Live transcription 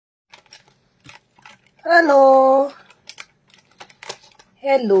Hello.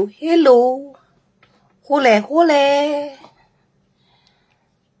 Hello, hello. Hole, hole.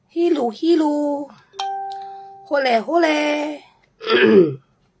 Hello, hello. Hole, hole.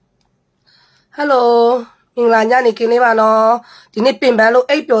 Hello. Mình là nhà này kia này bà nó. Thì này pin bán lúc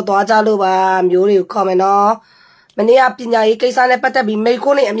ấy biểu tỏa ra lúc bà miêu liu comment nó. Mình đi áp nhà ấy cái sao này bắt đầu bị mấy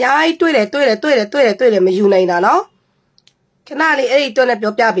con này em nhái tuổi này mà yêu này nó. Cái nào này ấy tôi này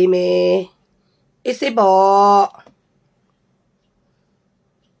biểu bia bị mày. Ít xí bỏ.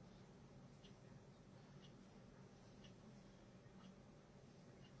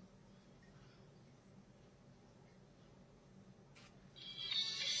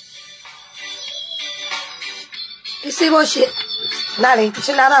 Ít xí bỏ shit. Nào này,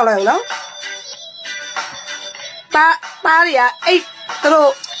 chị nào đâu rồi nó. Ta đi à, ấy,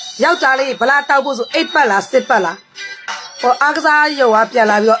 tôi giáo trả lời, bà la tao bố số, ấy bà là, xếp bà là. Ác giá yêu à, bia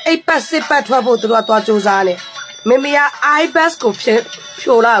là, ấy bà xếp bà thua bố tôi tòa chú giá này. Mình bây giờ ai best của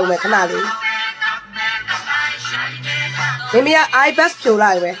phiêu là không khả năng mình bây giờ ai best phiêu là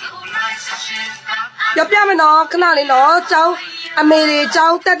không giờ bây giờ nó khả năng nó cháu America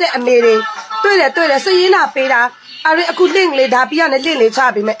cháu tất cả America tôi là xây dựng nào bây giờ anh cứ lên lên đáp bây giờ lên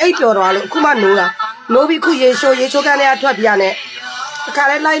cha bây giờ ấy phiêu rồi luôn cũng mà nô bị cứ ye số cái này thoát bây giờ này cái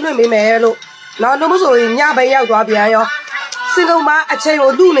này lại luôn mình luôn nó mới rồi nhà bây giờ thoát bây giờ xin ông bà chơi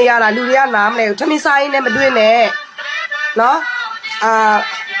một đu này là đu này làm này tham sai này mình đuôi nè nó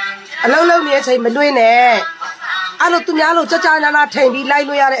lâu này chơi mình đuôi nè anh tụi nhà cha cha na thành đi lại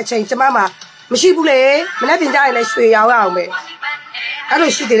nuôi này chơi cho mà xí bù lệ mình nói bình thường này suy yếu à mày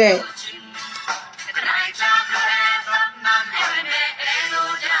anh xí thế này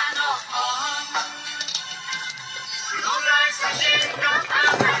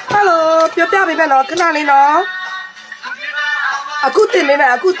hello biểu bây giờ nó cái nào này nó aku tin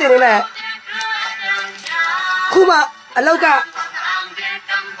này kuma lâu cả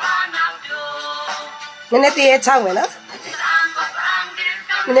nên này tiệt chăng vậy đó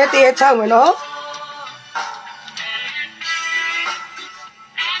nên này tiệt chăng vậy nó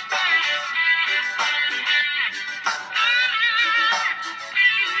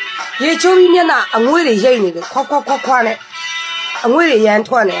ye chú ý nhận à anh ngồi để dây này khoa này anh ngồi để dàn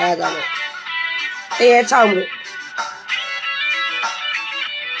thoa này à cái này tiệt chăng vậy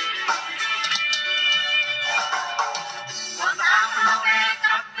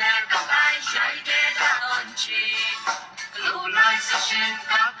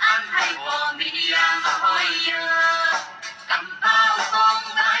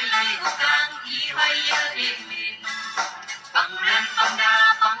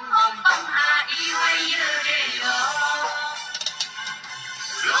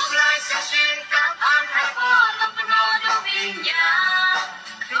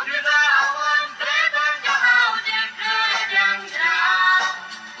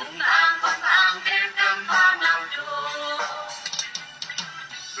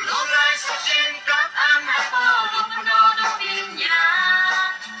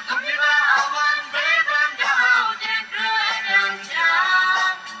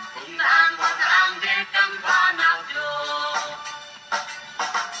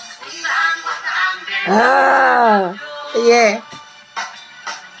yeah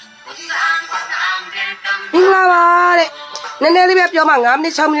mình là bà đấy nên đi biết cho mà ngắm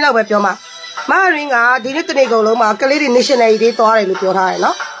đi xong đi đâu biết cho mà riêng à đi đến tận cầu luôn mà cái này national đi toa này lúc biểu thay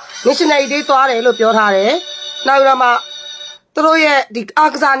nó national đi toa này lúc biểu thay đấy nào là mà tôi ye đi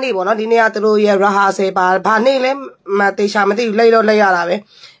ác gian đi bỏ nó đi này tôi ye raha se bà này lên mà tới sáng mà tới lấy ra vậy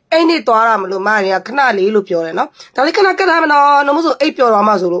anh đi toa làm luôn mà này khả năng lúc biểu này nó tại vì khả năng cái này nó mới số ấy biểu rồi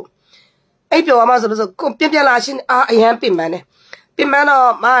mà số ấy biểu mà số cũng biến là xin anh em biến mà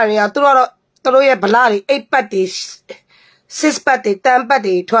nó mà này tôi ye bà la đi ấy bắt đi six bắt đi tám bắt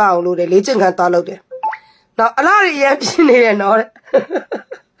đi twelve luôn đấy lấy chân gan to luôn đấy nó là đi em biến này nó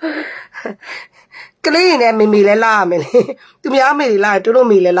cái này mình lại làm mình tụi mình lại tụi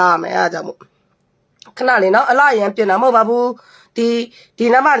mình làm à chả một cái này nó là em biến nào mà babu thì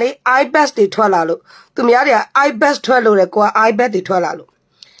nó mà lấy iBest thì thoa là luôn tụi mình thì iBest thoa luôn đấy qua iBest thì thoa là luôn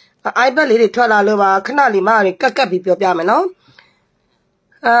iBest thì thoa là luôn mà cái này mà cái bị biểu mình nó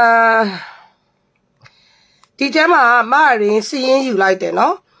thì chứ mà riêng xin yêu lại đấy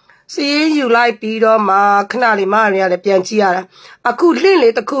nó xin yêu lại bị đó mà cái này mà riêng là biến chi à aku lên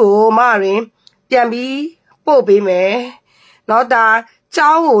tao aku mà riêng biến bị bộ bị mẹ nó đã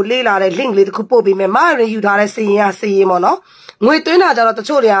cháu hồ lên là lên tao bộ bị mẹ mà riêng yêu thà xin mà nó người tuổi nào cho nó tao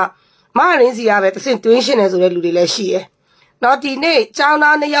chối à mà riêng gì à vậy tao xin tuổi sinh này rồi lùi lại xí nó thì này cháu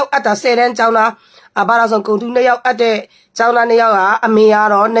nó này yêu ta sẽ đến cháu nó bà ra xong công ty này yêu cháu nó này yêu à mẹ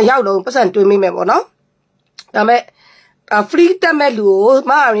đó này yêu đâu bắt đầu tuổi mình mẹ nó ဒါမဲ့free တက်မဲ့လူကို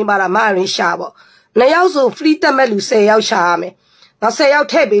မအရင်ပါတာမအရင်ရှာပေါ့2ယောက်ဆို free တက်မဲ့လူ10ယောက်ရှာရမယ်နောက်10ယောက်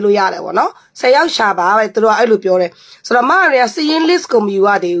ထည့်ပေးလို့ရတယ်ပေါ့နော်10ယောက်ရှာပါပဲသူတို့ကအဲ့လိုပြောတယ်ဆိုတော့မအရင်ကစီရင် list ကိုမယူရ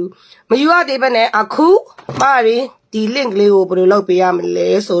သေးဘူးမယူရသေးဘဲနဲ့အခုမအရင်ဒီ link လေးကိုဘယ်လိုလုပ်ပေးရမလဲ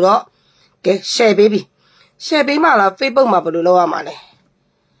ဆိုတော့ကဲ share ပေးပြီ share ပေးမှလား Facebook မှာဘယ်လိုလုပ်ရမှာလဲ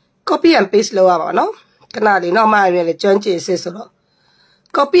copy and paste လုပ်ရပါနော်ခဏလေးတော့မအရင်လည်းကျွမ်းကျင်စစ်ဆိုတော့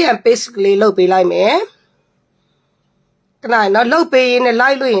copy and paste လေးလုပ်ပေးလိုက်မယ်ခဏနော်လုပ်ပေးရင်လည်း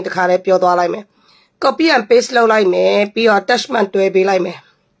like လို့ရင်တခါလေးပြောသွားလိုက်မယ် copy and paste လုပ်လိုက်မယ်ပြီးတော့ attachment တွဲပေးလိုက်မယ်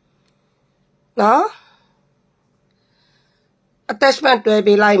နော် attachment တွဲ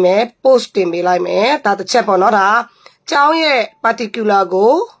ပေးလိုက်မယ် post တင်ပေးလိုက်မယ်ဒါတစ်ချက်ပေါ့နော်ဒါကျောင်းရဲ့ particular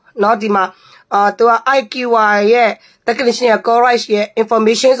ကိုနော်ဒီမှာသူက IQI ရဲ့ technician ရဲ့ correct ရဲ့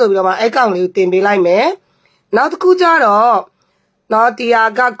information ဆိုပြီးတော့မှအဲ့ကောင်လေးကိုတင်ပေးလိုက်မယ်နောက်တစ်ခုကျတော့နော်ဒီဟာ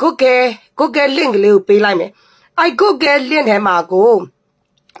က Google link လေးကိုပေးလိုက်မယ်အဲ့ Google link ထဲမှာကို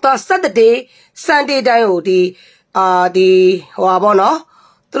သူ Saturday Sunday တိုင်းကိုဒီဟိုပါပေါ့နော်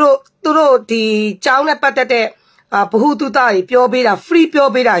သူတို့ဒီကျောင်းနဲ့ပတ်သက်တဲ့ဘဟုတုတတွေပြောပေးတာ free ပြော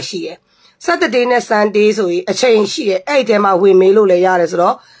ပေးတာရှိတယ် Saturday နဲ့ Sunday ဆိုရင်အချိန်ရှိတယ်အဲ့ထဲမှာဝင်မေးလို့လည်းရတယ်ဆို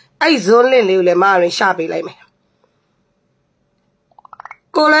တော့အဲ့ zone link လေးကိုလည်းမရင်ရှာပေးလိုက်မယ်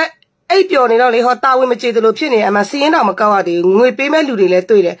ကိုလည်းအဲ့ပြောနေတော့လေဟောတာဝန်မကျေသလိုဖြစ်နေအမှစီးရင်တော့မကောက်ရသေးဘူးငွေပေးမဲ့လူတွေလည်း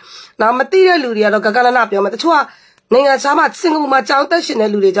တွေ့တယ်နောက်မသိတဲ့လူတွေကတော့ကကလနာပြောမယ်တချို့ကနိုင်ငံခြားမှာစင်ကာပူမှာကြောင်းတက်ရှင်တဲ့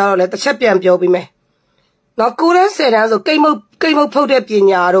လူတွေကြတော့လည်းတစ်ချက်ပြန်ပြောပြီးမယ်နော်ကိုလည်း10တန်းဆိုကိတ်မုတ်ဖုတ်တဲ့ပ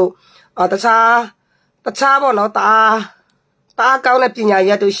ညာတို့တခြားပေါ့နော်တာကောင်းတဲ့ပညာရ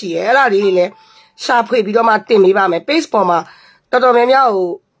က်တို့ရှိရဲ့အဲ့ဒါလေးတွေလည်းရှာဖွေပြီးတော့မှတင်ပေးပါမယ် page ပေါ်မှာတော်တော်များများ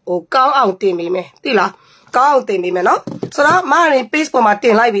ဟိုကောင်းအောင်တင်ပေးမယ်သိလားကောင်းအောင်တင်ပေးမယ်နော်ဆိုတော့မရင် page ပေါ်မှာတ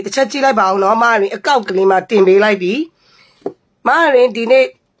င်လိုက်ပြီတစ်ချက်ကြည့်လိုက်ပါအောင်နော်မရင်အကောင့်ကလေးမှာတင်ပေးလိုက်ပြီမရင်ဒီနေ့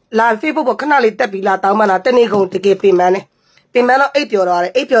လာ Facebook ပေါ်ခဏလေးတက်ပြီးလာတောင်းမှလာတနေ့ကုန်တကယ်ပြင်ပန်းတော့အိပ်ပျော်သွားတ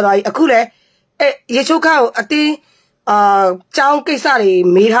ယ်အိပ်ပျော်သွားပြီအခုလည်းရေချိုးခါကိုအတင်းကျောင်းကိစ္စတွေ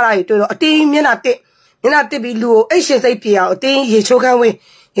မေးထားတာတွေတွေ့တော့အတင်းမျက်နှာတစ်ပြီးလူကိုအိတ်ရှင်စိတ်ပြေအောင်အတင်းရေချိုးခန်းဝင်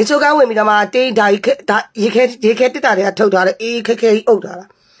ပြီးတော့မှအတင်းဒါရေခဲတစ်တာတွေကထုတ်ထားတယ်အေးခက်ခဲကြီးအုပ်ထားတာ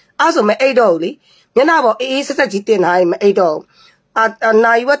အဲ့ဆိုမအိတ်တော့ဘူးလေမျက်နှာပေါ်အေးဆက်ကြီးတင်ထားရင်မအိတ်တော့ဘူး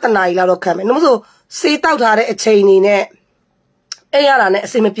နာရီဝက်တနာရီလောက်တော့ခံမယ်နှမဆိုစေးတောက်ထားတဲ့အချိန်နေနဲ့အဲ့ရတာနဲ့အ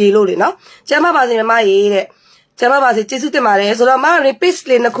စင်မပြေလို့လေနော်ကျမ်းမပါစေမမရေးတဲ့ကျမ်းမပါစေကျေးဇူးတင်ပါတယ်ဆိုတော့မ repeat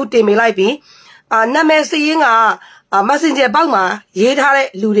လေးနှစ်ခုတင်ပေးလိုက်ပြီးနာမည်စရင်းကmessenger ပေါက်မှာရေးထားတဲ့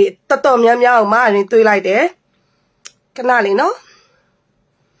လူတွေတော်တော်များများအောင်မရင်တွေးလိုက်တယ်ခဏလေးနော်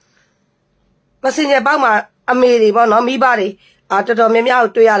messenger ပေါက်မှာအမေတွေပေါ့နော်မိဘတွေတော်တော်များများ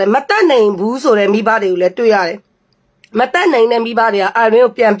ကိုတွေ့ရတယ်မတက်နိုင်ဘူးဆိုတဲ့မိဘတွေကိုလည်းတွေ့ရတယ်မတက်နိုင်တဲ့မိဘတွေကအာရင်း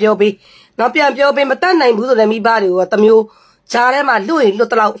ကိုပြန်ပြောပေးနောက်ပြန်ပြောပေးမတက်နိုင်ဘူးဆိုတဲ့မိဘတွေကိုတမျိုးဂျားထဲမှာလွတ်ရင်လွ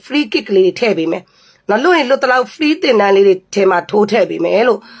တ်တလောက် free kick လေးတွေထည့်ပေးမယ်နော်လွတ်ရင်လွတ်တလောက် free တင်တန်းလေးတွေထဲမှာထိုးထည့်ပေးမယ်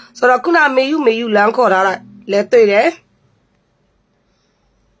လို့ဆိုတော့ခုနမေယူလမ်းခေါ်ထားတာလဲတွေ့တယ်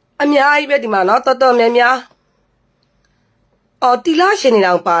အများကြီးပဲဒီမှာနော်တော်တော်များများတီလာရှင်နေ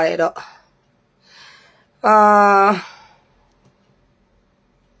တော့ပါတယ်တော့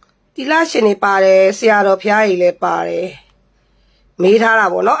တီလာရှင်နေပါတယ်ဆရာတော်ဖျားကြီးလည်းပါတယ်မေးထားတာ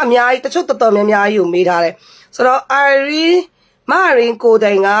ပေါ့နော်အများကြီးတချို့တော်တော်များများကြီးကိုမေးထားတယ်ဆိုတော့မရင်ကို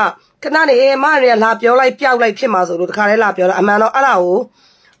တိုင်ကခဏနေမရင်လာပြောလိုက်ပျောက်လိုက်ဖြစ်မှာဆိုလို့တခါတည်းလာပြောတာအမှန်တော့အဲ့ဒါကို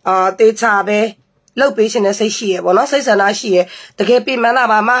တေချာပဲလုတ်ပေးရှင်တဲ့စိတ်ရှိရပေါ့နော်စိတ်ဆန္ဒရှိရတကယ်ပြင်မှန်းတာ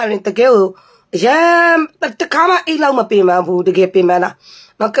ပါမရင်တကယ်ကိုရမ်းတခါမှအိတ်လောက်မပြင်မှန်းဘူးတကယ်ပြင်မှန်းတာ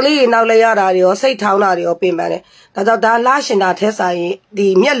နော်ကလေးတွေနောက်လဲရတာတွေရောစိတ်ထောင်းတာတွေရောပြင်မှန်းတယ်ဒါကြောင့်ဒါလာရှင်တာထဲဆိုင်ဒီ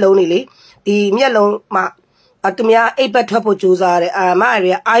မျက်လုံးတွေလေဒီမျက်လုံးမှာသူများအိတ်ဘက်ထွက်ဖို့ကြိုးစားတယ်မရ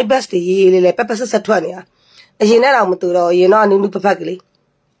ရ eye best တွေရေးလေးလေပက်ပက်ဆက်ထွက်နေတာအရင်နဲ့တော့မတူတော့အရင်တော့နူးနူးပပတ်ကလေး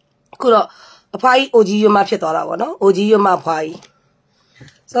အခုတော့အဖွားကြီးအိုကြီးရွမဖြစ်သွားတာပေါ့နော်အိုကြီးရွမဖွားကြီး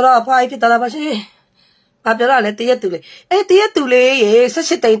ဆိုတော့အဖွားကြီးဖြစ်သွားတာပါရှင်ဘာပြောရလဲတရက်တူလေးတရက်တူလေးရေ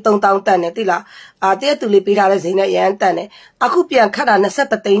18သိန်း3000တန်တယ်သိလားတရက်တူလေးပေးထားတဲ့ဈေးနဲ့ရမ်းတန်တယ်အခုပြန်ခတ်တာ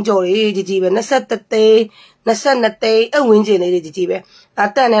23သိန်းကျော်လေးကြီးပဲ23သိန်း22သိန်းအဝင်းကျင်လေးကြီးပဲတန်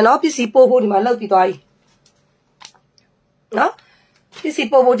တယ်နော်ပစ္စည်းပို့ဖို့ဒီမှာလောက်ပြီးသွားပြီနော်ပစ္စည်း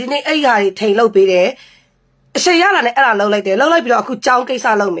ပို့ဖို့ဒီနေ့အဲ့ဟာတွေထိန်လောက်ပေးတယ်အချိန်ရလာနဲ့အဲ့ဒါလောက်လိုက်တယ်လောက်လိုက်ပြီးတော့အခုကြောင်းကိစ္စ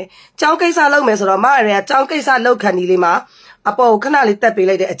လုပ်မယ်ကြောင်းကိစ္စလုပ်မယ်ဆိုတော့မရရကြောင်းကိစ္စလုပ်ခံဒီလေးမှာအပေါ်ခဏလေးတက်ပေး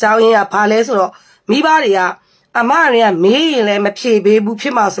လိုက်တယ်အကြောင်းရင်းကဘာလဲဆိုတော့မိဘတွေကအမရင်းကမေးရင်လည်းမဖြေပေးဘူးဖြ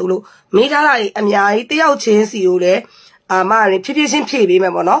စ်မှာဆိုလို့မေးထားတာအများကြီးတယောက်ချင်းစီကိုလည်းမရင်းဖြည်းဖြည်းချင်းဖြေပေးမ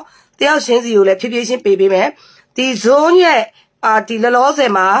ယ်ပေါ့နော်တယောက်ချင်းစီကိုလည်းဖြည်းဖြည်းချင်းပေးပေးမယ်ဒီ zone ရဲ့ဒီလောလောဆ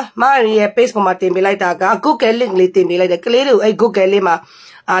ယ်မှာမရင်းရဲ့ page ပေါ်မှာတင်ပေးလိုက်တာက Google link လေးတင်ပေးလိုက်တယ်ကလေးတွေကိုအဲ့ Google လေးမှာ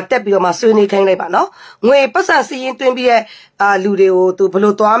တက်ပြီးတော့မှဆွေးနွေးခိုင်းလိုက်ပါနော်ငွေပတ်စံစီးရင်တွင်းပြီးရဲ့လူတွေကိုသူဘယ်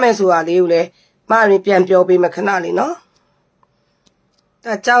လိုသွားမယ်ဆိုတာလေးကိုလည်း Mari pian pio be makanali no.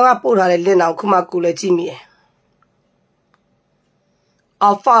 That Jawa put her lina kumakule Jimmy.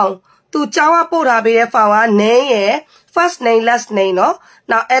 I found to Jawa put her be found name, first name, last name, no.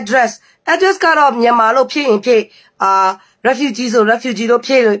 Now address got up Yamalo pay, refugees or refugee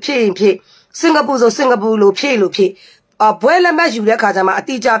pay. Singapore lo pay. Buela Majula Kajama, a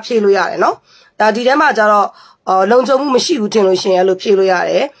teacher pay no. That did a matter Lonzo Mushu Tino lo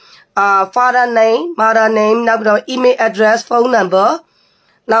pay. Father name, mother name, now email address, phone number.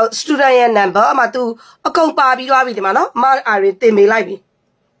 Now student number, matu account babi babi the mano, Irene they may like me.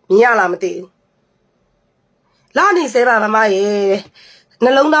 Miala mate. Lani say Mama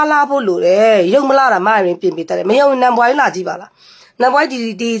Nalona Labolo, young Malala Irene Pimpita, may own Namboy Lajibala. Now why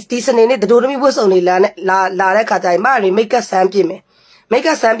did this name the Dormi was only la recata, Mary, make a sample. Make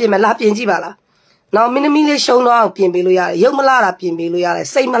a sample, la Pinjibala. Now minimally show no Pimbiluya, young Malala Pimbiluya,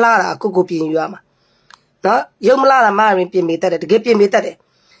 say Malala, Coco Pinyama. No, young Malala Mary Pimpita, the Gipim Bitade.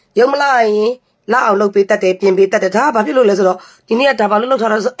 Young Malay, la look bit at the Pimbita, the Tabalu Lesro, the near Tabalu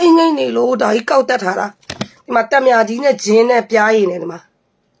Taras, any load, I count that Hara. Matamia Dina Jane, Piain, and ma.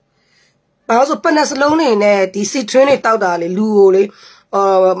 I also Panas Lonely in a DC 20,000 Luoli,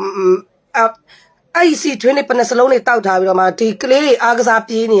 I see 20 Panas Lonely Tauta, ma, clearly Agasa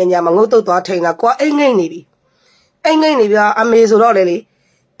Pini and Yamamoto to attain a qua any. Any amazing already.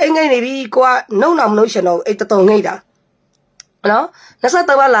 Any qua no notional 8 toneda. No, that's not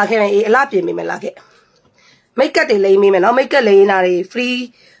the one like a lappy me like it. Make a delay me, and I'll make a lane a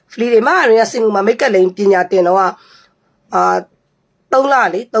free Maria sing my make a lane pinatino. Don't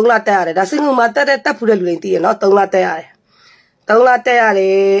la terre. That's single matter that tapulity, not don't la terre. Don't la terre,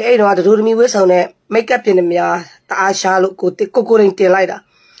 ain't know how to do me with on it. Make up in the mia, I shall look good, cooking till later.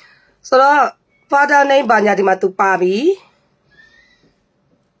 So, father name Banyadima to Pabi.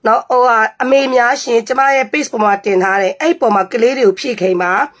 Now, I made me ask you to my baseball Martin Harry, April Macalady, PK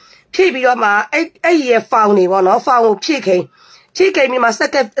ma, PB ma, 8 year found me one or found PK. PK me my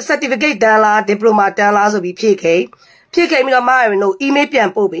certificate della, diploma della, so be PK. PK me my no email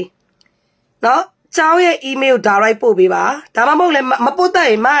pian poby. No, chow email direct poby ba, Tamamole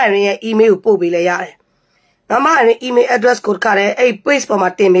Mapota, my email poby lay. Now, my email address could carry a baseball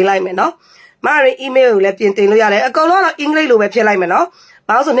Martin me like me, no? My email left in Loyale, a color English web like me, no?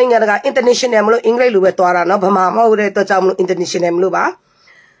 I also think that international English Luba Tora, no, Pama, the Jamu international Luba.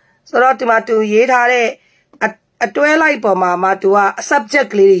 So, Rotimatu yet had a twilight Poma, Matua,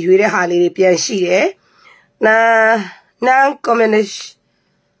 subjectly, you really hardly pianchi, eh? Non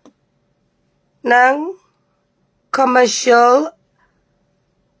commercial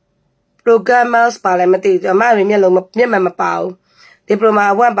programmers, parliamentary, Mary Mellow, Pau,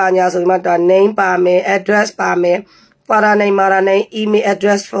 diploma, one banya, so matter name, by me, address, by me. Father name, mother name, email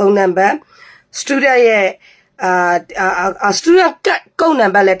address, phone number. Student, a student go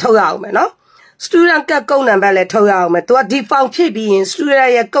number let out, no? Student go number let out, to a defunct KB in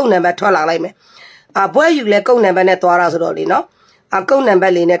student go number 12 like me. A boy you let go number net 12 no? A go number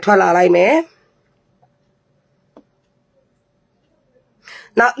in 12 like me.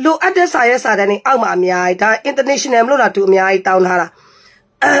 Now, look at the science at any Alma, international load to me, down Hara.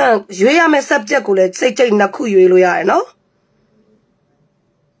 You am a subject, let's say, Naku, you are, no?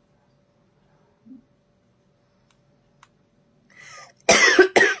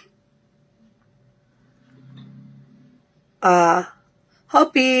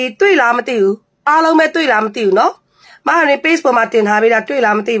 Hoppy, 3 lam tiu, Allo met 3 lam tiu, no? Mary pays for Martin, have it at 3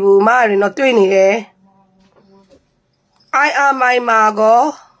 lam tiu, Mary not 20, eh? I am my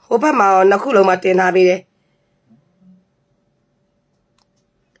Margo, Opama, Nakulo Martin, have it.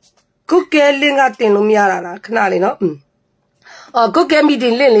 Cook lingatin lumiara, canali, no? Or cook me the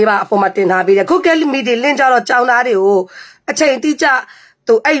lily for Martin Habi, cook me the linja or chownari, a chain teacher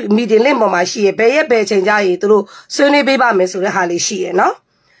to 8 meeting limbo my she, pay a pay change I through Sunny Biba Miss Hali she, no?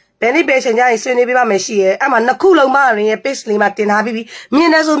 Penny pay change I Sunny Biba Messi, I'm a Nakulo Mari, a pastry Martin Habi,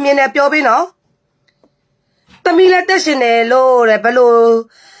 Minazo Mina Piobino. The Mila Teshine, Lord, below.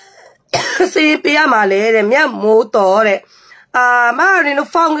 See Piamale, and Mia Motore. Mary no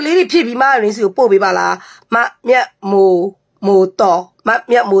found lady Pibby Marin, you Bobby Bala, Mia Moto,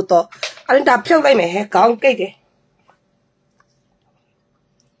 Mia Moto. I didn't have pure like me, heck, I'll get it.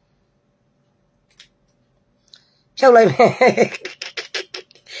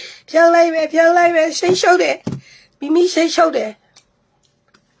 Pure like me, pure like me, say show there. Be me say show there.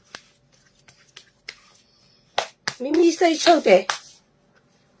 Mimi say show there.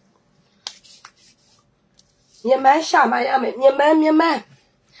 Your man shot my arm, your man.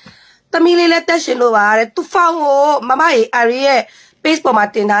 The milli let that she know to found Mamma, Arie, page ပေါ်မှာ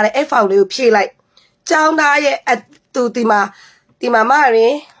တင်ထားတဲ့အဲ့ file လေးကိုဖြည့်လိုက်ကျောင်းသားရဲ့သူဒီမှာမရ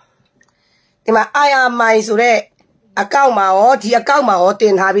င်ဒီမှာ IRMI ဆိုတဲ့ account မှာရောဒီ account မှာရောတ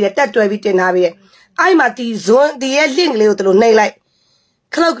င်ထားပြီးတက်တွဲပြီးတင်ထားပြီးအဲ့မှာဒီ zone ဒီရဲ့ link လေးကိုတို့နှိပ်လိုက်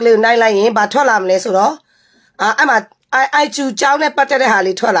cloud လေးကိုနှိပ်လိုက်ရင်ဘာထွက်လာမလဲဆိုတော့အဲ့မှာ I choose ကျောင်းနဲ့ပတ်သက်တဲ့ဟာ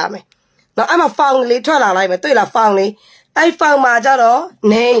လေးထွက်လာမယ်နော်အဲ့မှာ file လေးထွက်လာလိုက်မယ်တွေ့လား file လေးအဲ့ file မှာကြတော့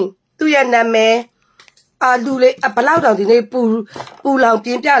name သူ့ရဲ့နာမည်လူလေးဘလောက်တောင်ဒီနေ့ပူလောင်ပြ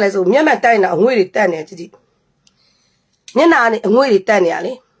င်းပြလဲဆိုမျက်မှန်တိုက်နေတာအငွေ့တွေတက်နေကြည့်မျက်နာနဲ့အငွေ့တွေတက်နေရ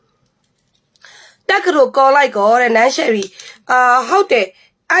လေတက်ကတို့ကော်လိုက်ကောတဲ့နန်းရှယ်ရီဟုတ်တယ်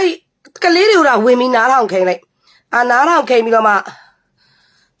အဲ့ကလေးတွေကဝင်ပြီးနားထောင်ခိန်လိုက်နားထောင်ခိန်ပြီးတော့မှ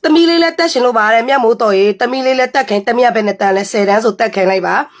သမီးလေးလည်းတက်ရှင်လို့ပါတယ်မြတ်မိုးတော်ရေးသမီးလေးလည်းတက်ခိန်သမီးကပဲနဲ့တန်လဲ10တန်းဆိုတက်ခိန်လိုက်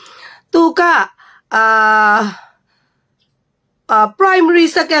ပါသူကprimary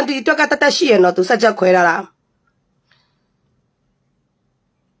secondary အတွက်ကတက်ရှိရနော်သူစက်ချက်ခွဲလာတာ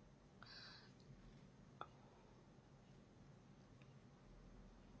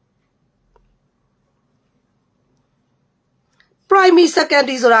primary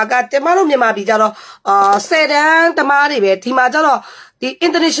secondary ဆိုတာကတမတို့မြန်မာပြည်ကြတော့10တန်းတမားတွေပဲဒီမှာကြတော့ဒီ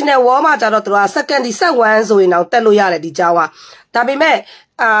international wall မှာကြတော့သူက secondary set 1ဆိုရင်တော့တက်လို့ရတယ်ဒီကျောင်းကဒါပေမဲ့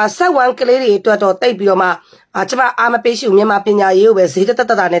set 1ကလေးတွေအတွက်တော့တိတ်ပြီးတော့မှကျမအားမပေးရှိဘူးမြန်မာပညာရေးကိုပဲဈေးတက်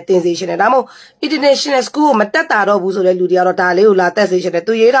နဲ့တင်စေရှင်တယ်ဒါမှမဟုတ် international school ကိုမတက်တာတော့ဘူးဆိုတဲ့လူတွေကတော့ဒါလေးကိုလာတက်စေရှင်တယ်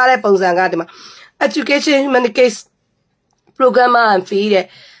သူရေးထားတဲ့ပုံစံကဒီမှာ education humanities programmer and fee တဲ့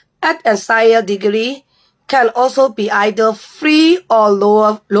at and science degree can also be either free or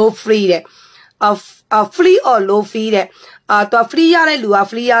low free တဲ့free or low fee တဲ့သူ free ရတဲ့လူက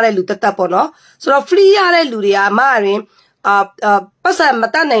free ရတဲ့လူတက်ပေါ့နော်ဆိုတော့ free ရတဲ့လူတွေကမရင်ပတ်စံမ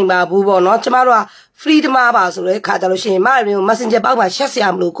တတ်နိုင်ပါဘူးပေါ့နော်ကျမတို့က free တမပါဆိုတဲ့ခါကြလို့ရှိရင်မရင်ကို messenger ပေါက်မှာရှက်စရာ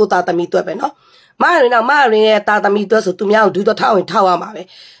မလို့ကိုသားသမီးတွက်ပဲနော်မရင်ရဲ့သားသမီးတွက်ဆိုသူများကိုဒူးတော့ထောက်ရင်ထောက်ရမှာပဲ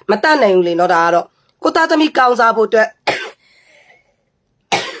မတတ်နိုင်ဘူးလေနော်ဒါကတော့ကိုသားသမီးကောင်းစားဖို့အတွက်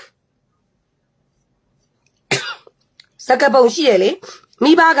စကပုံရှိရလေ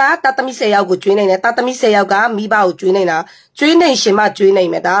မိဘကတာသမီ10ယောက်ကိုကျွေးနိုင်တယ်တာသမီ10ယောက်ကမိဘကိုကျွေးနိုင်တာကျွေးနိုင်ရှင်မကျွေးနို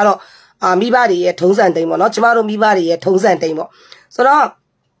င်မယ်ဒါကတော့မိဘတွေရဲ့ထုံးစံတိမ်ပေါ့နော်ကျမတို့မိဘတွေရဲ့ထုံးစံတိမ်ပေါ့ဆိုတော့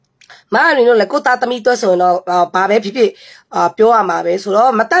မအရင်တို့လည်းကိုတာသမီတွက်ဆိုရင်တော့ဘာပဲဖြစ်ဖြစ်ပြောရမှာပဲဆို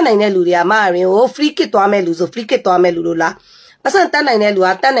တော့မတတ်နိုင်တဲ့လူတွေကမအရင်ကို free kit သွားမဲ့လူဆို free kit သွားမဲ့လူလို့လားအစတတ်နိုင်တဲ့လူက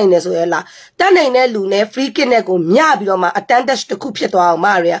တတ်နိုင်တယ်ဆိုရလားတတ်နိုင်တဲ့လူနဲ့ free kit နဲ့ကိုမျှပြီးတော့မှ attendance တစ်ခုဖြစ်သွားအောင်မ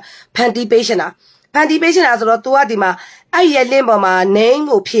အရင်က fanty patient ဖန်တီပေးရှင်တာဆိုတော့ तू ကဒီမှာအဲ့ရဲ့ link ပေါ်မှာ name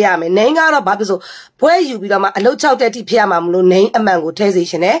ကိုဖြည့်ရမယ် name ကတော့ဘာဖြစ်ဆိုဘွဲယူပြီးတော့မှအလုပ်6တက်တိဖြည့်ရမှာမလို့ name အမှန်ကိုထည့်စေ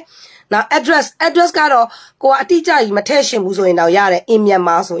ရှင်တယ်နောက် address ကတော့ကိုကအတိအကျကြီးမထည့်ရှင်ဘူးဆိုရင်တော့ရတယ် in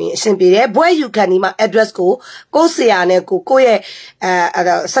Myanmar ဆိုရင်အဆင်ပြေတယ်ဘွဲယူခံဒီမှာ address ကိုဆရာနဲ့ကိုရဲ့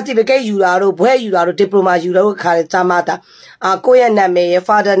certificate ယူတာတို့ဘွဲယူတာတို့ diploma ယူတာတို့ခါတယ်ကြာမှတာကိုရဲ့နာမည်ရဲ့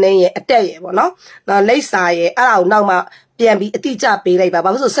father name ရဲ့အတက်ရဲ့ပေါ့နော်နောက်လိပ်စာရဲ့အဲ့ဒါကိုနောက်မှပြန်ပြီးအတိအကျပေးလိုက်ပါဘာ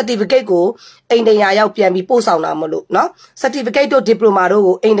လို့ဆို certificate ကိုအိန္ဒိယရောက်ပြန်ပြီးပို့ဆောင်တာမလို့เนาะ certificate တို့ diploma တို့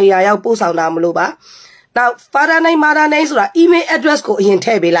ကိုအိန္ဒိယရောက်ပို့ဆောင်တာမလို့ပါနောက် father name mother name ဆိုတာ email address ကိုအရင်ထ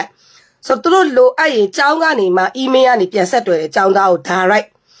ည့်ပေးလိုက်ဆိုတော့သူတို့လိုအဲ့ရင်ကျောင်းကနေမှ email ကနေပြန်ဆက်တွေ့တယ်ကျောင်းသားကို direct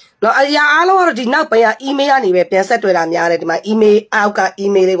เนาะအရာအားလုံးကတော့ဒီနောက်ပိုင်းက email ကနေပဲပြန်ဆက်တွေ့တာများတယ်ဒီမှာ email အောက်က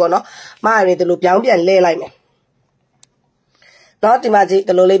email လေးပေါ့เนาะမရင်ဒီလိုပြောင်းပြန်လဲလိုက်မယ်เนาะဒီမှာဒီ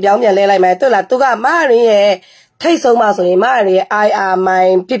လိုလေးပြောင်းပြန်လဲလိုက်မယ်တွေ့လားသူကမရင်ရဲ့ထိတ်ဆုံးမှဆိုရင်မရရဲ့ IR မို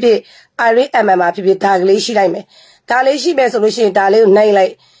င်ဖြစ်ဖြစ် Irene Advertitement ဖြစ်ဖြစ်ဒါကလေးရှိလိုက်မယ်ဒါလေးရှိမယ်ဆိုလို့ရှိရင်ဒါလေးကိုနှိပ်လို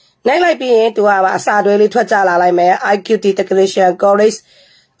က်ပြီးရင်သူကအစာတွဲလေးထွက်ကြလာလိုက်မယ် IQT technician college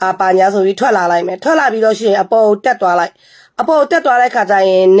ပါညာဆိုပြီးထွက်လာလိုက်မယ်ထွက်လာပြီးတော့ရှိရင်အပေါ်ကိုတက်သွားလိုက်အပေါ်ကိုတက်သွားတဲ့ခါကျရ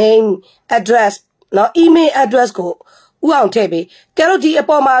င် name address เนาะ email address ကိုဥအောင်ထည့်ပေးကဲတော့ဒီအ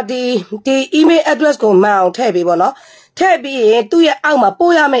ပေါ်မှာဒီ email address ကိုမှန်အောင်ထည့်ပေးပေါ့နော်ထည့်ပြီးရင်သူ့ရဲ့အောက်မှာ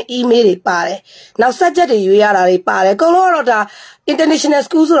ပို့ရမယ့် email တွေပါတယ်နောက် subject တွေရွေးရတာတွေပါတယ်အကုန်လုံးကတော့ဒါ international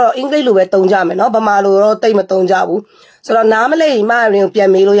school ဆိုတော့အင်္ဂလိပ်လိုပဲသုံးကြမယ်เนาะဗမာလိုတော့တိတ်မသုံးကြဘူးဆိုတော့နားမလဲရင်မရင်ကိုပြန်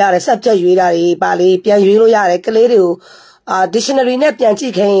မေးလို့ရတယ် subject ရွေးတာတွေပါလေပြန်ရွေးလို့ရတယ်ကလေးတွေကိုdictionary နဲ့ပြန်ကြ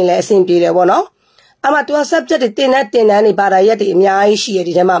ည့်ခိုင်းရင်လည်းအဆင်ပြေတယ်ပေါ့နော်အမှသူက subject တွေတင်တန်းတွေဘာသာရပ်တွေအများကြီးရှိရ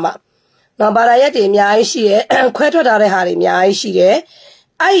ဒီထဲမှာနော်ဘာသာရပ်တွေအများကြီးရှိရခွဲထွက်ထားတဲ့ဟာတွေအများကြီးရှိတယ်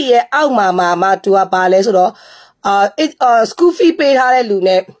အဲ့ဒီရဲ့အောက်မှာသူကဘာလဲဆိုတော့school fee ပေးထားတဲ့လူ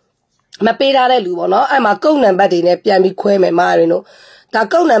နဲ့မပေးထားတဲ့လူပေါ့နော်အဲ့မှာကုတ်နံပါတ်တွေနဲ့ပြန်ပြီးခွဲမယ်မရင်တို့ဒါ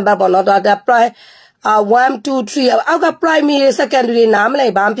ကုတ်နံပါတ်ပေါ့နော်ဒါ prime 1 2 3အောက်က primary secondary နားမလဲ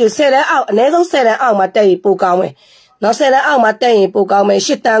ဘာမှပြ10တန်းအောက်အနည်းဆုံး10တန်းအောက်မှာတက်ရင်ပိုကောင်းမယ်နော်10တန်းအောက်မှာတက်ရင်ပိုကောင်းမယ်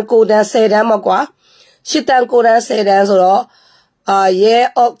8တန်း9တန်း10တန်းမကွာ8တန်း9တန်း10တန်းဆိုတော့year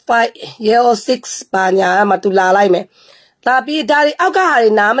of 5 year of 6ပါညာမှာသူလာလိုက်မယ် ဒါပြီးဒါတွေအောက်ကဟာ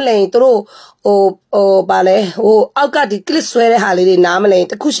တွေနားမလည်သူတို့ဗာလဲအောက်ကဒီ click ဆွဲတဲ့ဟာလေးတွေနားမလည်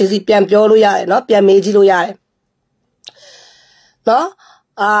တခုရှိစီပြန်ပြောလို့ရတယ်เนาะပြန်မေးကြည့်လို့ရတယ်เนาะ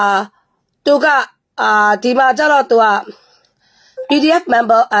သူကဒီမှာကျတော့သူက PDF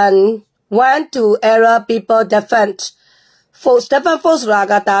member and want to error people defend forceဆိုတာ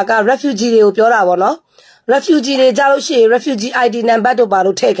ကဒါက refugee တွေကိုပြောတာဗောနော် refugee တွေကြလို့ရှိရင် refugee ID number တို့ဘာ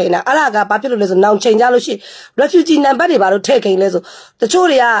လို့ထည့်ခိုင်းတာအဲ့ဒါကဘာဖြစ်လို့လဲဆိုနောင်ချိန်ကြလို့ရှိရင် refugee number တွေဘာလို့ထည့်ခိုင်းလဲဆိုတချို့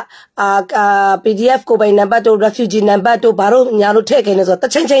တွေကPDF ကိုပိုင် number တို့ refugee number တို့ဘာလို့ညာလို့ထည့်ခိုင်းလဲဆိုတ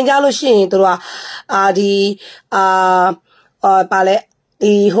ချိန်ကြလို့ရှိရင်တို့ကဘာလဲ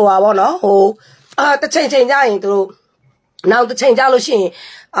ဒီဟိုပါဗောနော်တချိန်ကြရင်တို့နောက်တချိန်ကြလို့ရှိရင်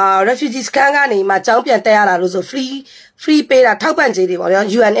refugee scan ကနေမှចောင်းပြန်တက်ရတာလို့ဆို free ပေးတာထောက်ပံ့ကြေးတွေပေါ့နော်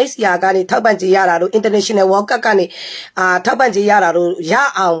UNHCR ကနေထောက်ပံ့ကြေးရတာလို့ international world cup ကနေထောက်ပံ့ကြေးရတာလို့ရ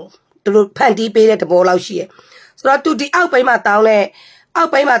အောင်သူတို့ဖန်တီးပေးတဲ့သဘောလောက်ရှိရယ်ဆိုတော့သူဒီအောက်ပိုင်းမှာတောင်းတဲ့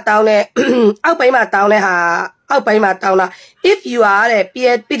ဟာif you are a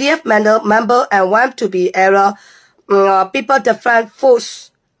PDF member and want to be error people defend force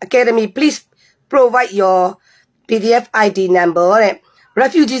academy please provide your PDF ID number တဲ့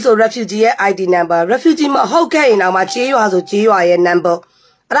refugee ဆို refugee ရဲ့ ID number refugee မဟုတ်ခဲ့ရင်တော့မှကြေးရွာဆိုကြေးရွာရဲ့ number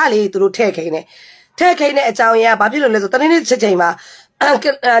အဲ့ဒါလေးသူတို့ထည့်ခိုင်းတဲ့အကြောင်းရင်းကဘာဖြစ်လို့လဲဆိုတနေ့နေ့ချက်ချိန်မှာ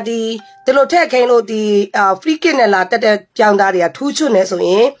ဒီလိုထည့်ခိုင်းလို့ဒီ free kit နဲ့လာတက်တဲ့ပြောင်းသားတွေကထူးချွတ်နေဆိုရ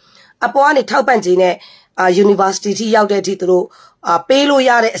င်အပေါ်ကနေထောက်ပံ့ခြင်းနဲ့university ထိရောက်တဲ့အထိသူတို့ပေးလို့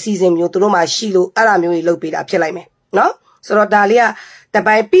ရတဲ့အစီအစဉ်မျိုးသူတို့မှရှိလို့အဲ့ဒါမျိုးတွေလုပ်ပေးတာဖြစ်လိုက်မယ်နော်ဆိုတော့ဒါလေးကတ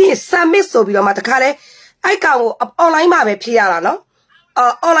ပိုင်းပြီးရင် submit ဆိုပြီးတော့မှတခါတည်းအဲ့ကောင်ကို online မှာပဲဖြည့်ရတာနော်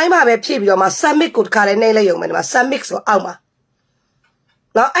online မှာပဲဖြည့်ပြီးတော့မှ submit ကိုတခါလေးနှိပ်လိုက်ရုံပဲဒီမှာ submit ဆိုအောက်မှာ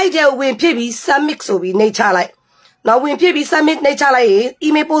နော်အဲ့တဲ့ဝင်ဖြည့်ပြီး submit ဆိုပြီးနှိပ်ချလိုက်နော်ဝင်ဖြည့်ပြီး submit နှိပ်ချလိုက်ရင်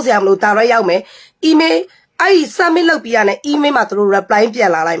email ပို့စရာမလို direct ရောက်မယ် email အဲ့ဒီ submit လုပ်ပြီးရတဲ့ email မှာသူတို့ reply ပြ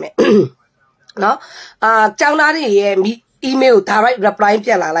န်လာလိုက်မယ်နော်ကျောင်းသားတွေရဲ့ email ကို direct reply ပြ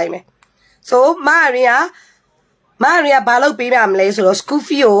န်လာလိုက်မယ် so မရင်းဘာလုပ်ပေးရမလဲဆိုတော့ school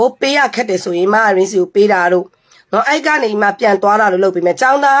fee ကိုပေးရခက်တယ်ဆိုရင်မရင်းစီကိုပေးတာတို့နော်အဲ့ကနေမှပြန်သွားတာလို့လုပ်ပေးမယ်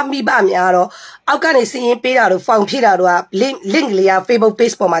ကျောင်းသားမိဘများတော့အောက်ကနေစီးရင်ပေးတာတို့ဖောင်ဖြည့်တာတို့က link လေးက Facebook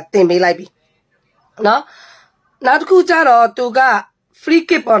page ပေါ်မှာတင်ပေးလိုက်ပြီနော်နောက်တစ်ခုကျတော့သူက free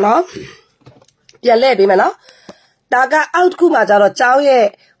kit ပေါ့နော်ပြန်လဲပေးမယ်နော်ဒါကအောက်တစ်ခုမှာကျတော့ကျောင်းရဲ့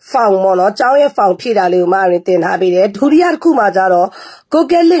ဖောင်ပေါ့နော်ကျောင်းရဲ့ဖောင်ဖြည့်တာလေးကိုမရင်းတင်ထားပေးတယ်ဒုတိယတစ်ခုမှာကျတော့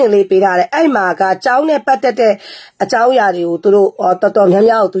Google link လေးပေးထားတယ်အဲ့မှာကကျောင်းနဲ့ပတ်သက်တဲ့အကြောင်းအရာတွေကိုသူတို့တော်တော်များ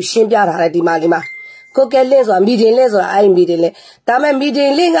များကိုသူရှင်းပြထားတယ်ဒီမှာလေးမှာ Google link ဆိုတာ meeting link ဆိုတာအဲ့ meeting link ဒါပေမဲ့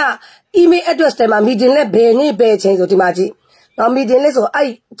meeting link က email address ထဲမှာ meeting link ဘယ်နေ့ဘယ်ချိန်ဆိုဒီမှာကြည့်နော် meeting link ဆိုအဲ့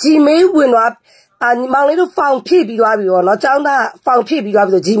Gmail ဝင်သွားမောင်လေးတို့ဖောင်ဖြည့်ပြီးသွားပြီပေါ့နော်ကျောင်းသားဖောင်ဖြည့်ပြီးသွား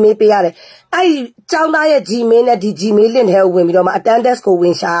ပြီဆို Gmail ပေးရတယ်အဲ့ကျောင်းသားရဲ့ Gmail နဲ့ဒီ Gmail link ထဲကိုဝင်ပြီးတော့မှ attendance ကိုဝ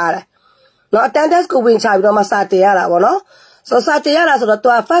င်ရှာရတယ်နော် attendance ကိုဝင်ရှာပြီးတော့မှစာတင်ရတာပေါ့နော်ဆိုစာတင်ရတာဆိုတော့သူ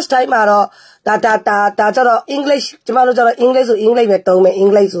က first time မှာတော့ဒါကျတော့ English ကျမတို့ကျတော့ English ဆို English ပဲတုံးမယ်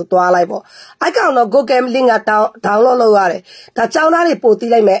English ဆိုသွားလိုက်ပေါ့အဲ့ကောင်တော့ Google link က download လုပ်ရတယ်ဒါကျောင်းသားတွေပို့သိ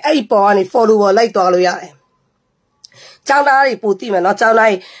လိုက်မယ်အဲ့ဒီပေါ်ကနေ follower လိုက်သွားလို့ရတယ်ကျောင်းသားတွေပို့သိမယ်နော်ကျောင်းသား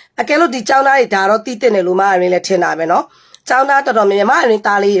တွေအကယ်လို့ဒီကျောင်းသားတွေဒါတော့သိတဲ့လို့မရင်းလည်းထင်တာပဲနော်ကျောင်းသားတော်တော်များများမရင်း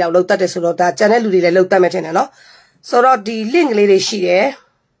သားလေးတွေတော့လောက်တတ်တယ်ဆိုတော့ဒါကျန်တဲ့လူတွေလည်းလောက်တတ်မယ်ထင်တယ်နော်ဆိုတော့ဒီ link လေးတွေရှိတယ်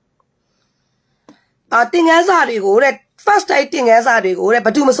တင်ငန်းစာတွေကိုတဲ့ first time တင်ငန်းစာတွေကိုတဲ့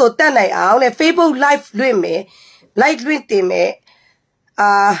ဘာလို့မဆိုတက်နိုင်အောင်တဲ့ Facebook live လွှင့်မယ် live လွှင့်တင်မယ်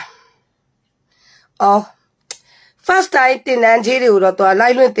first time တင်နန်းကြီးတွေကိုတော့သူက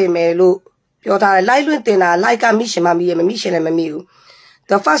live လွှင့်တင်မယ်လို့ပြောထားတယ် live လွှင့်တင်တာ like ကမိရှင်မမိရမမိရှင်လည်းမမိဘူး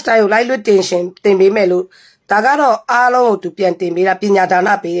the first time ကို live လွှင့်တင်ပေးမယ်လို့ဒါကတော့အားလုံးကိုသူပြန်တင်ပေးတာပညာဒါန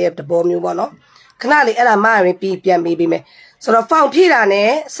ပေးတဲ့သဘောမျိုးပေါ့နော်ခဏလေးအဲ့ဒါမရရင်ပြီးပြန်ပေးမယ်ဆိုတော့ဖောင်ဖြည့်တာနဲ့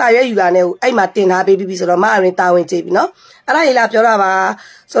စာရွက်ယူတာနဲ့အဲ့မှာတင်ထားပေးပြီးဆိုတော့မရရင်တာဝန်ကြည့်ပြီနော်အဲ့ဒါကြီးလာပြောတာပါ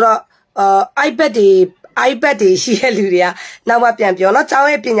ဆိုတော့iPad တွေရှိတဲ့လူတွေကနောက်မှပြန်ပြောနော်ကျောင်း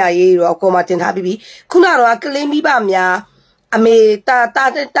ရဲ့ပညာရေးတော့အကုန်မှတင်ထားပြီးပြီခုနကတော့ကလေးမိဘများအမေတာ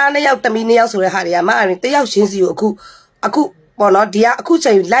2ယောက်တမီး2ယောက်ဆိုတဲ့ဟာတွေကမရရင်တယောက်ချင်းစီကိုအခုပေါ့နော်ဒီကအခု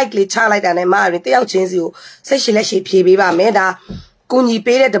ချိန် like လေးချလိုက်တာနဲ့မရရင်တယောက်ချင်းစီကိုစိတ်ရှိလက်ရှိဖြေပေးပါမယ်ဒါကိုညီ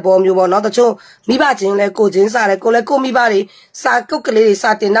ပေးတဲ့တဘောမျိုးပေါ့နော်တချို့မိဘချင်းလဲကိုချင်းစားတယ်ကိုလဲကိုမိဘတွေစာကုတ်ကလေးတွေစာ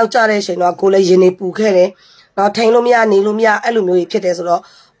တင်နောက်ကြတဲ့အချိန်တော့ကိုလဲရင်နေပူခဲ့တယ်နော်ထိုင်လို့မရနေလို့မရအဲ့လိုမျိုးကြီးဖြစ်တယ်ဆိုတော့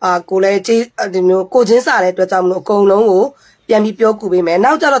ကိုလဲဒီမျိုးကိုချင်းစားတဲ့အတွက်ကြောင့်မလို့အကုန်လုံးကိုပြန်ပြီးပြောကူပေးမယ်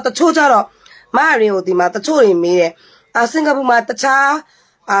နောက်ကြတော့တချို့ကြတော့မရရင်ကိုဒီမှာတချို့တွေမေးတယ်စင်ကာပူမှာတခြား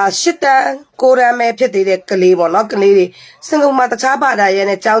8တန်း9တန်းပဲဖြစ်သေးတဲ့ကလေးပေါ့နော်ကလေးတွေစင်ကာပူမှာတခြားဘာသာရေး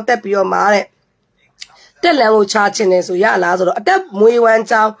နဲ့ကြောင်းတက်ပြီးတော့မှာတဲ့တက်လန်ကိုချာချင်တယ်ဆိုရလားဆိုတော့အတက်မွေးဝမ်း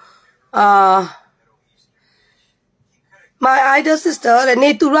ကြောင်း my idol sister တဲ့နေ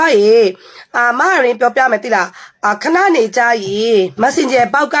သူရရေမရင်ပြောပြမယ်တိလားခဏနေကြရေ messenger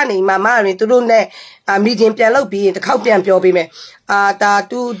ပေါက်ကနေမရင်သူတို့နဲ့meeting ပြန်လုပ်ပြီးတစ်ခေါက်ပြန်ပြောပေးမယ်ဒါ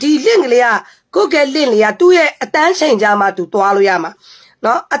သူဒီ link လေးကကိုကဲ link လေးကသူ့ရဲ့အတန်းချိန်ကြမှာသူတွားလို့ရမှာเน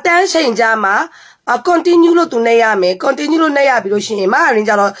าะအတန်းချိန်ကြမှာcontinue လို့သူနေရမယ် continue လို့နေရပြီးလို့ရှိရင်မရင်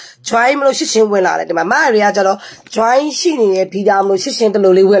ကြတော့ join မလို့ရှင်းရှင်းဝင်လာတယ်ဒီမှာမရင်ကကြတော့ join ရှိနေတဲ့ video မလို့ရှင်းရှင်းတ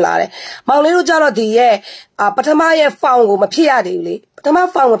လို့လေးဝင်လာတယ်မောင်လေးတို့ကြတော့ဒီရဲ့ပထမရဲ့ form ကိုမဖြစ်ရသေးဘူးလေပထမ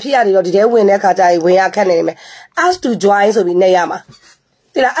form မဖြစ်ရသေးတော့ဒီထဲဝင်တဲ့ခါကျရင်ဝင်ရခက်နေမယ် ask to join ဆိုပြီးနေရမှာ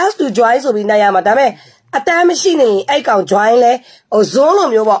ဒီလား ask to join ဆိုပြီးနေရမှာဒါပေမဲ့အတန်းမရှိနေရင်အဲ့ကောင် join လဲဟို zone လို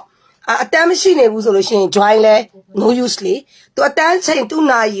မျိုးပေါ့အတန်းမရှိနေဘူးဆိုလို့ရှိရင် join လဲ no use လေသူအတန်းချိန်သူ့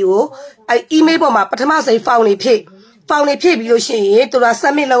နာရီကိုအဲ့ email ပေါ်မှာပထမစိတ် form လေးဖြည့်ပြီးလို့ရှိရင်သူက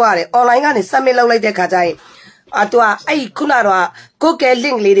submit လုပ်ရတယ် online ကနေ submit လုပ်လိုက်တဲ့ခါကျရင်သူကအဲ့ခုနတော့ကိုကဲ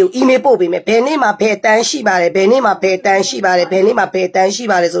link လေးတွေကို email ပို့ပေးမယ်ဘယ်နေ့မှဘယ်တန်းရှိပါတယ်ဘယ်နေ့မှဘယ်တန်းရှိပါတယ်ဘယ်နေ့မှဘယ်တန်းရှိ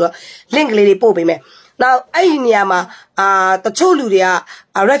ပါတယ်ဆိုတော့ link လေးတွေပို့ပေးမယ်နောက်အဲ့ဒီနေရာမှာတချို့လူတွေက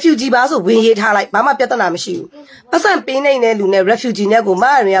refugee ပါဆိုဝင်ရေးထားလိုက်ဘာမှပြဿနာမရှိဘူးပတ်စံပေးနေတဲ့လူနဲ့ refugee နဲ့ကိုမ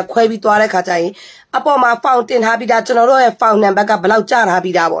ရရင်ခွဲပြီးသွားတဲ့ခါကျရင်အပေါ်မှာ found တင်ထားပြီးသားကျွန်တော်တို့ရဲ့ found number ကဘယ်လောက်ကျထား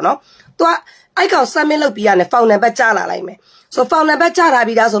ပြီးသားပေါ့နော်သူကအဲ့ကောင် submit လုပ်ပြီးရတယ် found number ကျလာလိုက်မယ်ဆို found number ကျထား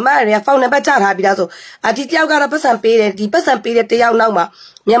ပြီးသားဆိုမရရင် found number ကျထားပြီးသားဆိုဒီတယောက်ကတော့ပတ်စံပေးတယ်ဒီပတ်စံပေးတဲ့တယောက်နောက်မှာ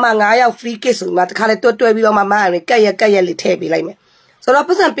မြန်မာ9ယောက် free kiss ဆိုမှတခါလေတွဲပြီးတော့မှမရရင်ကက်ရက်လေးထည့်ပေးလိုက်မယ်ဆိုတော့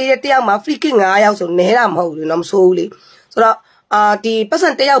ပတ်စံပေးတဲ့တယောက်မှာ free kick 9ယောက်ဆိုနဲတာမဟုတ်ဘူးနော်မဆိုးဘူးလေဆိုတော့ဒီပတ်စံ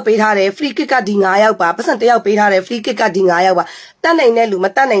တယောက်ပေးထားတယ် free kick ကဒီ9ယောက်ပါပတ်စံတယောက်ပေးထားတယ် free kick ကဒီ9ယောက်ပါတတ်နိုင်တဲ့လူမ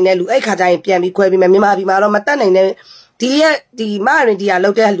တတ်နိုင်တဲ့လူအဲ့ခါကျရင်ပြန်ပြီးခွဲပြီးမယ်မြန်မာပြည်မှာတော့မတတ်နိုင်တဲ့ဒီမရင်ဒီက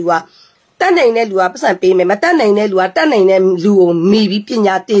လောက်တဲ့လူကတတ်နိုင်တဲ့လူကပတ်စံပေးမယ်မတတ်နိုင်တဲ့လူကတတ်နိုင်တဲ့လူကိုမိပြီးပ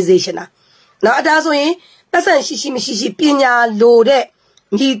ညာတင်စေချင်တာနော်အဲ့ဒါဆိုရင်ပတ်စံရှိမရှိပညာလိုတဲ့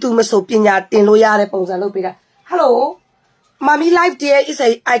မြည်သူမဆိုပညာတင်လို့ရတဲ့ပုံစံလုပ်ပေးတာ hello Mommy life there is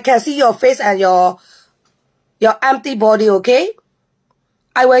I can see your face and your empty body, okay?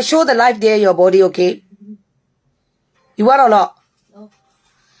 I will show the life there your body, okay? You want or not? No.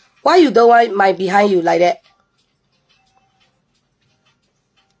 Why you don't want my behind you like that?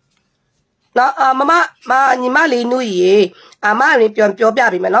 Now,ညီမလေးနူရေမရင်းပြောပြ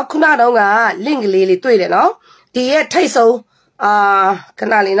ပြီမယ်နော်ခုနတော့က link လေးတွေ့တယ်နော်ဒီရဲ့ထိတ်ဆုံးခ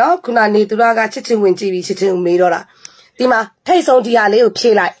ဏလေးနော်ခုနနေသူကချစ်ချင်းဝင်ကြည့်ပြီးချစ်ချင်းမေးတော့တာဒီမှာထိတ်ဆုံးဒီဟာလေးကိုဖြ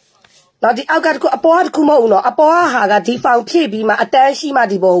ည့်လိုက်နော်ဒီအောက်ကတခုအပေါ်ကတခုမဟုတ်ဘူးနော်အပေါ်ကဟာကဒီဖောင်ဖြည့်ပြီးမှအတန်းရှိမှ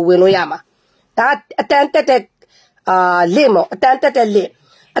ဒီဘောကိုဝင်လို့ရမှာဒါအတန်းတက်တဲ့link ပေါ့အတန်းတက်တဲ့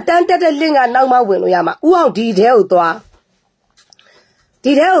link ကနောက်မှဝင်လို့ရမှာဥအောင်ဒီထဲကိုသွား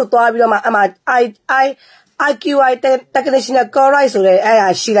ပြီးတော့မှအမှ IQI technician correct ဆိုတဲ့အဲ့ဟာ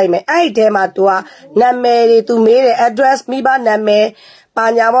ရှိလိုက်မယ်အဲ့ဒီထဲမှာသူကနာမည်တွေသူမေးတယ် address မိဘနာမည်ပါ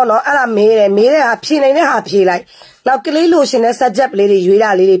ညာပေါ့နော်အဲ့ဒါမေးတဲ့ဟာဖြေနိုင်တဲ့ဟာဖြေလိုက်နောက်ကလေးလိုရှင်တဲ့ subject လေးတွေရွေးတာ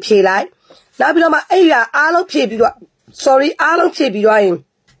လေးတွေဖြေလိုက်နောက်ပြီးတော့မှအဲ့ဒါအားလုံးဖြေပြီးတော့အားလုံးဖြေပြီးတော့ရင်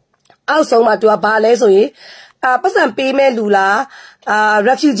အောက်ဆုံးမှာသူကဘာလဲဆိုရင်ပတ်စံပေးမဲ့လူလား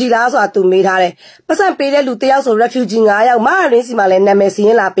refugee လားဆိုတာသူမေးထားတယ်ပတ်စံပေးတဲ့လူတယောက်ဆို refugee 9ယောက်မရင်းစီမှာလည်းနာမည်စီရ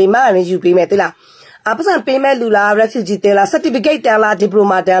င်လာပေးမရင်းယူပေးမယ်သိလားပတ်စံပေးမဲ့လူလား refugee တင်လား certificate တန်းလား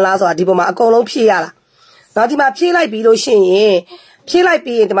diploma တန်းလားဆိုတာဒီပေါ်မှာအကုန်လုံးဖြည့်ရတာနောက်ဒီမှာဖြည့်လိုက်ပြီးလို့ရှိရင်ဖြည့်လိုက်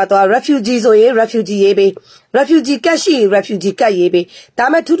ပြီးရင်ဒီမှာတော့ refugee ဆိုရင် refugee ရေးပေး refugee ကတ်ရှိရင် refugee ကတ်ရေးပေးဒါ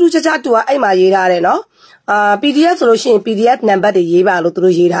မဲ့ထူးထူးခြားခြားသူကအဲ့မှာရေးထားတယ်နော်PDF ဆိုလို့ရှိရင် PDF number တွေရေးပါလို့သူ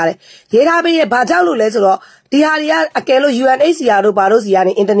တို့ရေးထားတယ်ရေးထားပြီးရင်ဘာကြောက်လို့လဲဆိုတော့ဒီဟာတွေကအကယ်လို့ UNHCR တို့ဘာလို့စီက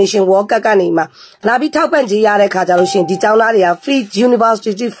နေ international work ကနေမှလာပြီးထောက်ပံ့ကြေးရတဲ့ခါကြလို့ရှိရင်ဒီကျောင်းသားတွေက free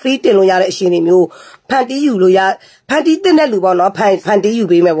university free တင်လို့ရတဲ့အရှင်တွေမျိုးဖန်တီးယူလို့ဖန်တီးတဲ့လူပေါ့နော်ဖန်တီးယူ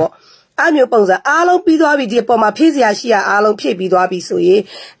ပေးမယ်ပေါ့အမျိုးပုံစံအားလုံးပြီးသွားပြီဒီအပေါ်မှာဖြည့်စရာရှိရအားလုံးဖြည့်ပြီးသွားပြီဆိုရင်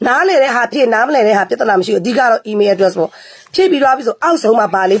နားလေတဲ့ဟာဖြည့်နားမလဲတဲ့ဟာပြဿနာမရှိဘူးအဓိကတော့ email address ပေါ့ဖြည့်ပြီးသွားပြီဆိုအောက်ဆုံးမှာ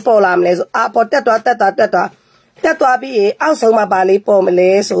ဘာလေးပေါ်လာမလဲဆိုပေါ်တက်သွားပြီးရင်အောက်ဆုံးမှာဘာလေးပေါ်မလဲ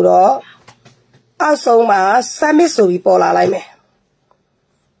ဆိုတော့အောက်ဆုံးမှာ submit ဆိုပြီးပေါ်လာလိုက်မယ်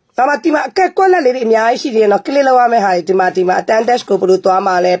ဒါမှဒီမှာအကက်ကွက်လက်လေးတွေအများကြီးရှိတယ်နော် click လုပ်ရမယ့်ဟာဒီမှာ attendance ကိုဘယ်လိုသွား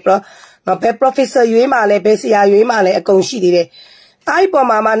မှာလဲဘယ် professor ရွေးမှာလဲဘယ်ဆရာရွေးမှာလဲအကုန်ရှိသေးတယ်အဲ့ပေါ်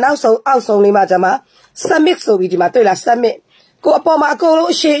မှာနောက်ဆုံးအောက်ဆုံးလေးမှာကျမ submit ဆိုပြီးဒီမှာတွေ့လား submit ကိုအပေါ်မှာအကုန်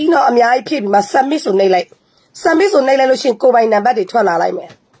လုံးအရှိကြီးတော့အများကြီးဖြည့်ပြီးမှ submit ဆိုနှိပ်လိုက်လို့ရှိရင်ကိုယ်ပိုင်နံပါတ်တွေထွက်လာလိုက်မယ်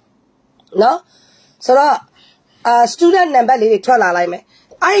နော်ဆိုတော့student number လေးတွေထွက်လာလိုက်မယ်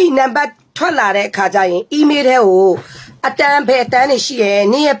အဲ့ဒီ number ထွက်လာတဲ့အခါကျရင် email ထဲကိုအတန်းဘယ်အတန်းတွေရှိရဲ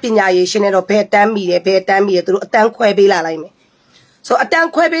နည်းရဲ့ပညာရေးရှင်တွေတော့ဘယ်အတန်းမိတယ်သူတို့အတန်းခွဲပေးလာလိုက်မယ်ဆိုအတန်း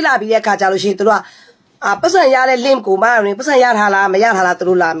ခွဲပေးလာပြီးတဲ့အခါကျလို့ရှိရင်သူတို့က ပတ်စံရတဲ့ link ကိုမရင်ပတ်စံရထားလားမရထားလားသူ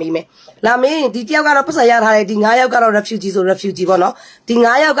တို့လာမေးမယ်လာမေးရင်ဒီတယောက်ကတော့ပတ်စံရထားတယ်ဒီ9ယောက်ကတော့ refugee ဆို refugee ပေါ့နော်ဒီ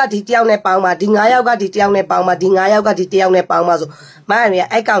9ယောက်ကဒီတယောက်နဲ့ပေါင်းပါဒီ9ယောက်ကဒီတယောက်နဲ့ပေါင်းပါဒီ9ယောက်ကဒီတယောက်နဲ့ပေါင်းပါဆိုမရင်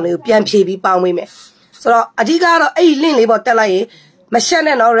အဲ့ကောင်လေးကိုပြန်ဖြေပြီးပေါင်းမေးမယ်ဆိုတော့အဓိကတော့အဲ့ link လေးပေါ့တက်လိုက်ရင်မရှက်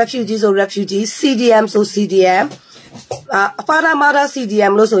နဲ့နော် refugee ဆို refugee CDM ဆို CDM father mother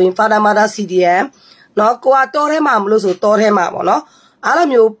CDM လို့ဆိုရင် father mother CDM နော်ကိုကတော့ထဲမှာမလို့ဆိုတော့ထဲမှာပေါ့နော်အားလုံး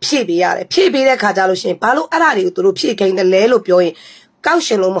မျိုးဖြည့်ပေးရတယ်ဖြည့်ပေးတဲ့ခါကြလို့ရှိရင်ဘာလို့အဲ့ဒါတွေကိုသူတို့ဖြည့်ခိုင်းတယ်လဲလို့ပြောရင်ကောက်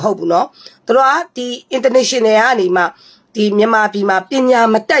ရှင်လို့မဟုတ်ဘူးเนาะသူတို့ကဒီ international ကနေမှဒီမြန်မာပြည်မှာပညာ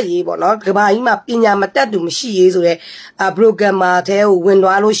မတက်ရေးပေါ့เนาะကမ္ဘာကြီးမှာပညာမတက်သူမရှိရေးဆိုတဲ့programmer တဲကိုဝင်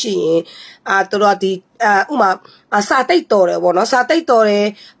သွားလို့ရှိရင်သူတို့ဒီဥမာစာတိတ်တော်တယ်ပေါ့เนาะစာတိတ်တော်တယ်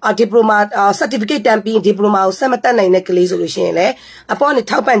diploma certificate တန်းပြီး diploma ကိုဆက်မတက်နိုင်တဲ့ကလေးဆိုလို့ရှိရင်လည်းအပေါ်ကနေ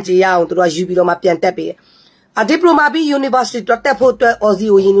ထောက်ပံ့ကြေးရအောင်သူတို့ကယူပြီးတော့မှပြန်တက်ပေးတယ်diploma ပြီး university တွတ်တက်ဖို့အတွက်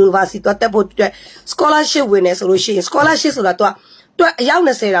Aussie University တွတ်တက်ဖို့အတွက် scholarship ဝင်နေဆိုလို့ရှိရင် scholarship ဆိုတာသူကအယောက်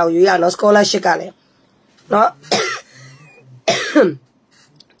20တောင်ယူရနော် scholarship ကလည်းနော်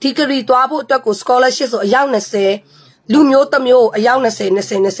degree တွားဖို့အတွက်ကို scholarship ဆိုအယောက်20လူမျိုးတစ်မျိုးအယောက်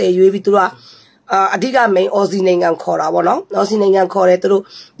20ရွေးပြီးသူတို့ကအဓိက main Aussie နိုင်ငံခေါ်တာပေါ့နော် Aussie နိုင်ငံခေါ်တယ်သူတို့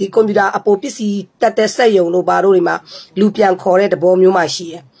ဒီ computer အပေါ်ပစ္စည်းတက်တဲ့စက်ရုံတို့ဘာတို့တွေမှာလူပြန်ခေါ်တဲ့သဘောမျိုးမှရှိ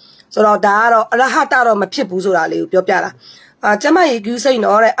တယ်ဆိုတော့ဒါကတော့အရဟတတော့မဖြစ်ဘူးဆိုတာလေးကိုပြောပြတာကျမရေကူးစိတ်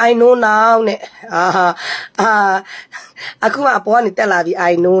တော့တဲ့ I know now နဲ့အခုမှအပေါ်ကနေတက်လာပြီ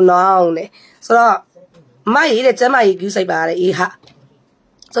I know now နဲ့ဆိုတော့မရေတဲ့ကျမရေကူးစိတ်ပါတဲ့အေးဟာ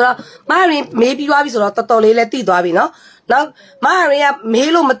ဆိုတော့မရင်မေးပြီးသွားပြီဆိုတော့တော်တော်လေးလည်းတိသွားပြီနော်နောက်မရင်က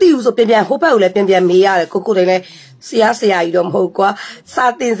မေးလို့မသိဘူးဆိုပြန်ဟိုဘက်ကိုလည်းပြန်မေးရတယ်ကိုတိုင်းလည်းဆရာကြီးတော့မဟုတ်ကွာစာ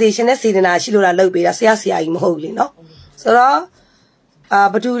သင်စေရှင်နဲ့စေတနာရှိလို့လားလုပ်ပေးတာဆရာကြီးမဟုတ်ဘူးလေနော်ဆိုတော့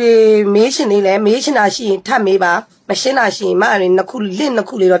ဘသူတွေမေးရှင်နေလဲမေးရှင်တာရှိရင်ထပ်မေးပါမရှင်းတာရှိရင်မရင်နှစ်ခုလေး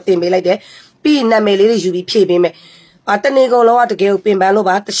တော့တင်ပေးလိုက်တယ်ပြီးနာမည်လေးတွေယူပြီးဖြည့်ပေးမယ်တနေ့ကုန်လုံးကတကယ်ကိုပင်ပန်းလို့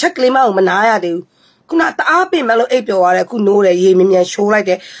ပါတစ်ချက်ကလေးမှမနာရသေးဘူးခုနတအားပင်ပန်းလို့အိပ်ပျော်သွားတယ်ခုနိုးတယ်ရေမြန်ရှိုးလိုက်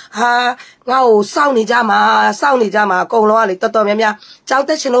တယ်ဟာငါ့ကိုစောင့်နေကြမှာအကုန်လုံးကလေတော်တော်များများကြောက်တ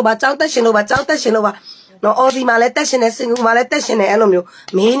က်ရှင်လို့ပါနော်အော်စီမှာလည်းတက်ရှင်တယ်စင်ကာပူမှာလည်းတက်ရှင်တယ်အဲ့လိုမျိုး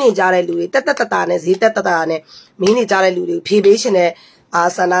မင်းနေကြတဲ့လူတွေတက်နဲ့ဈေးတက်နဲ့မင်းနေကြတဲ့လူတွေဖြေပေးရှင်တဲ့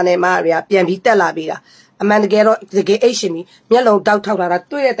ဆန္ဒနဲ့မရီကပြန်ပြီးတက်လာပြီလားအမှန်တကယ်တော့တကယ်အိတ်ရှင်ပြီမျက်လုံးတောက်ထောက်လာတာ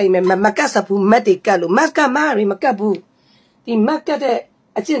တွေ့တဲ့တိုင်မဲ့မကတ်စဘူးမက်တွေကတ်လို့မက်ကတ်မရီမကတ်ဘူးဒီမက်ကတ်တဲ့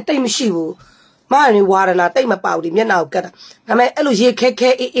အကျင့်တိတ်မရှိဘူးမရီဝါရနာတိတ်မပေါဘူးဒီမျက်နှာကိုကတ်တာဒါပေမဲ့အဲ့လိုရေခဲ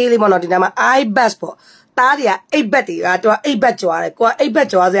အေးလေးပေါ့နော်ဒီနာမှာ I bus ပေါ့တားတွေကအိတ်ဘက်တွေကသူကအိတ်ဘက်ကြွားတယ်ကိုကအိတ်ဘက်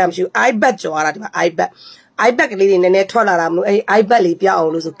ကြွားစရာမရှိဘူး I bus ကြွားတာဒီမှာ I bus ကလေးတွေနည်းနည်းထွက်လာတာမလို့အဲ့ I bus လေးပြောင်းအော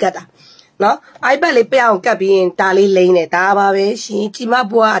င်လို့ဆိုကတ်တာနော် iPad လေးပြအောင်ကတ်ပြီးရင်ဒါလေးလိမ့်တယ်ဒါပါပဲရှင်ကြီးမ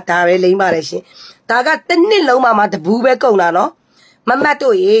ဘွားဒါပဲလိမ့်ပါတယ်ရှင်ဒါကတစ်နှစ်လုံးမှတဘူးပဲကုန်တာနော်မမတ်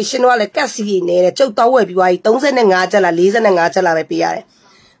တို့ရေရှင်တို့ကလည်းကတ်စီနေတယ်ကျုပ်တော့ဝယ်ပြီးသွားပြီ35ကျပ်လား45ကျပ်လားပဲပေးရတယ်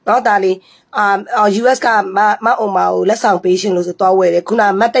နော်ဒါလေးUS ကမအုံမာကိုလက်ဆောင်ပေးရှင်လို့ဆိုတော့ဝယ်တယ်ခုန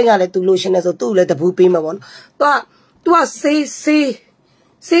မတ်တိတ်ကလည်းသူလို့ရှင်တယ်ဆိုသူ့လည်းတဘူးပေးမှာပေါ့နော်သူက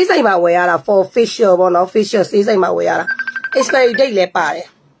ဆေးဆိုင်မှာဝယ်ရတာ for facial ပေါ့နော် facial ဆေးဆိုင်မှာဝယ်ရတာ expiry date လည်းပါတယ်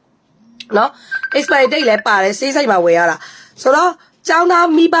နော် expiry date လည်းပါတယ်စေးဆိုင်မှာဝယ်ရတာဆိုတော့ကျောင်းသား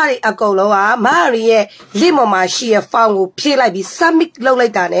မိဘတွေအကုန်လုံးကမရီရဲ့ link ပေါ်မှာရှိရဲ့ form ကိုဖြည့်လိုက်ပြီး submit လုပ်လို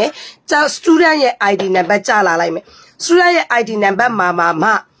က်တာနဲ့ကျောင်း student ရဲ့ ID number ကြလာလိုက်မယ် student ရဲ့ ID number မှာ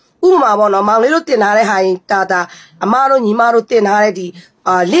ဥပမာပေါ့နော်မောင်လေးတို့တင်ထားတဲ့ဟာရင်တာအမတို့ညီမတို့တင်ထားတဲ့ဒီ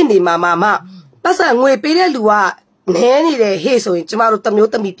link တွေမှာပတ်စံငွေပေးတဲ့လူကနဲနေတယ်ဟေ့ဆိုရင်ကျမတို့တ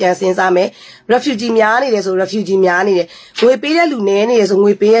မျိုးတမီပြန်စဉ်းစားမယ် refugee များနေတယ်ဆို refugee များနေတယ်ငွေပေးတဲ့လူနဲနေတယ်ဆို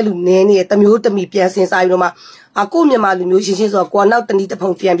ငွေပေးတဲ့လူနဲနေတယ်တမျိုးတမီပြန်စဉ်းစားပြီးတော့မှကိုမြန်မာလူမျိုးရှင်းဆိုတော့ကိုနောက်တနည်းတစ်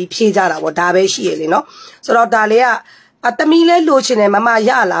ဖုံပြန်ပြီးဖြည့်ကြတာပေါ့ဒါပဲရှိရလေနော်ဆိုတော့ဒါလေးကတမီလဲလိုချင်တယ်မမ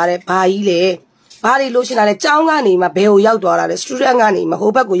ရလာတဲ့ဘာကြီးလေဘာတွေလိုချင်တာလဲကျောင်းကနေမှဘယ်ကိုရောက်သွားတာလဲ student ကနေမှ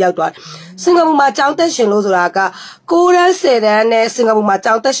ဟိုဘက်ကိုရောက်သွားစင်ကာပူမှာကျောင်းတက်ရှင်လို့ဆိုတာက9တန်း10တန်းနဲ့စင်ကာပူမှာ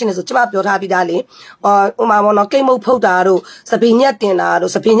ကျောင်းတက်ရှင်နေဆိုကျမပြောထားပြီးသားလေဥမာပေါ့နော်ကိတ်မုတ်ဖုတ်တာတို့စပင်းညက်တင်တာ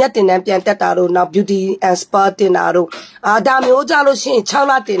တို့စပင်းညက်တင်တန်းပြန်တက်တာတို့နောက် beauty and spa တင်တာတို့ဒါမျိုးကြလို့ရှိရင်6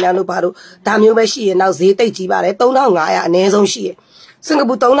လတင်တန်းတို့ဘာတို့ဒါမျိုးပဲရှိရနောက်ဈေးတိတ်ကြီးပါတယ်3500အနည်းဆုံးရှိရစင်ကာ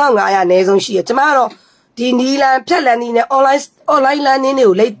ပူ3500အနည်းဆုံးရှိရကျမကတော့ဒီနီလန်ဖြတ်လန်နီနဲ့ online learning တွေ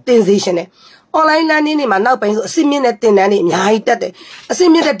ကိုလိတ်တင်စေရှင်တယ်online learning တွေမှာနောက်ပိုင်းဆိုအစစ်မြင့်တဲ့သင်တန်းတွေအများကြီးတက်တယ်အစစ်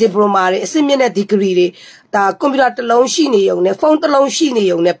မြင့်တဲ့ diploma တွေအစစ်မြင့်တဲ့ degree တွေဒါကွန်ပျူတာတစ်လုံးရှိနေုံနဲ့ဖုန်းတစ်လုံးရှိ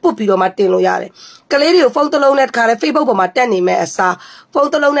နေုံနဲ့ပုတ်ပြီးတော့မှတင်လို့ရတယ်ကလေးတွေကိုဖုန်းတစ်လုံးနဲ့တခါလေ Facebook ပေါ်မှာတက်နေမဲ့အစားဖု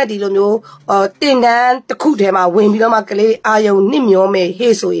န်းတစ်လုံးနဲ့ဒီလိုမျိုးတင်တန်းတစ်ခုထဲမှာဝင်ပြီးတော့မှကလေးအာယုံနစ်မျောမယ်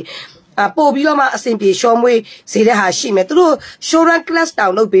ဟေ့ဆိုရင် ပို့ပြီးတော့မှအဆင်ပြေရှောမွေးဈေးတဲ့ဟာရှိမယ်သူတို့ showrun class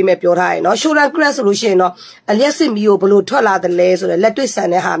တောင်လုပ်ပေးမယ်ပြောထားရယ်နော် showrun class ဆိုလို့ရှိရင်တော့အလျက်စစ်မီကိုဘလို့ထွက်လာတယ်လဲဆိုတော့လက်တွေ့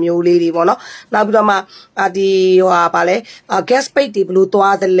ဆန်တဲ့ဟာမျိုးလေးတွေပေါ့နော်နောက်ပြီးတော့မှဒီဟိုဟာဗာလဲ gas page တွေဘလို့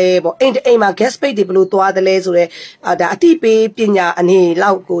သွားတယ်လဲပေါ့အိမ်မှာ gas page တွေဘလို့သွားတယ်လဲဆိုတော့ဒါအတိပေးပညာအနေ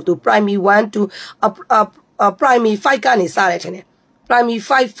လောက်ကိုသူ primary 1 to primary 5ကနေစတယ်ထင်တယ်primary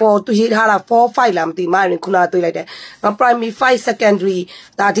 5 4သူရေးထားတာ4 5လားမသိမရင်ခုနကတွေ့လိုက်တယ် primary 5 secondary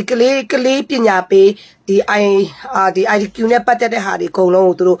ဒါဒီကလေးပညာပေးဒီ IDQ နဲ့ပတ်သက်တဲ့ဟာတွေအကုန်လုံး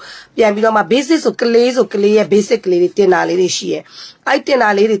ကိုသူတို့ပြန်ပြီးတော့မှ basic ဆိုကလေးရဲ့ basic ကလေးတွေတင်တာလေးတွေရှိရဲ့အဲ့တင်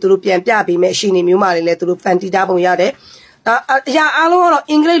တာလေးတွေသူတို့ပြန်ပြပေးမယ်အရှိနေမျိုးမှလည်းသူတို့ fan တီးတာပုံရတယ်ဒါအရာအားလုံး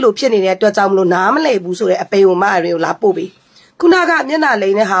ကတော့အင်္ဂလိပ်လိုဖြစ်နေတဲ့အတွက်ကြောင့်မလို့နားမလည်ဘူးဆိုတဲ့အပေကိုမအရင်ကိုလာပို့ပြီးခုနကမျက်နှာလိ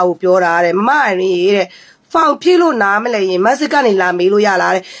မ့်တဲ့ဟာကိုပြောတာတဲ့မအရင်ရေးတဲ့ဖောင်ဖြည့်လို့နားမလဲရင်မက်စစ်ကနေလာမေးလို့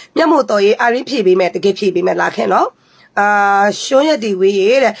ရလားတဲ့မျက်မှောက်တော်ရေးအရင်ဖြည့်ပေးမယ်တကယ်ဖြည့်ပေးမယ်လာခင်နော်ရှုံးရဒီဝေး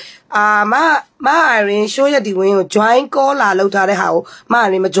ရဲ့တဲ့မအရင်ရှုံးရဒီဝင်းကို join call လာလောက်ထားတဲ့ဟာကိုမအ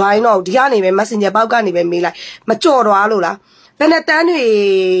ရင်မ join တော့ဒီကနေပဲ messenger ပေါက်ကနေပဲမေးလိုက်မကြော်သွားလို့လားဘယ်နဲ့တန်းတွေ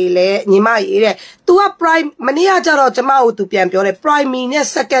လဲညီမကြီးတဲ့ तू က prime မနေ့ကကြတော့ကျမကို तू ပြန်ပြောတယ် primary နဲ့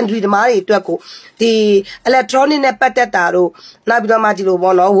secondary ဓမ္မတွေအတွက်ကိုဒီ electronic နဲ့ပတ်သက်တာတို့နောက်ပြီးတော့မှဒီ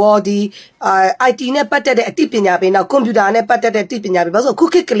လိုပေါ့နော် word ဒီ IT နဲ့ပတ်သက်တဲ့အသိပညာပေးနောက် computer နဲ့ပတ်သက်တဲ့အသိပညာ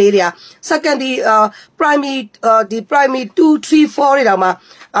ပေးဘာလို့ခုခေတ်ကလေးတွေက secondary primary ဒီ primary 2 3 4တွေတောင်မှ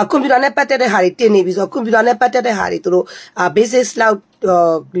computer နဲ့ပတ်သက်တဲ့ဟာတွေတင်နေပြီဆိုတော့ computer နဲ့ပတ်သက်တဲ့ဟာတွေသူတို့ basic cloud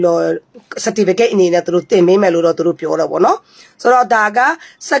certificate အနေနဲ့သူတို့တင်ပေးမယ်လို့တော့သူတို့ပြောတော့ဗောနော်ဆိုတော့ဒါက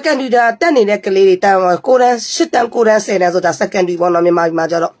secondary တက်နေတဲ့ကလေးတွေတန်းကိုတန်း8တန်း9တန်း10တန်းဆိုတာ secondary ဗောနော်မြန်မာပြည်မှာ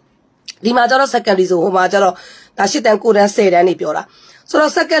ကျတော့ဒီမှာကျတော့ secondary ဆိုဟိုမှာကျတော့ဒါ8တန်း9တန်း10တန်းနေပြောတာ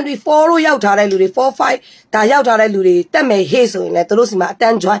ဆိုတော့ secondary 4လို့ရောက်ထားတဲ့လူတွေ4 5ဒါရောက်ထားတဲ့လူတွေတက်မယ်ဟေ့ဆိုရင်လည်းသူတို့စီမှာအတ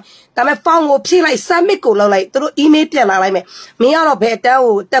န်း join ဒါပေမဲ့ form ကိုဖြည့်လိုက် submit ကိုလုပ်လိုက်သူတို့ email ပြန်လာလိုက်မယ်မင်းကတော့ဘယ်အတ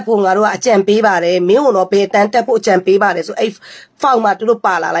န်းကိုတက်ဖို့ငါတို့ကအကြံပေးပါတယ်မင်းကတော့ဘယ်အတန်းတက်ဖို့အကြံပေးပါတယ်ဆိုအဲ့ form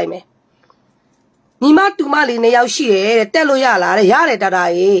မှာသူတို့ပါလာလိုက်မယ်ညီမတူမလေး2ယောက်ရှိတယ်တဲ့တက်လို့ရလားတဲ့ရတယ်တာတာ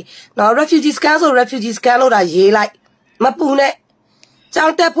ရေနော် refugee scan ဆို refugee scan လို့ဒါရေးလိုက်မပူနဲ့ကြော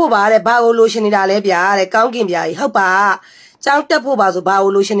င်းတက်ဖို့ပါတဲ့ဘာကိုလိုရှင်နေတာလဲဗျာတဲ့ကောင်းကင်ဗျာကြီးဟုတ်ပါကြောင်းတက်ဖို့ပါဆိုဘာ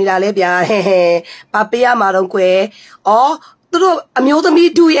ကိုလိုရှင်နေတာလဲဗျာဘာပေးရမှာတော့ကွယ်ဩသူတို့အမျိုးသ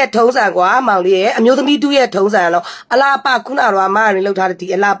မီးတူရဲ့ထုံးစံကွာမောင်လေးရဲ့အမျိုးသမီးတူရဲ့ထုံးစံတော့အလားပခုနတော့မရင်းလောက်ထား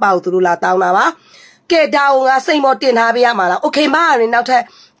တဲ့ဒီအလားပကိုသူတို့လာတောင်းတာပါကဲဒါကိုငါစိတ်မောတင်ထားပေးရမှာလားโอเคမရင်းနောက်ထပ်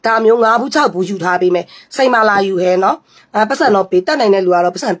ဒါမျိုး9ဘူး6ဘူးယူထားပေးမယ်စိတ်မလာယူဟဲနော်ပတ်စံတော့ပေးတက်နိုင်တဲ့လူ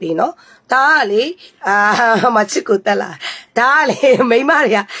ကတော့ပတ်စံပေးနော်ဒါကလေမချစ်ကိုတက်လာဒါကလေမိ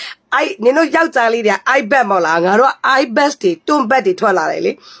မတွေကအဲ့နင်တို့ယောက်ျားလေးတွေက iPad မဟုတ်လားငါတို့ iPad တွေတွန်းဘက်တွေထွက်လာ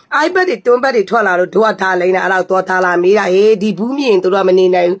တယ်လေ iPad တွေတွန်းဘက်တွေထွက်လာတော့တို့ကထားလိမ့်တာအဲ့တော့သွားထားလာမေးတာဟေးဒီဘူးမြင်တို့ကမနေ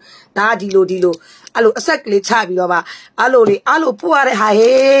နိုင်ဘူးဒါဒီလိုအဲ့လိုအဆက်ကလေးချပြီးတော့မှအဲ့လိုပို့ရ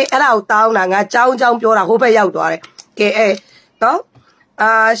တဲ့ဟာဟေးအဲ့ဒါကိုတောင်းတာငါကြောင်းပြောတာဟိုဘက်ရောက်သွား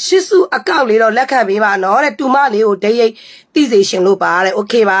တယ်ကဲနော်ရှစ်စုအကောက်လေးတော့လက်ခံပေးပါနော်တဲ့တူမလေးကိုဒိတ်ရိတ်တိစေရှင်လို့ပါတဲ့โ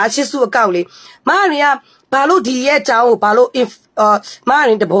อเคပါရှစ်စုအကောက်လေးမရင်းကဘာလို့ဒီရဲ့အကြောင်းကိုဘာလို့မရ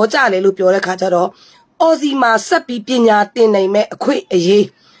င်းတဘောကြလဲလို့ပြောတဲ့ခါကျတော့အော်စီမှာဆက်ပြီးပညာသင်နိုင်မဲ့အခွင့်အရေး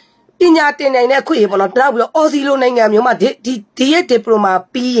ပညာသင်နိုင်တဲ့အခွင့်အရေးပေါ့နော်တောက်ပြီးတော့အော်စီလိုနိုင်ငံမျိုးမှာဒီရဲ့ဒီပလိုမာ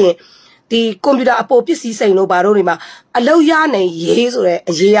ပြီးရင်ဒီကွန်ပျူတာအပေါ်ပစ္စည်းစိန်လို့ဘာလို့တွေမှာအလောက်ရနိုင်ရေးဆို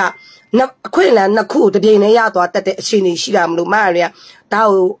တဲ့အရေးကအခွင့်အလမ်းနှစ်ခုတပြိုင်တည်းရသွားတတ်တဲ့အခြေအနေရှိတာမလို့မရ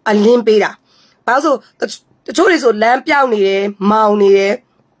ရဒါကိုအလင်းပေးတာဘာလို့တချို့တွေဆိုလမ်းပြောင်းနေတယ်မောင်နေတယ်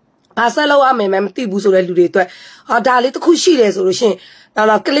ဘာဆက်လို့ရမယ်မသိဘူးဆိုတဲ့လူတွေအတွက်ဒါလေးတစ်ခုရှိတယ်ဆိုလို့ရှင်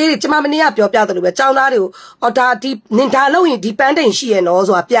တော့ကလေးတွေကျမမနေ့ကပြောပြတယ်လို့ပဲចောင်းသားတွေကိုဒါဒီနင်ဒါလို့ရင်ဒီပန်းတိန်ရှိ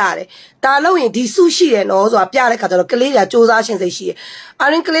ရနော်ဆိုတာပြရတယ်ဒါလို့ရင်ဒီစုရှိရနော်ဆိုတာပြတဲ့ခါကျတော့ကလေးတွေကစူးစမ်းရှင်စိတ်ရှိရ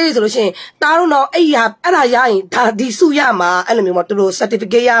အရင်ကလေးတွေဆိုလို့ရှင်တားတော့တော့အဲ့ဒါရရင်ဒါဒီစုရမှာအဲ့လိုမျိုးပေါ့သူတို့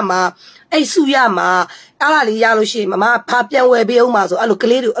certificate ရမှာအဲ့စုရမှာအဲ့ဒါလေးရလို့ရှိရင်မမဖာပြန်ဝယ်ပေးအောင်ပါဆိုအဲ့လို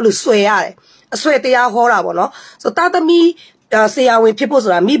ကလေးတွေအဲ့လိုဆွဲရတယ်အဆွဲတရားဟောတာပေါ့နော်ဆိုတာသမီးဆရာဝန်ဖြစ်ဖို့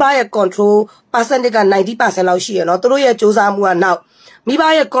ဆိုတာမိဘရဲ့ control percentage က 90% လောက်ရှိရနော်သူတို့ရဲ့စူးစမ်းမှုကနောက်မိ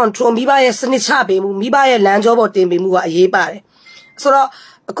ဘရဲ့ control မိဘရဲ့စနစ်ချပေးမှုမိဘရဲ့လမ်းကြောပေါ်တင်ပေးမှုကအရေးပါတယ်ဆိုတော့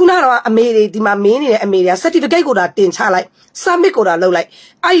အခုနကတော့အမေတွေဒီမှာမင်းနေတဲ့အမေတွေက certificate ကိုဒါတင်ချလိုက် submit ကိုဒါလုပ်လိုက်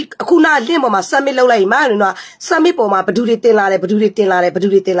အဲ့အခုန link ပေါ်မှာ submit လုပ်လိုက်ရင်မရင်းတော့ submit ပေါ်မှာဘယ်သူတွေတင်လာတယ်ဘယ်သူတွေတ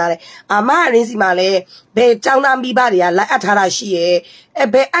င်လာတယ်မရင်းစီမှာလည်းဘယ်ចောင်းသားမိဘတွေကလက်အပ်ထားတာရှိ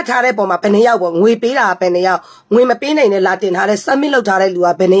ရဲ့ဘယ်အပ်ထားတဲ့ပေါ်မှာဘယ်နှယောက်ပေါ့ငွေပေးတာဘယ်နှယောက်ငွေမပေးနိုင်တဲ့လာတင်ထားတဲ့ submit လုပ်ထားတဲ့လူ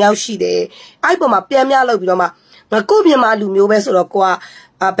ကဘယ်နှယောက်ရှိတယ်အဲ့ပေါ်မှာပြန်များလုပ်ပြီးတော့မှငါကိုမြန်မာလူမျိုးပဲဆိုတော့ကိုက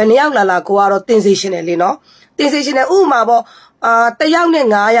ဘယ်နှယောက်လာကိုကတော့တင်စေရှင်တယ်လေနော်တင်စေရှင်တယ်ဥပမာပေါ့တယောက်နဲ့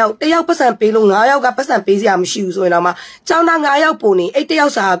9ယောက်တယောက်ပတ်စံပေးလို့9ယောက်ကပတ်စံပေးစရာမရှိဘူးဆိုရင်တော့မှចောင်းသား9ယောက်ပုံနေအဲ့တ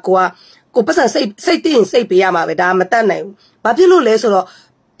ယောက်စာကိုပတ်စံစိတ်သိရင်စိတ်ပေးရမှာပဲဒါမတတ်နိုင်ဘူးဘာဖြစ်လို့လဲဆိုတော့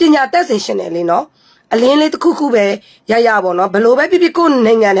ညာတက်စင်ရှင်တယ်လေနော်အလင်းလေးတစ်ခုခုပဲရပေါ့နော်ဘလို့ပဲပြကို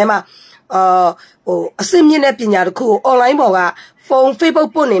နိုင်ငံထဲမှာဟိုအစစ်မြင့်တဲ့ပညာတစ်ခုကို online ပေါ်ကဖုန်း Facebook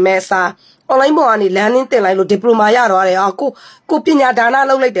ပို့နေမဲ့အစား online ပေါ်ကနေ learning တင်လိုက်လို့ diploma ရတော့တယ်ကိုပညာဒါန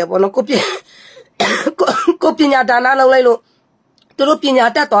လုပ်လိုက်တယ်ပေါ့နော်ကိုပညာဒါနလုပ်လိုက်လို့သူတို့ပညာ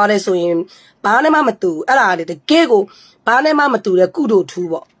တတ်သွားတယ်ဆိုရင်ဘာနဲ့မှမတူအဲ့ဒါလေတကယ်ကိုဘာနဲ့မှမတူတဲ့ကုသိုလ်ထူး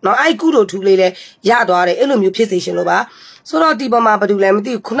ပေါ့နော်အဲ့ကုသိုလ်ထူးလေးလဲရသွားတယ်အဲ့လိုမျိုးဖြစ်စေရှင်လို့ပါဆိုတော့ဒီပေါ်မှာဘာလို့လဲမ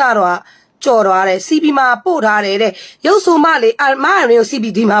သိဘူးခုနတော့ကြော်သွားတယ် CB မှာပို့ထားတယ်တဲ့ရုပ်ဆိုမလေးမရင်းကို CB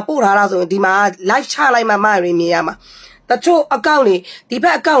ဒီမှာပို့ထားတာဆိုရင်ဒီမှာ live ချလိုက်မှမရင်းမြင်ရမှာတချို့အကောင့်တွေဒီဘ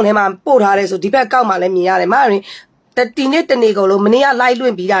က်အကောင့်ထဲမှာပို့ထားတယ်ဆိုဒီဘက်အကောင့်မှာလည်းမြင်ရတယ်မရင်းဒီနေ့တနေ့ကုန်လို့မနေ့က live လွှ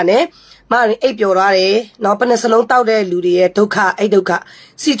င့်ပြီးတာနဲ့မရင်းအိပ်ပျော်သွားတယ်နော်ဘယ်နှစလုံးတောက်တဲ့လူတွေရဲ့ဒုက္ခအဲ့ဒုက္ခ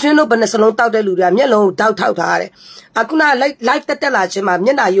စီထွင်းတို့ဘယ်နှစလုံးတောက်တဲ့လူတွေကမျက်လုံးကိုတောက်ထောက်ထားရတယ်အခုန live တက်လာခြင်းမှာမျ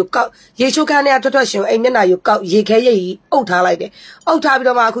က်နှာယူကောက်ရေချိုးခန်းထဲထွက်ရှင်အဲ့မျက်နှာယူကောက်ရေခဲရိပ်အုပ်ထားလိုက်တယ်အုပ်ထားပြီး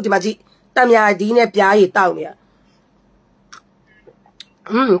တော့မှအခုဒီမှာကြည့်တံမြာဒီနဲ့ပြားရည်တောက်နေရ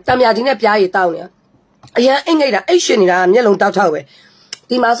တံမြာဒီနဲ့ပြားရည်တောက်နေရအရင်အိတ်ငိတ်တာအိတ်ရှင်နေတာမျက်လုံးတောက်ထောက်ပဲ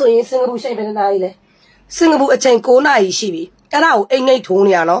ဒီမှာဆိုရင်စင်ကာပူရှိန်ဘယ်နာရီလဲစင်ကာပူအချိန်9နာရီရှိပြီအဲ့ဒါကိုအိတ်ငိတ်ထိုး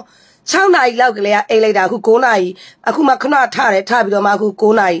နေရနော်6နာရီလောက်ကလေးကအိတ်လိုက်တာအခု9နာရီအခုမှခဏထတယ်ထပြီးတော့မှအခု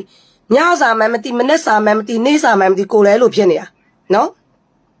9နာရီညစာမှမသိမနေ့စာမှမသိနေ့စာမှမသိကိုလဲလို့ဖြစ်နေတာနော်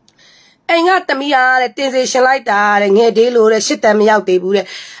အိမ်ကတမီးရတဲ့တင်စေရှင်လိုက်တာတဲ့ငယ်သေးလို့တဲ့8တန်မရောက်သေးဘူးတဲ့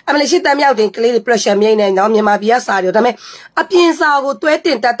အမလေး8တန်မရောက်တင်ကလေးတွေ pressure မြိတ်နေနော်မြန်မာပြည်ကစာတွေဒါပေမဲ့အပြင်စာကိုတွဲတ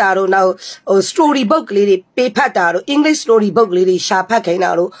င်တတ်တာတို့နောက်ဟို story book ကလေးတွေပေးဖတ်တာတို့ English story book ကလေးတွေရှာဖတ်ခိုင်း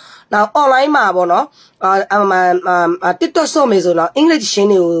တာတို့နောက် online မှာပေါ့နော်TikTok ဆိုမေဆိုတော့ English ရှင်း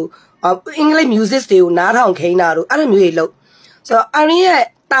တွေကို English music တွေကိုနားထောင်ခိုင်းတာတို့အဲ့လိုမျိုးတွေလုပ်ဆိုတော့ Irene ရဲ့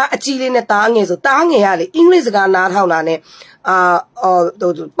တာအကြီးလေးနဲ့တာငယ်ဆိုတာငယ်ရလေ English စကားနားထောင်တာနဲ့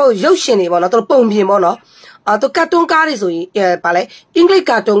ပုံရုပ်ရှင်တွေပေါ့နော်သူပုံပြင်ပေါ့နော်သူကတ်တွန်းကားတွေဆိုရင်ဗာလဲအင်္ဂလိပ်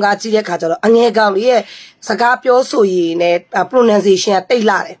ကတ်တွန်းကားကြည့်တဲ့ခါကျတော့အငယ်ကောင်လေးရဲ့စကားပြောဆိုရည်နဲ့ pronunciation ကတိတ်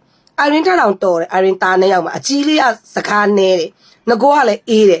လာတယ် Irene တောင်တော်တယ် Irene တာနဲ့ရောက်မှာအကြီးလေးကစကားနဲတယ်ငကိုကလည်း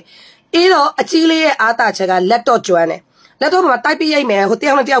အေးတယ်အေးတော့အကြီးလေးရဲ့အားတာချက်ကလက်တော့ကျွမ်းတယ်လက်တော့မှာတိုက်ပြရိုက်မယ်ဟိုတ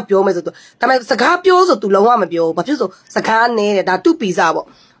ယောက်နဲ့တယောက်ပြောမယ်ဆိုတော့ဒါပေမဲ့စကားပြောဆိုသူလုံးဝမပြောဘူးဘာဖြစ်ဆိုစကားနဲတယ်ဒါတူပီဇာပေါ့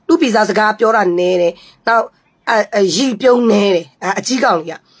တူပီဇာစကားပြောတာနဲတယ်နောက်ရီပြုံးနေတယ်အကြီးကောင်လေး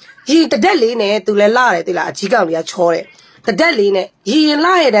ကရီတဒက်လေးနဲ့သူလည်းလာတယ်သိလားအကြီးကောင်လေးကချောတယ်တဒက်လေးနဲ့ရီရင်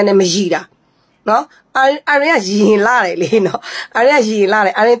လာရတဲ့နဲ့မရီတာနော်အရင်ကရီရင်လာတယ်လေနော်အရင်ကရီရင်လာတ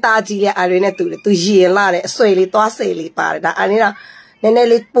ယ်အရင်ตาကြီးလေအရင်နဲ့သူရီရင်လာတယ်အဆွေလေးသွားဆွေလေးပါတယ်ဒါအရင်ကနည်းနည်း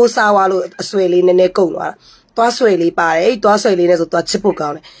လေးပိုးစားသွားလို့အဆွေလေးနည်းနည်းကုန်သွားတာသွားဆွေလေးပါတယ်အဲ့သွားဆွေလေးနဲ့ဆိုသွားချစ်ဖို့ကော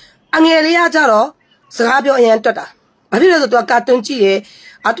င်းတယ်အငယ်လေးကကြတော့စကားပြောအရင်တွတ်တာဘာဖြစ်လဲဆိုတော့ကာတွန်းကြည့်ရဲ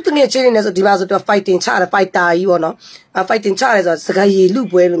တူတငယ်ချင်းနေဆိုဒီမှာဆိုတော့ fighting ချတယ် fighter ကြီးပေါ့နော် fighting ချတယ်ဆိုတော့စကားရည်လူ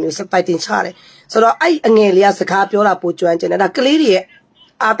ပွဲလိုမျိုး fighting ချတယ်ဆိုတော့အဲ့အငယ်လေးကစကားပြောတာပိုကျွမ်းကျင်တယ်ဒါကလေးတွေရဲ့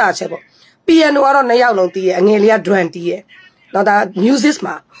အားတာချက်ပေါ့ piano ကတော့2ယောက်လုံးတီးရဲအငယ်လေးက drum တီးရဲတော့ဒါ music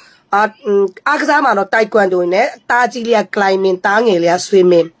မှာအားကစားမှာတော့ taekwondo နဲ့တားကြီးလေးက climbing တားငယ်လေးက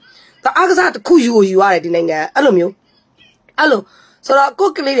swimming ဒါအားကစားတစ်ခုယူရတယ်ဒီနိုင်ငံအဲ့လိုမျိုးအဲ့လိုဆိုတော့ကို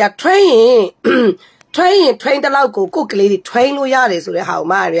ကလေးတွေက train တလောက်ကိုကလေးတွေ train လို့ရတယ်ဆိုတဲ့ဟာကို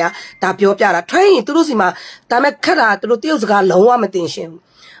မရဒါပြောပြတာ train သူတို့စီမှာဒါမဲ့ခက်တာသူတို့တရုတ်စကားလုံးဝမတင်ရှင်ဘူး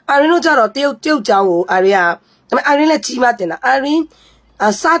Irene တို့ကြတော့တရုတ်ကျောင်းကို Irene ကဒါမဲ့ Irene လည်းကြီးမတင်တာ Irene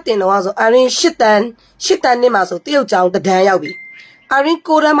စတင်တော့ဆို Irene 8တန်းနဲ့မှာဆိုတရုတ်ကျောင်းတဒန်းရောက်ပြီ Irene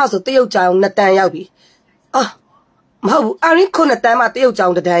 9တန်းမှာဆိုတရုတ်ကျောင်း2တန်းရောက်ပြီမဟုတ်ဘူး Irene 9တန်းမှာတရုတ်ကျော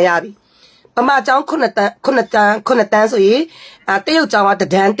င်းတဒန်းရပြီပမာကျောင်း9တန်းဆိုရင်တရုတ်ကျောင်းကတ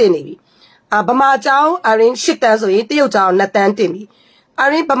ဒန်းတင်နေပြီဗမာကျောင်း Irene 8တန်းဆိုရင်တရုတ်ကျောင်း2တန်းတင်ပြီ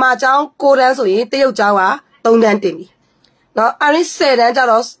Irene ဗမာကျောင်း9တန်းဆိုရင်တရုတ်ကျောင်းက3တန်းတင်ပြီနော် Irene 10တန်းကျ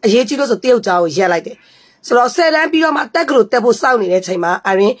တော့အရေးကြီးလို့ဆိုတရုတ်ကျောင်းကိုရက်လိုက်တယ်ဆိုတော့10တန်းပြီးတော့မှတက်ကလို့တက်ဖို့စောင့်နေတဲ့အချိန်မှာ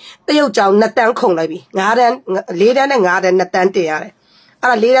Irene တရုတ်ကျောင်း2တန်းခုန်လိုက်ပြီ9တန်း4တန်းနဲ့5တန်း2တန်းတင်ရတယ်အဲ့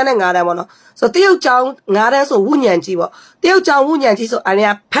ဒါ4တန်းနဲ့5တန်းပေါ့နော်ဆိုတရုတ်ကျောင်း9တန်းဆိုဝုညံကြီးပေါ့တရုတ်ကျောင်းဝုညံကြီးဆို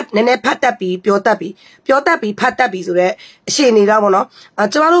Irene ကဖတ်နည်းနည်းဖတ်တတ်ပြီးပြောတတ်ပြီးဖတ်တတ်ပြီးဆိုတော့အရှိနေတော့ပေါ့နော်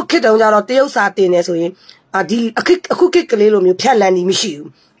ကျမတို့ခေတ်တုန်းကျတော့တရုတ်စာတင်နေဆိုရင်ဒီအခုခေတ်ကလေးလိုမျိုးဖြတ်လန်းနေမရှိဘူး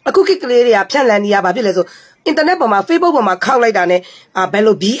အခုခေတ်ကလေးတွေကဖြတ်လန်းနေရပါဖြစ်လဲဆိုအင်တာနက်ပေါ်မှာ Facebook ပေါ်မှာခောက်လိုက်တာနဲ့ဘယ်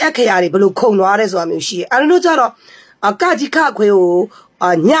လို BX ခရာတွေဘယ်လိုခုံသွားတယ်ဆိုတာမျိုးရှိတယ်အဲ့လိုကျတော့ကကြီးခခွေးကို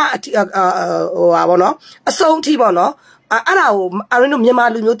ညဟိုပါပေါ့နော်အစုံအထိပေါ့နော်အဲ့ဒါကိုIreneတို့မြန်မာ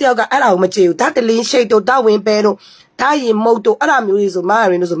လူမျိုးတယောက်ကအဲ့ဒါကိုမကြည့်ဘူးဓာတ်တလင်းရှိတ်တို့ဓာတ်ဝင်ပဲတို့ဓာတ်ရင်မုတ်တို့အဲ့ဒါမျိုးတွေဆို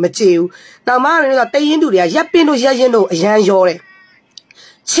Ireneတို့ဆိုမကြည့်ဘူးနောက်Ireneတို့ကတရင်တူတွေကရက်ပင်းတို့ရက်ရင်တို့အရန်ရောတယ်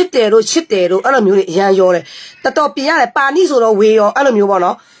ချစ်တယ်တို့အဲ့လိုမျိုးတွေအရန်ရောတယ်တော်တော်ပြရတယ်ပါဏိဆိုတော့ဝေရောအဲ့လိုမျိုးပေါ့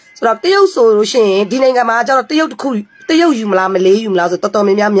နော်ဆိုတော့တရုတ်ဆိုလို့ရှိရင်ဒီနိုင်ငံမှာကျတော့တရုတ်တစ်ခုတရုတ်ယူမလားမလေးယူမလားဆိုတော်တော်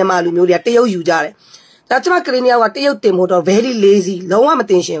များများမြန်မာလူမျိုးတွေကတရုတ်ယူကြတယ် That's why Kalinia what you think motor very lazy, long arm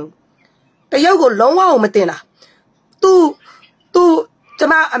attention. The yogo long arm matina. Tu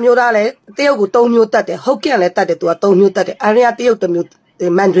Jama Amurale, Teo told you that the Hokkien let that to a told you that the area Teo to mute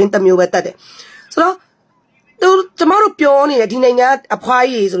the Mandarin to mute that. So, tomorrow peony at Dinga, a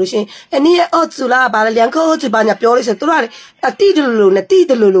pie solution, and near Otsula, Balayanko to Banya Piolis and Turari, a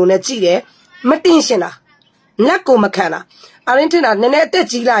Tidaluna, Chile, Matinshina, Nako Macana. Argentina, Nenete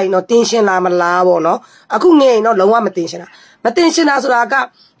Chila, no tension lama lao, no, a cunga, no low matinshina. Matinshina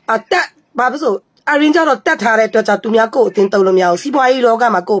Suraga, a that Babazo. Arrange of that hare to Miako, Tintolomia, Sibai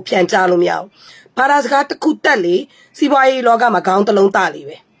Logama go Pianjalomia. Parasgat Kutali, Sibai Logama count alone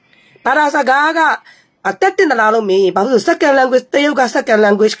tali. Parasagaga, a tet in the lalo me, but the second language, the yoga second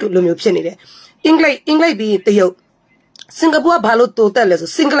language could lumupsini. English be the yo. Singapore Palo total as a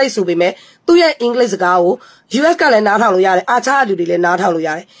single subime, 2 year English gao, US Gal not haluyare, Achalu not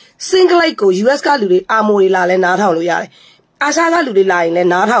haluyare. Single go US Galuri, Amori la not haluyare. Asaga ludi line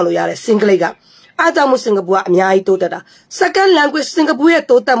not haluyare, single ga. Adamu Singapore, Miai Tota. Second language Singapore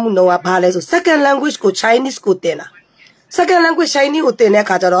Tota Munoa Palace, second language go Chinese go tena. Second language Chinese utena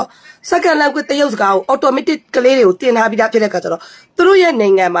cataro. Second language the use go automatically utin habitat cataro. Through your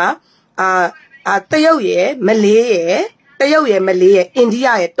ningama, Tayo Malay, Tayo Malay,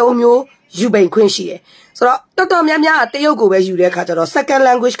 India, Tomio, Jubain Quincy. So, Toto Mia, Tayo go where you cataro. Second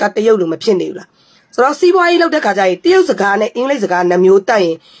language cat the Yolum Pinula. So, see why you look the Kajai, Tails the gun, English gun,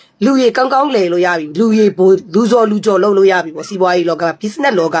 Namutai. Louis Kangong Le Loyabi, Louis Lujo Lolo Yabi, was Iwai Logam, Pisna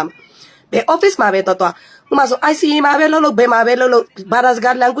Logam. The office Mabe Toto, Maso, I see Mabello, Bemabello,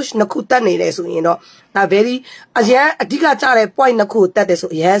 Barasgar language, Nakuta Nedes, you know. Now very, as ya, a diga chare point Nakut, that is,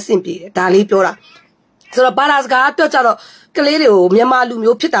 yes, simply, Dali Pura. So the Barasgar, Totaro, Calerio,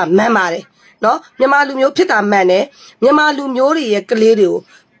 Miamalumio Pita, Mamare, no, Miamalumio Pita Mane, Miamalumio, Calerio,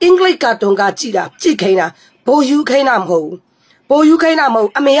 English Katonga Chida, Chicana, Boju Canam Ho. Oh, you can't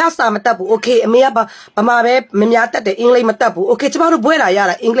know. I may ask some tabu, okay, may have a mabe, Mimiata, the English matabu, okay, tomorrow, Buena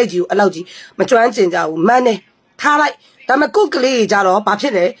Yara, English you, allow you, Matransin, Mane, Tara, Tamacookly, Jaro,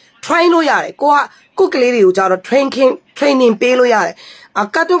 Papine, train Oyare, go cook lady, Jaro, training Pelo Yare, a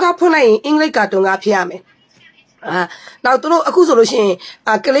Katunga Puna, English Katunga Piame. Now, to know a Kuzolution,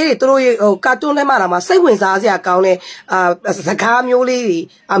 a Kalei, through Cartoon Marama, Seguins Asia County, Sakam lady,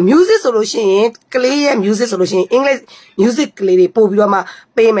 a music solution, Kalei music solution, English music lady, Pobioma,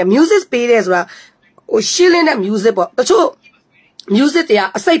 payment, music paid as well, or shilling and music, but the show music, they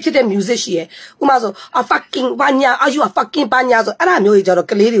are a safety and music here. Umazo, a fucking banya, are you a fucking banya? And I know each other,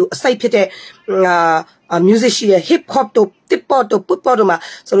 Kalei, a safety, a music here, hip hop to tip to put potoma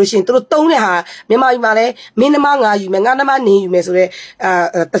solution to Tony ha, Mima Mare, Minamanga, you Manganamani, you measure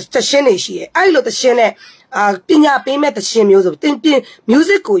the shene she. I look the shene, Pina payment the shame music,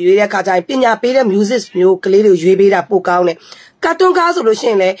 musical, you Kata, Pina pay music, you clearly you be that book on it. Katunga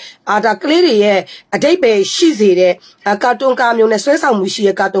solution, at a clearly, a day pay, she's here, a cartoon cam, you stress on Mushi,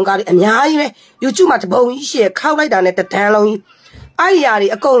 a Katunga, and ya, you too much bone, she a cow right down at the talon. I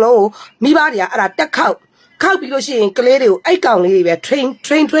yari a colo, me badia at that cow. Cow because she in Calerio, I can't leave a train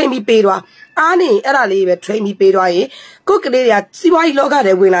me pedwa. Annie, and I leave a train me pedwa. Cook Caleria, see why loga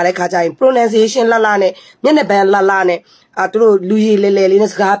de win at a pronunciation lalane, Neneban lalane, at Louis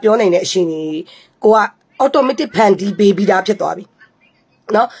Lelelin's gapion and shini. Go automatic panty baby da petobi.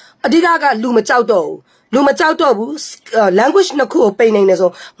 No, a digaga lumachauto. Lumachauto, language no cool painting as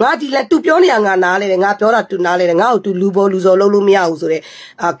well. Mati let to Pionianga Nale and Apora to Nale and out to Lubo Luzo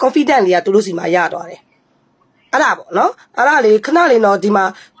Lumia, confidently to Lucy my yard. Arabo, no? Arali, Canali no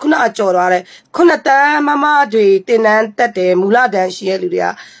dima, Kuna Chorare, Kunata, Mama, Tinan, Tate, Muladan,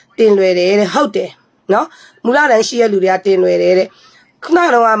 Shieluria, Tinwere, Hote, no? Muladan, Shieluria, Tinwere,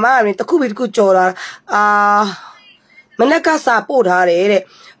 Kunano, Amari, the Kubit Kuchora, Manaka Sapot Hare,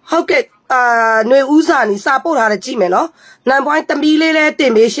 Hoke, no Uzani, Sapot Hare Chimeno, Namboy Tamile,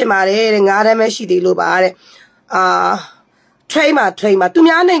 Timbishi Mare, and Arameshi de Lubare, Trema,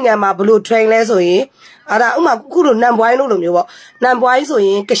 Tumianing and my blue train leso, Ara Kuru Namboy no you Namboy so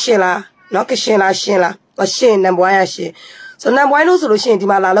in Kashila, no Kashila, Shila, or Shin Namboy she. So Namboy no solution to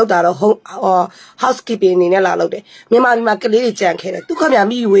my lalo or housekeeping in a lalote. Mima Macali Jank, to come a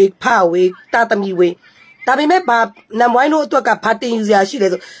me way, power way, tata me way. Tabi me pa Namboy no to a party use ya she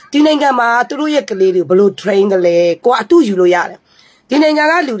lezo. Tinanga to look lady blue train the leg, go to you loyal.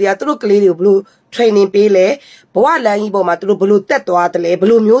 Tinanga Ludia to look lady blue. Training pele, Boala Iboma to blue tattoo at the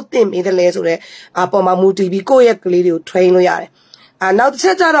blue mutim in the laser, Apoma Muti Bicoya Cledio train yare. And now the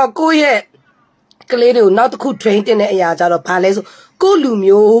set out go ye Cledio, not cool trained in the Yajaro Palace, go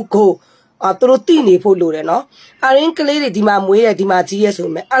lumio, go, a trotini for Lureno. Irene Cledio Dimamwea Dimatia,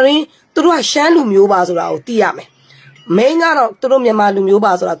 Irene Turu shan lumio basura tiame. Menga turu myama lumio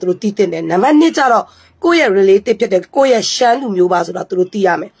basura turu titine. Namani charo koya related to the koya shan lumio basura turu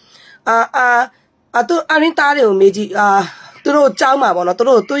tiame. Atu arintare meji turu chama bono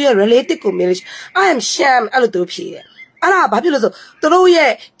turu tuya related to milish. I am sham alutupi. Ala babiloso turu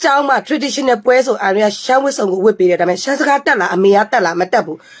ye chama traditional pueso area sham with some whippy. I mean Shazgatala, Amiatala,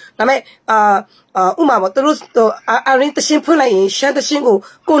 Matabu. I mean Uma turu arint the simple in Shanta Shingo,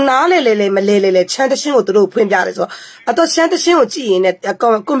 Kunale Malele, Chanta Shingo to do Punjaris. I thought Shanta Shingo G in it, a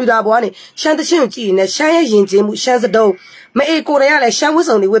Kumidabani, Shanta Shingo G in a Shaya Yin Jim, Shanzado. May Korea, Shan was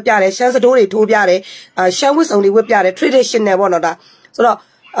only whip yard, Shanzadori, Tobiare, Shan was only whip yard, traditional one of that. So,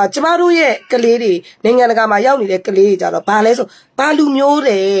 Chamaru ye, Kaliri, Ningana Yoni, the Kaliri, Palace,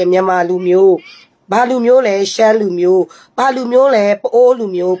 Balumio, Yama Lumio, Balumio, Shan Lumio, Balumio, O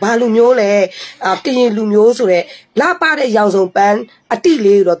Lumio, Balumio, King Lumio, so La Pade Yazon Pan, a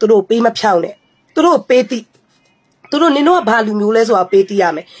tea or to do Pima Pound, to do Petty. Turu nino balu mule so apeti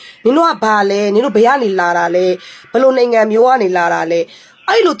yame. Nino abale, nino bayani lara le, balonenga miwani lara le.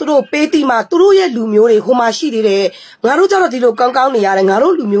 Ai lo turu peti ma turu ye lumio le homashi de. Ngaro jaro dilo kangkang ni yare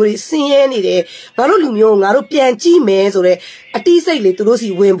ngaro lumio le sinye ni de. Ngaro lumio ngaro pianchi me so de. Ati say le turu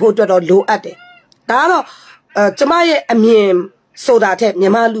si wempo to lo ate. Daro chama ye amiem soda te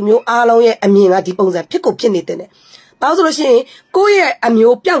nyama lumio along ye amien a di pongsan piko pini tene. Bao so lo shin ko ye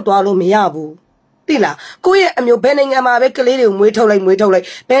amio piao to lo me yabu. Tila, Koya and your benning and my becklady, Muitolay,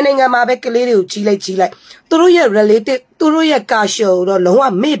 benning and my becklady, Chile. Turuya related, Turuya Casho, or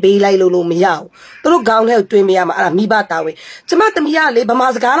Loa may be like Lulu Miao. Turu gown held to me, Miba Tawi. Chamata Mia,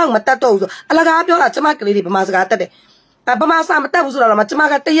 Bamasgara, Matato, Alagabio, Chamacali, Bamasgata. Pamasa Matavusura,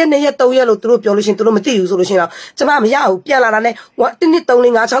 Machamaga, Yeto yellow troop, your listen to Matthew solution. Chamam Yao, Pialane, what didn't it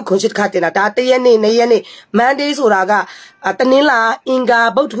only as a conscious catina, that Yene, Mandays Uraga, Atanila,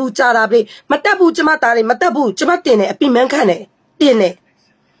 Inga, Botu Charabi, Matabu Chamatari, Matabu, Chamatine, Pimancane, Tine.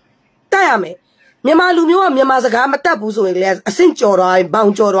 Diame. Mima Lumio, Mimazaga, Matabu, a cinch or I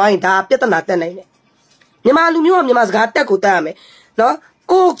bound your eye, Pitanatane. Mima Lumio, Mimasga, Tacutame. No?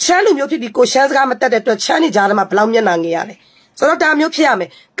 Go challenge your people, Shazgama to Chinese Jarama Plumia Nangiale. So that I'm your piame,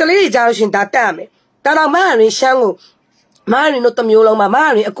 Kali Jarushin that dame. That I'm marrying Shango, marrying not the mule, my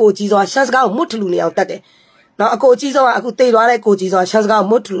marrying a coaches or Shazga Mutuluni out that day. Now a coaches or I could take what I coaches or Shazga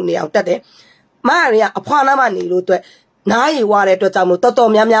Mutuluni out that day. Maria upon a money, Luto, Nai water to Tamu, Toto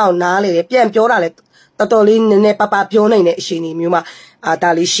Miamia, Nale, Pian Pioralet, Totolin, Ne Papa Pione, Shini, Muma,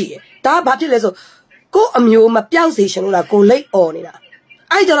 Atali Shi. That Patileso go a mule, my piazation, like go late on it.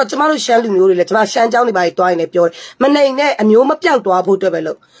 I don't know Shan Lumio, let my Shan Johnny by Twine a pure. My name, a mule, piang to a put of a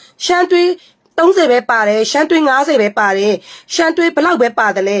look. Shantui, don't say pare, Shantui Naze pare, Shantui Palau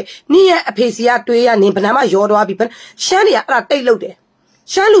padale, near a Pacia to a name Panama Jordo people, Shania at they loaded.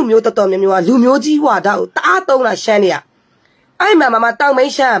 Shan Lumio to Tomio, Lumio G. Wada, Tatona Shania. I mamma town may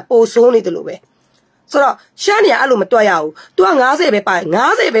sham, po so little away. So, Shania Alumatoyao, to a Naze by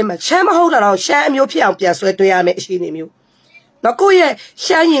Naze, Sham hold around Sham your piang, sweat to ya make you. Now go ye,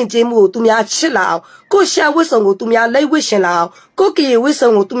 Shan Jimu to me a chill out, go share whistle to me a lay wishing out, go gay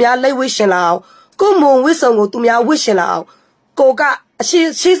whistle to me a lay wishing out, go moon whistle to me a wishing out, go got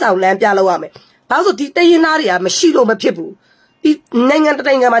she's out lamp yellow. Paso di Tainaria, Machilo, my people. The nang and the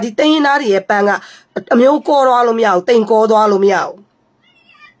thing about the Tainaria, Panga, a mule call all me out, think all all me out.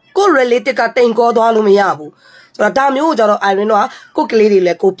 Go related a think all all me out. So a damn you, Irene, cook lady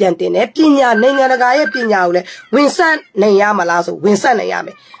like Copiantine, Pina, Nanga, Gaya Pina, Winsan, Nayamalazo, Winsan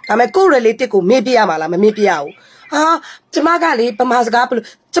Nayame. I'm a co-related, maybe Amala, maybe out. Ah, Tamagali, Pamasgapul,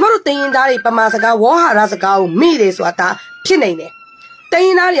 Tomorrow thing that Pamasaga, Waharazagao, Mide, Swata, Pinane.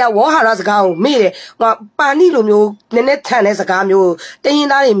 Tainaria, Waharazagao, Mide, what Panilum, Nenetan as a gamu,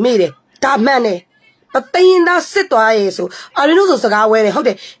 Tainari Mide, Tamane. But in that sit so I know so where how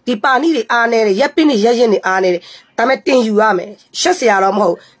the Pani the Arne, Yapini Yajan the Arne, Tametin you ame,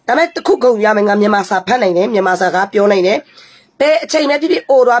 Shasiaramo, Tamet the Kuko Yamming and Yamasa Panane, Yamasa Rapione, Pay a chain at the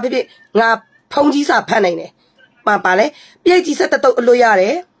old rabbit, Nap Pongisa Panane. Mapale, Pieti set the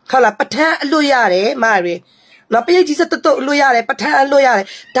loyare, Kala Patan loyare, Mary. No Pieti set the loyare, Patan loyare,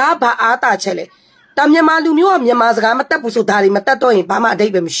 Taba Ata Chele. Tamyama Lumio, Yamazga, Matapuso Dari, Matato in Pama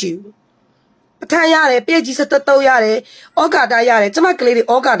David shoe. Tayare, Peggy set the Toyare, Ogada Yare, Tamakali,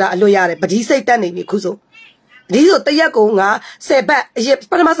 Ogada, Loyare, but he said that name, Kuzo. These are the Yagonga, say back, yet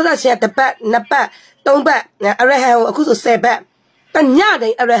Panamasa said the bat, Napa, don't bat, Arahan, Kuzo say back. But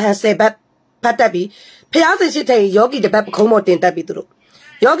Yade, Arahan say back, Patabi, Piazza Shite, Yogi the Bab Como Tintabitro.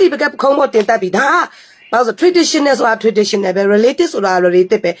 Yogi became Como Tintabita. Was a traditional or traditional, related or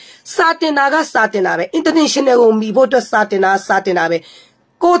related, Satinaga, Satinabe, international, me voter Satina, Satinabe.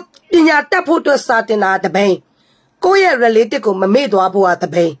 Go in your tapo to start in the bay. Go ye related go made wabo at the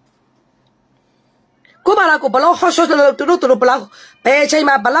bay. Go balako below hosho to do to the below. Pay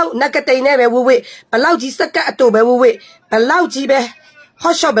my below, nakate never will wait. Below Gisaka to be wait. Below Gibe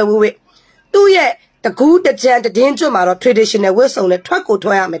hosho be wait. Do ye the good that the danger matter traditional whistle the truck to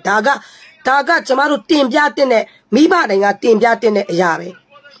Ametaga. Taga Jamaro team yatine, me batting at team yatine yare.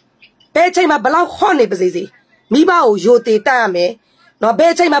 Pay my below honey busy. Me bow yote tame. No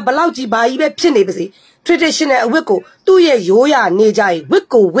better my belouty by even pinny. Traditional wicko, 2 years yoya nejai,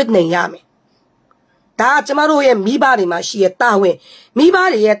 wicko witney yami. Ta tomorrow and me body my she at Tawe. Me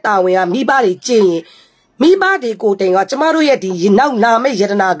body at Tawe, me body jay. Me body go thing or tomorrow yet, you know now me yet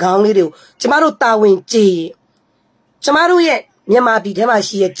and I gone little. Tomorrow Tawe jay. Tomorrow yet, Yama be them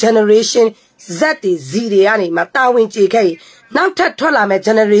she a generation Z Z anima Tawe JK. Now that 12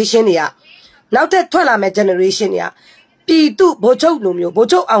 generation ya. Now that 12 generation ya. P2 Bocho Lumio,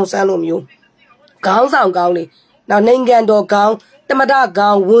 Bocho Ansalumio. Gowns on Gowley. Now Ningando gown, the Mada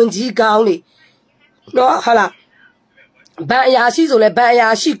gown, Wunji Gowley. No, hala. Bayashi or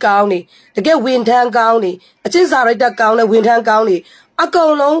Bayashi Gowley. To get Windham Gowley. A Chisarita Gowley, Windham Gowley. A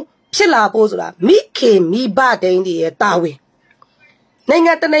go long, Chilla Bozola. Me came me bad in the Tawi.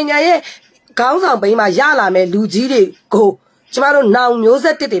 Ningata Ninga, gowns on by my Yala me Lugiri go. Tomorrow now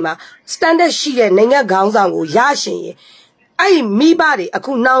music tidima. Standard she and Ninga gowns on Yashin. I me body, I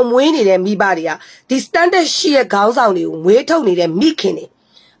could now winning and me body. The standard she gowns on you, wait only and me kinny.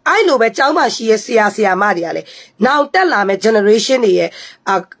 I know that Jama she is Sia Mariale. Now tell I'm a generation here.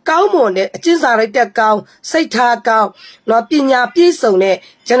 A cow a Chisarita cow, Saita cow, not Pina Pisone,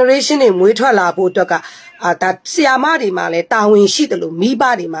 generation in Witwala Botoka. That Siamari male, Tawin Shitalo, me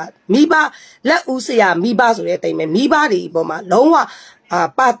body ma, me ba, let Usia, me bazurete, me body, boma, loa,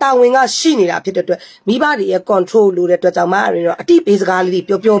 Patawing a shini up to me body a control loaded to Tamari, a deep is gallery,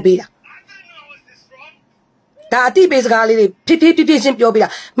 pure beta. That deep is gallery, pipi, pure beta.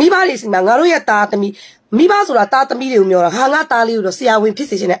 Me body is Mangaroya tatami, me basura tatami, hanga tali, or see our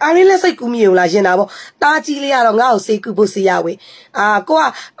position. I really say Kumio, Genavo, Tatilia, now say Kubusiawe.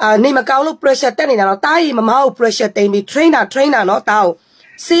 Go, name a cow pressure, telling our time, a pressure, they me trainer, not out.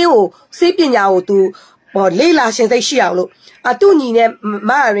 See, sipping out to or Leila since they shialo. A two nine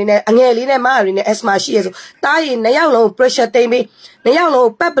marine, Angelina marine, as my shears, tie in Nayalo pressure, they me,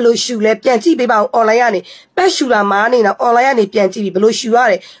 Nayalo, Pablo shoe, let Pianti about Olayani, Peshula Mani, Olayani Pianti below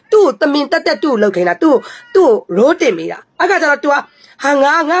Shuare, two, the mean that two looking at two, rote me. I got a two.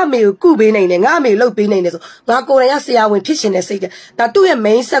 Hanga me, Kubi name, Ami, low benanes. Marco and Yasia when pitching a second. That do a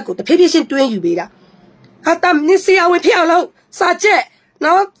main circle, the petition to you be that. Hatam Nisia with Pialo, such a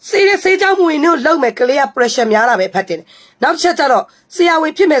now say the Sajam we know low make clear pressure Miara pattern. Now Chataro, see how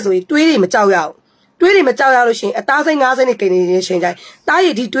we Pimezui, Twitty Matao. Twitty Matao, 1,000 hours in a Canadian.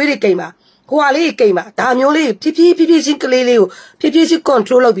 Die di Twitty gamer. Kuali gamer, Danioli, PP Sinclair, PP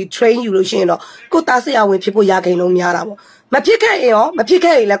control be train you, Luciano. Go Tassia when people yakin on Miara. My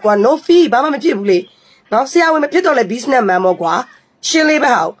PK, like one no fee, Bama Jibuli. Now see how we pit on a business mamma. She live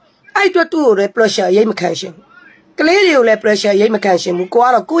how. I do the pressure, yam cantion. Clearly, le pressure, yam cantion,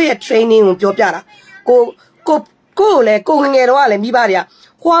 go training with your piara. Go, le, going at all and Bibaria.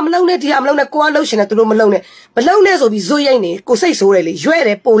 Quam lonely, I'm lonely, go lotion at the room alone. But loneliness will be zoyane, go say so really, you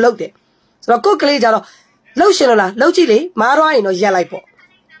a po loaded. So go clear lotion, low chili, Mara in or yellow.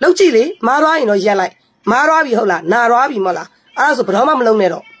 Low chili, Mara in or yellow. Marabi hola, Narabi mola, as a Brahma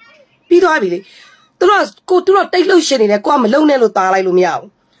Lonero. Peter Abili. The last go to not take lotion in a quam lonelo tala lumiao.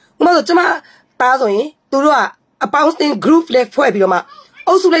 Mother Chama, Tazoe, Tura, a bouncing group left for Ebioma.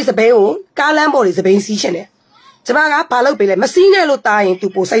 Also lays a bayo, Calambo is a bain season. Chamaga, Palopile, Messina Lota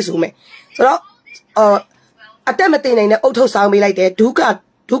into Posaisume. So, a tematin in the auto sound be like that, Duca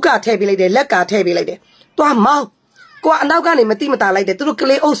tabulated, Lecca tabulated. To a mouth. Go and now gani matimata like that to look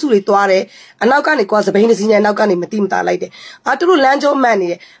also rituare, and now gani was a penis in and now gani matimata like that. After Lanjo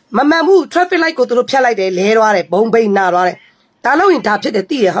Mani, Mamma moved traffic like go to the Pialite, Leroare, Bombay Narare. Talo in taped the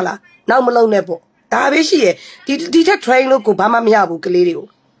tea, holla, now Malone Nepo. Tavishi, did train look Obama Miabu Calirio.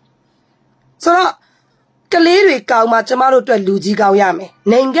 So, Calirio cow machamaro to a Luji Gauyame,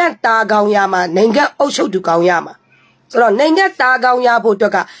 Nenga Ta Gauyama, Nenga Osho to Gauyama. So, Nenga Ta Gauyabo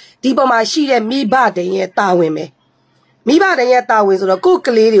Toka, Tipo my she and me bad in Tawime. Me bad and Tawis or a cook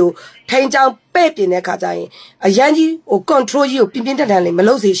Calirio, paint down pep in a Katai, a Yanji or control you, Pimpintan,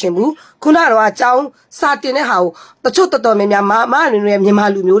 Melosi Shimbu, Kunaro a town, sat in a house, the Chotomia, Marin,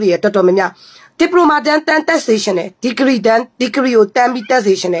 Yamalu, Totomia. Diploma then taxation, degree or tambi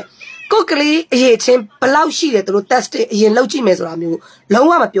taxation. Cookly, ye chin, Palau she to test it in Lochi Mesramu,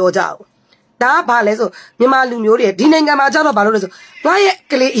 Loma Pio Dow. ဒါဘာလဲဆိုမြန်မာလူမျိုးတွေဒီနိုင်ငံမှာကြောက်တော့ဘာလို့လဲဆိုငါ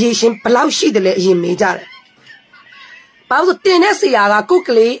ရဲ့ကလေးအရေးရှင်ဘလောက်ရှိတယ်လဲအရင်မေးကြတယ်ဘာလို့ဆိုတင်တဲ့ဆရာကကိုယ်က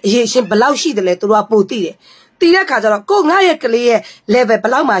လေးအရေးရှင်ဘလောက်ရှိတယ်လဲသူတို့ကပို့သိတယ်တည်တဲ့ခါကျတော့ကိုငါရဲ့ကလေးရဲ့ level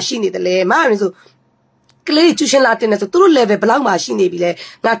ဘလောက်မှရှိနေတယ်လဲမရင်းဆိုကလေးကျူရှင်လာတင်တယ်ဆိုသူတို့ level ဘလောက်မှရှိနေပြီလဲ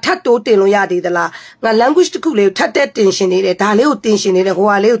ငါထပ်တိုးတင်လို့ရသေးသလားငါ language တစ်ခုလေးကိုထပ်တက်တင်ရှင်နေတယ်ဒါလေးကိုတင်ရှင်နေတယ်ဟို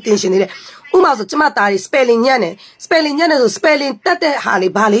ဟာလေးကိုတင်ရှင်နေတယ်ဥပမာဆိုကျမသားတွေ spelling ညံ့တယ် spelling ညံ့တယ်ဆို spelling တက်တဲ့ဟာ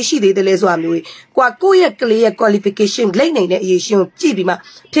လေးဘာလေးရှိသေးတယ်လဲဆိုတာမျိုးကြီးကိုယ့်ရဲ့ကလေးရဲ့ qualification လိမ့်နေတဲ့အရေးရှင်ကိုကြည့်ပြီးမှ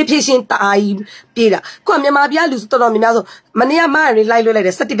ဖြည်းဖြည်းချင်းတအားကြီးပြေးတာကိုကမြန်မာပြည်လူတော်တော်များများဆိုမနေ့ကမရလိုက်လွှဲလိုက်တ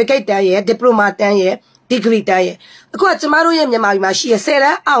ယ် certificate တန်းရဲ့ diploma တန်းရဲ့degree တန်းရဲ့အခုကကျမတို့ရဲ့မြန်မာပြည်မှာရှိရ10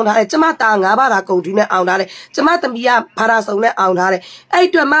တန်းအောင်ထားတယ်ကျမသား9ဘာသာကုန်တူးနဲ့အောင်ထားတယ်ကျမသမီးကဘာသာစုံနဲ့အောင်ထားတယ်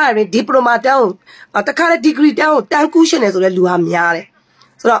အဲ့အတွက်မရ diploma တန်းကိုတခါလေ degree တန်းကိုတန်းကူးရှင်တယ်ဆိုတဲ့လူဟာများတယ်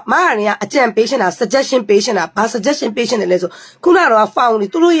ဆိုတော့မရကအကြံပေးရှင်တာ suggestion ပေးရှင်တာဘာ suggestion ပေးရှင်တယ်လဲဆိုခုနကတော့ found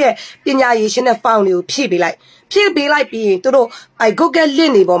တွေသူတို့ရဲ့ပညာရေးရှင်တဲ့ found တွေကိုဖြည့်ပေးလိုက်ပြီးရင်သူတို့အဲ Google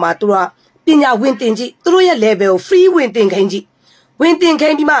link တွေပေါ်မှာသူတို့ကပညာဝင်တင်ကြည့်သူတို့ရဲ့ level ကို free ဝင်တင်ခိုင်းကြည့်ဝင်တင်ခို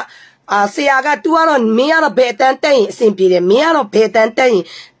င်းပြီးမှဆရာက तू ကတော့မင်းကတော့ဘယ်အတန်းတက်ရင်အဆင်ပြေတယ်မင်းကတော့ဘယ်အတန်းတက်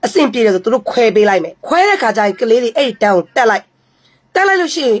ရင်အဆင်ပြေတယ်ဆိုသူတို့ခွဲပေးလိုက်မယ်ခွဲတဲ့ခါကျရင်ကလေးတွေအဲ့တန်းကိုတက်လိုက်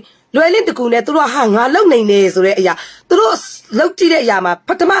လို့ရှိရင်လွယ်လင့်တကူနဲ့သူတို့ဟာငါလုံနိုင်နေဆိုတဲ့အရာသူတို့လုံကြည့်တဲ့အရာမှာ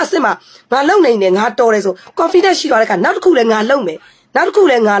ပထမအဆင့်မှာငါလုံနိုင်နေငါတော်တယ်ဆို confidence ရှိသွားတဲ့ခါနောက်တစ်ခုလည်းငါလုံမယ်နောက်တစ်ခု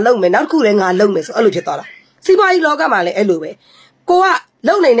လည်းငါလုံမယ်နောက်တစ်ခုလည်းငါလုံမယ်ဆိုအဲ့လိုဖြစ်သွားတာစီးပွားရေးလောကမှာလည်းအဲ့လိုပဲကိုက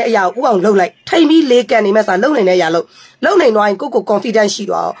လုံနိုင်တဲ့အရာကိုဥအောင်လုံလိုက်ထိမ့်ပြီးလေးကန်နေမဲ့ဆိုလုံနိုင်တဲ့အရာလုံနိုင်သွားရင်ကို confidence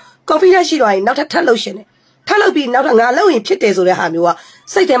ရှိသွားအောင် confidence ရှိသွားရင်နောက်ထပ်လှုပ်ရှင်တယ်ထပ်လှုပ်ပြီးနောက်ထပ်ငါလှုပ်ရင်ဖြစ်တယ်ဆိုတဲ့ဟာမျိုး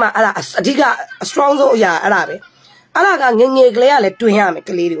ကစိတ်ထဲမှာအဲ့ဒါအဓိက strong ဆုံးအရာအဲ့ဒါပဲအဲ့ဒါကငငယ်ကလေးကလည်းတွင်ရ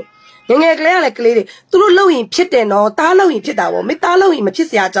မယ်ကလေးတွေကိုငငယ်ကလေးကလည်းကလေးတွေသူတို့လှုပ်ရင်ဖြစ်တယ်နော်တားလှုပ်ရင်ဖြစ်တာပေါ့မတားလှုပ်ရင်မဖြစ်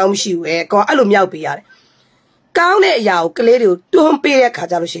စရာအကြောင်းမရှိဘူးကောအဲ့လိုမြောက်ပေးရတယ်ကောင်းတဲ့အရာကိုကလေးတွေကိုတွန်းပေးတဲ့ခါ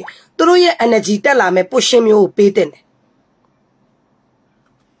ကြလို့ရှိရင်သူတို့ရဲ့ energy တက်လာမဲ့ pushing မျိုးကိုပေးတဲ့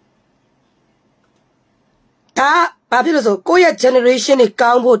တယ်ဒါဘာဖြစ်လို့ဆိုကိုယ့်ရဲ့ generation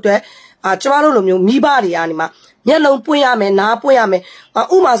တွေကောင်းဖို့အတွက်ကျမတို့လိုမျိုးမိဘတွေကနေမှမျက်လုံးပွင့်ရမယ်နားပွင့်ရ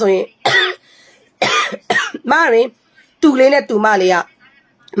မယ်ဥမာဆိုရင်မရင်တူလေးနဲ့တူမလေး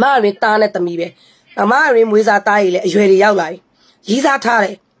ကမရင်တားနဲ့သမီးပဲမရင်မွေးစားတားကြီးလည်းအရွယ်တွေရောက်လာပြီရီးစားထား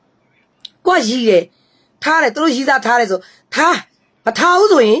တယ်ကိုကရီးတယ်ထားတယ်သူတို့ရီးစားထားတယ်ဆိုထားမထားဘူး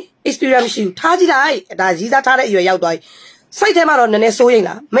ဆိုရင် experience မရှိဘူးထားကြည့်လိုက်ဒါရီးစားထားတဲ့အရွယ်ရောက်သွားပြီစိတ်ထဲမှာတော့နည်းနည်းစိုးရိမ်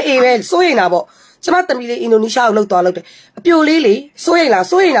လားမအေးပဲစိုးရိမ်တာပေါ့ကျမသမီးလေးအင်ဒိုနီးရှားကိုလှုပ်သွားတယ်အပြို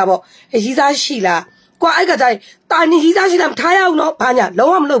လေးလေစိုးရိမ်လားပေါ့ရီးစားရှိလားကွာအဲ့ကကြိုင်တာနီရီးစားရှိလားမထားရ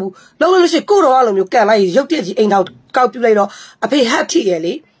အောင်နော်ဘာညာလုံးဝမလုပ်ဘူးလုံးလို့ရှိရင်ကိုတော်ကလိုမျိုးကန်လိုက်ရုပ်တရက်ကြီးအိမ်ထောင်ကောက်ပြလိုက်တော့အဖေဟတ်ထိရ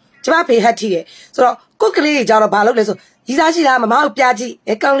လေကျမဖေဟတ်ထိရဆိုတော့ကိုကလေးကြီးကြတော့ဘာလုပ်လဲဆိုရီးစားရှိလားမမကိုပြကြည့်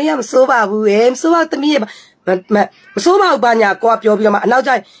ကောင်လေးကမစိုးပါဘူးမစိုးပါသမီးရဲ့မစိုးပါဘူးဘာညာကိုကပြောပြီးတော့မှအ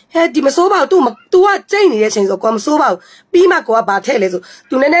နောက်ကျရင်ဟဲဒီမစိုးပါဘူး तू ကကြိတ်နေတဲ့အချိန်ဆိုကိုကမစိုးပါဘူးပြီးမှကိုကဘာထည့်လဲဆို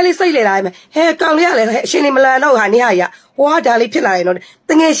तू နည်းနည်းလေးစိတ်လေလာမယ်ဟဲကောင်လေးကလည်းအရှင်နေမလန်တော့ဟာနေဟာရဟိုဟာဒါလေးဖြစ်လာရင်တော့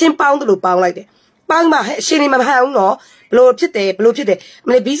တငယ်ချင်းပေါင်းတယ်လို့ပေါင်းလိုက်တယ်ပေါင်းမှအရှင်နေမဟန်ဘူးနော်ဘလို့ဖြစ်တယ်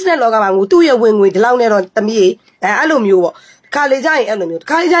မလေး business လောကမှာငိုသူ့ရဲ့ဝင်ငွေဒီလောက်နဲ့တော့တမီးအဲ့လိုမျိုးပေါ့ခါလေကြရင်အဲ့လို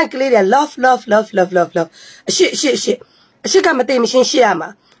မျိုးခါလေကြရင်ကလေးတွေ love အရှိကမသိမရှင်းရှင်းရ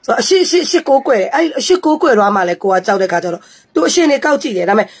မှာဆိုအရှိကိုကွယ်အဲ့အရှိကိုကွယ်သွားမှလဲကိုကကြောက်တဲ့ခါကျတော့သူအရှင်နေကောက်ကြည့်တယ်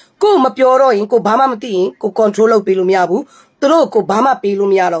ဒါပေမဲ့ကိုမပြောတော့ရင်ကိုဘာမှမသိရင်ကို control လုပ်ပေးလို့မရဘူးသူတို့ကိုဘာမှပေးလို့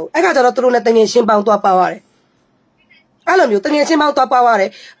မရတော့ဘူးအဲ့ခါကျတော့သူတို့နဲ့တငယ်ချင်းပေါင်းသွားပါရတယ်အဲ့လိုမျိုးတငယ်ချင်းပေါင်းသွားပါရတယ်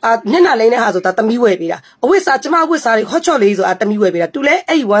မျက်နှာလိမ့်တဲ့ဟာဆိုတာတမီးဝယ်ပေးတာအဝတ်စားကျမဝတ်စားတွေ hot chocolate လေးဆိုတာတမီးဝယ်ပေးတာသူလဲ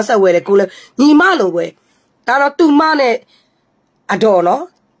အဲ့1 set ဝယ်တယ်ကိုလဲညီမလိုပဲဒါတော့သူမနဲ့အတော်နော်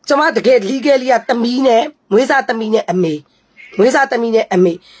ကျမတကယ် legally ကတမီးနဲ့မွေးစားတမီးနဲ့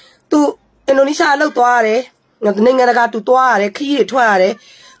အမေသူအင်ဒိုနီးရှားလောက်သွားရတယ်နိုင်ငံတကာသူသွားရတယ်ခီးတွေထွက်ရ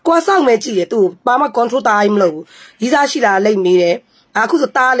တယ်ကိုယ်စောင့်မဲ့ကြည့်တယ်သူဘာမှ control တာမလုပ်ဘူးရီးစားရှိလားလိမ့်မေးတယ်အခု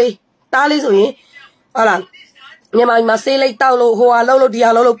ဆိုတားလေးဆိုရင်ဟုတ်လားမြန်မာပြည်မှာဆေးလိတ်တောက်လို့ဟိုဟာလို့ဒီဟာ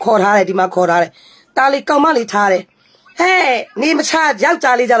လို့ခေါ်ထားတယ်ဒီမှာခေါ်ထားတယ်တားလေးကောင်းမလေးထားတယ်ဟဲ့နေမချယော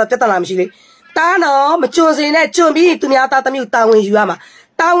က်ျားလေးကြတော့ပြဿနာမရှိလေတားနော်မကျွန်းစင်နဲ့ကျွန်းပြီးသူများသားသမီးကိုတာဝန်ယူရမှာ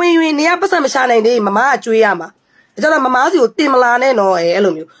တာဝန်ယူရင်နေရပတ်စံမရှာနိုင်သေးမမကကျွေးရမှာဒါကြောင့်မမားစီကိုတင်မလာနဲ့နော်အဲ့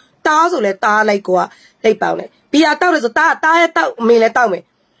လိုမျိုးတားဆိုလဲတားလိုက်ကိုကလိတ်ပေါင်းတယ်ဘီယာတောက်တယ်ဆိုတားရဲ့တောက်အမေလည်းတောက်မယ်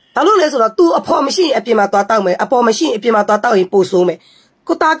ဘာလို့လဲဆိုတော့ तू အဖော်မရှိရင်အပြင်မှာသွားတောက်မယ်အပေါ်မရှိရင်အပြင်မှာသွားတောက်ရင်ပို့ဆိုး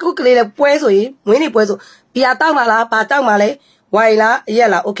မယ်ကိုသားကိုကလေးလည်းပွဲဆိုရင်မွေးနေပွဲဆိုဘီယာတောက်မှလားဘာတောက်မှလဲဝိုင်လားအရက်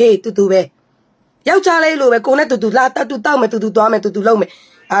လားโอเคတူပဲယောက်ျားလေးလိုပဲကိုနဲ့တူလာတူတောက်မယ်တူသွားမယ်တူလုပ်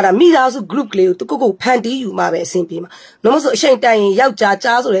မယ်အဲ့ဒါမိသားစု group ကလေးကိုကိုဖန်တီးယူမှာပဲအဆင်ပြေမှာလို့မဆိုအချိန်တိုင်ရင်ယော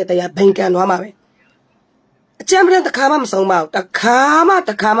က်ျားကြားဆိုတဲ့တရားဘိန်ကန်သွားမှာပဲအကျမ်းပြန်တစ်ခါမှမဆုံးပါဘူး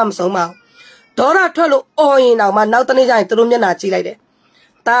တစ်ခါမှမဆုံးပါဘူးဒေါရထွက်လို့အော်ရင်တော့မှနောက်တနေ့ကျရင်သူတို့မျက်နှာကြည့်လိုက်တယ်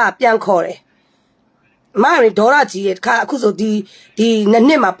တားပြန်ခေါ်တယ် မာရီဒေါ်ရကြီးရဲ့ခါအခုဆိုဒီနှ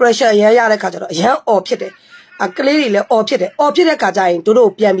စ်မှာ pressure ရရတဲ့ခါကျတော့အရန်အော်ဖြစ်တယ်ကလေးတွေလည်းအော်ဖြစ်တယ်အော်ဖြစ်တဲ့ခါကျရင်တို့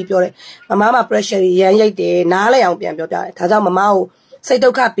ပြန်ပြီးပြောတယ်မမ pressure ရရန်ရိတ်တယ်နားလဲအောင်ပြန်ပြောပြတယ်ဒါကြောင့်မမကိုစိတ်ဒု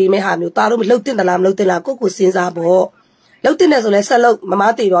က္ခပေးမဲ့ဟာမျိုးตาတို့မလှုပ်တင်သလားမလှုပ်တင်လားကိုစဉ်းစားပေါ့လှုပ်တင်တယ်ဆိုလဲဆက်လှုပ်မ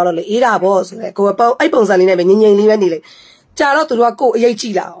မတည်သွားတော့လေအေးတာပေါ့ဆိုလဲကိုယ်ပေါ့အဲ့ပုံစံလေးနဲ့ပဲငြိမ်ငြိမ်လေးပဲနေလေကြာတော့သူတို့ကကိုယ်အ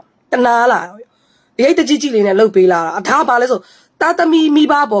ရေးကြည့်လာအောင်တနာလာအရေးတကြီးကြီးလေးနဲ့လှုပ်ပေးလာတာအထားပါလဲဆိုတာ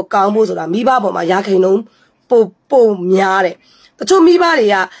သမီမိဘပေါ်ကောင်းဖို့ဆိုတာမိဘပေါ်မှာရာခိုင်နှုန်းပုံများတယ်တချို့မိ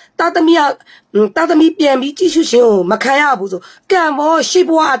ဘတွေကတာသမီပြန်ပြီးကြည့်ရှုရှင်ကိုမခံရဘူးဆိုကံဘောရှေ့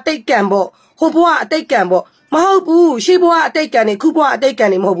ဘဝအတိတ်ကံဘောဟိုဘဝအတိတ်ကံဘောမဟုတ်ဘူးရှေ့ဘဝအတိတ်ကံနေခုဘဝ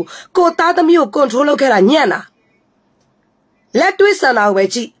အတိတ်ကံနေမဟုတ်ဘူးကိုသားသမီးကို control လုပ်ခဲ့တာညံ့တာလက်တွေ့ဆန္ဒကိုပဲ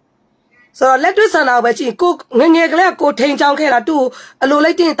ကြည့်ဆိုတော့လက်တွေ့ဆန္ဒကိုပဲကြည့်ကိုငယ်ကလေးကကိုထိန်ချောင်းခဲ့တာသူ့အလို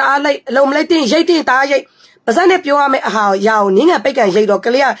လိုက်တင်တားလိုက်အလိုမလိုက်တင်ရိတ်တင်တားရိတ်ပါစံနဲ့ပြောရမယ့်အဟာရအောင်နင်းငါပိတ်ကန်ရိတ်တော့က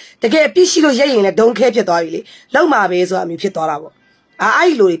လေးကတကယ်အပြစ်ရှိလို့ရိတ်ရင်လည်းဒုံခဲဖြစ်သွားပြီလေလောက်မှာပဲဆိုတာ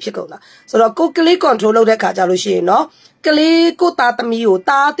မျိုးဖြစ်သွားတာပေါ့အဲ့လိုတွေဖြစ်ကုန်တာဆိုတော့ကိုကလေး control လုပ်တဲ့ခါကြလို့ရှိရင်နော်ကလေးကိုသားသမီးကို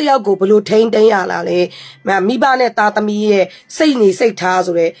သားတယောက်ကိုဘလို့ထိန်းသိမ်းရလာလဲမိဘနဲ့သားသမီးရဲ့စိတ်နေစိတ်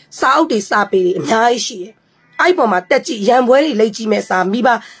ထားဆိုတဲ့စာအုပ်တွေစာပေတွေအများကြီးရှိတယ်အဲ့ပေါ်မှာတက်ကြည့်ရံပွဲတွေလိတ်ကြည့်မဲ့စာမိ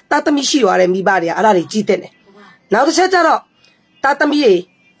ဘသားသမီးရှိသွားတဲ့မိဘတွေကအဲ့ဒါတွေကြည့်တဲ့တယ်နောက်တစ်ချက်ကျတော့သားသမီးတွေ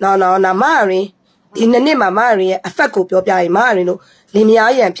နော်မရင်ဒီနှစ်မှာမရင်ရဲ့ effect ကိုပြောပြရင်မရင်တို့လင်မ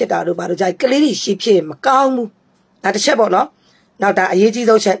ယားရန်ဖြစ်တာတို့ဘာလို့ကြိုက်ကလေးတွေရှိဖြစ်မကောင်းဘူးဒါတစ်ချက်ပေါ့နော်နောက်ဒါအရေးကြီး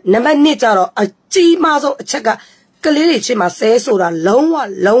ဆုံးချက်နံပါတ်1ကျတော့အကြီးမားဆုံးအချက်ကကလေးတွေချင်းမှာဆဲဆိုတာလုံး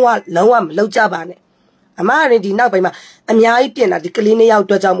ဝမလောက်ကြပါနဲ့အမရင်ဒီနောက်ပိုင်းမှာအများကြီးပြင်တာဒီကလေး2ယောက်အ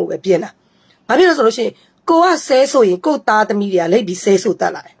တွက်ကြောင့်မို့ပဲပြင်တာဘာဖြစ်လို့ဆိုလို့ရှိရင်ကိုကဆဲဆိုရင်ကိုသားသမီးတွေကလိတ်ပြီးဆဲဆိုတ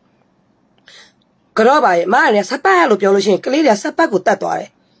တ်လာတယ်ကတော့ပါရဲ့အမရင်ဆက်ပတ်ရလို့ပြောလို့ရှိရင်ကလေးတွေကဆက်ပတ်ကိုတတ်သွားတယ်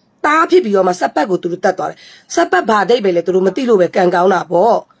တားဖြစ်ပြီးတော့မှဆက်ပတ်ကိုသူတို့တတ်သွားတယ်ဆက်ပတ်ဘာဒိတ်ပဲလေသူတို့မသိလို့ပဲကံကော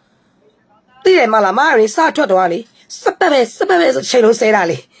င်းတာပေါ့သိတယ်မလားမရင်စထွက်တော့လေဆက်ပတ်ပဲဆို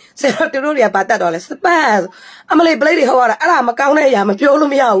ချိန်လုံးဆဲတာလေဆဲတော့သူတို့တွေကဘာတတ်တော့လဲဆက်ပတ်အမလေးဘလိတ်တွေဟောရတာအဲ့ဒါမကောင်းတဲ့အရာမပြောလို့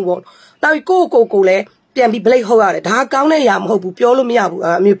မရဘူးပေါ့နောက်ပြီးကိုလည်းပြန်ပြီးဘလိတ်ဟောရတယ်ဒါကောင်းတဲ့အရာမဟုတ်ဘူးပြောလို့မရဘူး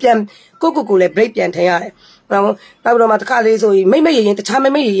အမျိုးပြန်ကိုလည်းဘလိတ်ပြန်ထင်ရတယ်နောက်ပြီးတော့မှတစ်ခါလေးဆိုရင်မိမရင်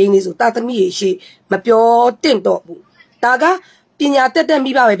တခြားမိမရင်နေဆိုတာသမီးရေရှိမပြောတင့်တော့ဘူးဒါကပညာတက်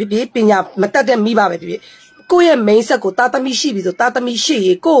တဲ့မိဘပဲဖြစ်ဖြစ်ပညာမတက်တဲ့မိဘပဲဖြစ်ဖြစ်ကိုယ့်ရဲ့ main ဆက်ကိုတာသမီရှိပြီဆိုတာသမီရှိ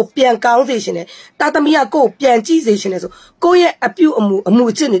ရေကိုပြန်ကောင်းစေရှင်တယ်တာသမီကကိုပြန်ကြည့်စေရှင်တယ်ဆိုကိုယ့်ရဲ့အပြုအမူ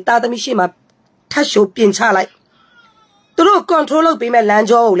အကျင့်နေတာသမီရှိမှထပ်ရှိုးပြင်ချလိုက်သူတို့ control လုပ်ပေးမဲ့လမ်း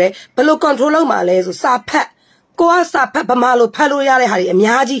ကြောကိုလည်းဘယ်လို control လုပ်မှာလဲဆိုစာဖတ်ကိုကစာဖတ်ဗမာလိုဖတ်လို့ရတဲ့ဟာတွေ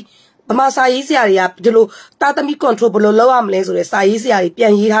အများကြီးဗမာစာရေးဆရာတွေကဒီလိုတာသမီ control ဘယ်လိုလုပ်ရမလဲဆိုတဲ့စာရေးဆရာ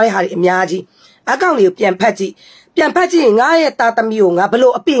တွေပြန်ရေးထားတဲ့ဟာတွေအများကြီးအကောင့်တွေကိုပြန်ဖတ်ကြည့်ရင်ငါရဲ့တာသမီကိုငါဘ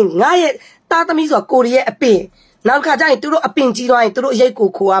လို့အပင်ငါရဲ့တာသမီဆိုကိုရီရဲ့အပင်နောက်ခါကျရင်သူတို့အပင်ကြီးသွားရင်သူတို့အရိတ်ကို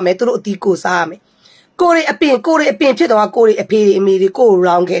ခိုးရမယ်သူတို့အတီးကိုစားရမယ်ကိုရီအပင်ဖြစ်တော့ကိုရီအဖေတွေအမေတွေ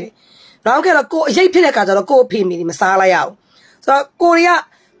ကိုရောင်းခဲ့တယ်ရောင်းခဲ့တော့ကိုအရိတ်ဖြစ်တဲ့ခါကျတော့ကိုအဖေအမေတွေမစားလိုက်ရအောင်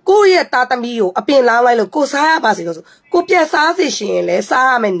ဆိုတော့ကိုရဲ့တာသမီကိုအပင်လောင်းလိုက်လို့ကိုစားရပါစေလို့ဆိုကိုပြန်စားစေရှင်ရင်လည်းစား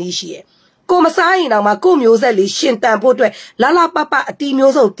ရမယ်နီးရှိရဲ့ကိုမစားရင်တော့မှကိုမျိုးဆက်လေးရှင်တန်ဖို့အတွက်လာပအတီး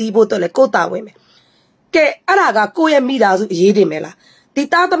မျိုးစုံတီးဖို့အတွက်လည်းကိုတာဝင်မယ်ကဲအဲ့ဒါကကိုရဲ့မိသားစုအရေးတင်မယ်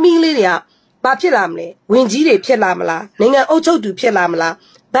လားဒီတာသမီလေးတွေကဘာဖြစ်လာမလဲဝင်ကြီးတွေဖြစ်လာမလားနိုင်ငံအုပ်ချုပ်သူဖြစ်လာမလား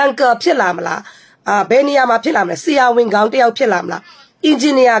ဘန်ကာဖြစ်လာမလားဘယ်နေရာမှာဖြစ်လာမလဲဆရာဝန်ကောင်းတယောက်ဖြစ်လာမလား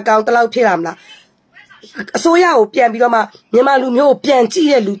အင်ဂျင်နီယာကောင်းတယောက်ဖြစ်လာမလားအစိုးရကိုပြန်ပြီးတော့မှမြန်မာလူမျိုးကိုပြန်ကြ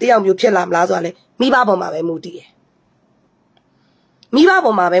ည့်တဲ့လူတယောက်မျိုးဖြစ်လာမလားဆိုတာလေမိဘပေါ်မှာပဲမူတည်တယ်မိ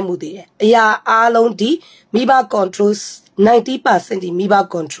ဘပေါ်မှာပဲမူတည်တယ်အရာအားလုံးဒီမိဘ control 90% ဒီမိဘ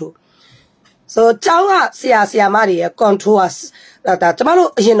control so ကျောင်းကဆရာမတွေရဲ့ control ဒါကျ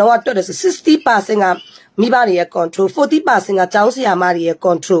မတို့အရင်တော့တွက်တယ်ဆို 60% ကမိဘတွေရဲ့ control 40% ကကျောင်းဆရာမတွေရဲ့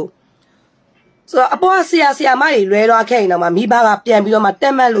control so အပေါ်ဆရာမတွေလွဲသွားခဲ့ရင်တော့မိဘကပြန်ပြီးတော့မှတ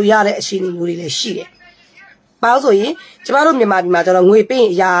က်မှတ်လို့ရတဲ့အခြေအနေမျိုးတွေလည်းရှိတယ်။ဘာလို့ဆိုရင်ကျမတို့မြန်မာပြည်မှာကျတော့ငွေပေး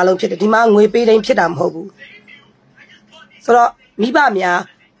ရင်အရာအလုံးဖြစ်တယ်ဒီမှာငွေပေးတိုင်းဖြစ်တာမဟုတ်ဘူး။ဆိုတော့မိဘများ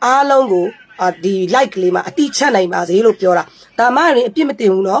အားလုံးကိုဒီ like လေးမှာအတိချက်နိုင်ပါစေလို့ပြောတာဒါမှရင်အပြစ်မတင်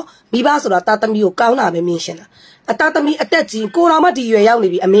ဘူးနော်မိဘဆိုတာတာသမီကိုကောင်းတာပဲမြင်ရှင်တာအတာသမီအသက်ကြီးကိုတော်မှဒီရွယ်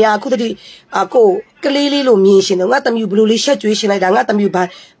ရောက်နေပြီအမေကအခုတည်းကိုကလေးလေးလို့မြင်ရှင်တော့ငါသမီဘလူလေးရှက်ကြွေးရှင်လိုက်တာငါ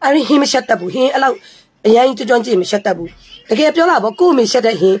သမီဘာအဲ့ဒီဟင်းမရှက်တတ်ဘူးဟင်းအဲ့လောက်အရင်ကြွကြွကြည့်မရှက်တတ်ဘူးတကယ်ပြောလာပေါ့ကို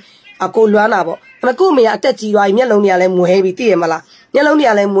အမေရှက်တဲ့ဟင်းကိုလွမ်းတာပေါ့ဒါပေမဲ့ကိုအမေကအသက်ကြီးသွားပြီမျက်လုံးတွေကလည်းမွဲပြီသိရမလားမျက်လုံးတွေက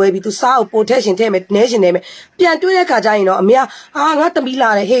လည်းမွဲပြီသူစားကိုပိုထက်ရှင်ထဲမယ်နဲရှင်နေမယ်ပြန်တွေးတဲ့ခါကျရင်တော့အမေကငါ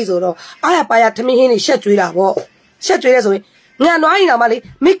သမီလာတယ်ဟေ့ဆိုတော့အားရပါရထမင်းဟင်းတွေရှက်ကြွေးတာပေါ့ရှက်ကြွေးရဲဆိုရင်ငါနွားရင်တော့မလေး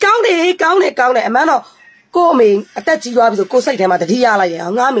မေကောင်းတယ်အမှန်တော့ကိုအမေအသက်ကြီးသွားပြီဆိုကိုစိတ်ထဲမှာတတိယလိုက်ရ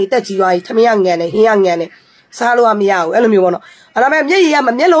အောင်ငါအမေအသက်ကြီးသွားပြီထမင်းကငံတယ်ဟင်းကငံတယ် စားလို့မရဘူးအဲ့လိုမျိုးပေါ့နော်အဲ့ဒါမဲ့မျက်ရည်က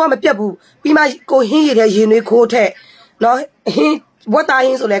မျက်လုံးကမပြတ်ဘူးပြီးမှကိုဟင်းရည်တဲ့ရင်တွေခိုးထက်နော်ဟင်းဝတ်သားဟ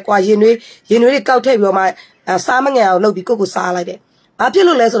င်းဆိုလဲကွာရင်တွေကောက်ထည့်ပြီးတော့မှစားမငန်အောင်လုပ်ပြီးကိုစားလိုက်တယ်ဘာဖြစ်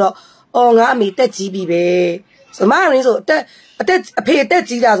လို့လဲဆိုတော့အော်ငါအမေတက်ကြီးပြီပဲဆိုမရင်းဆိုအတက်အဖေတက်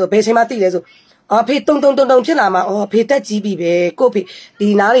ကြီးတာဆိုဘယ်ချိန်မှသိလဲဆိုအဖေတုံဖြစ်လာမှာအော်အဖေတက်ကြီးပြီပဲကိုဖေဒီ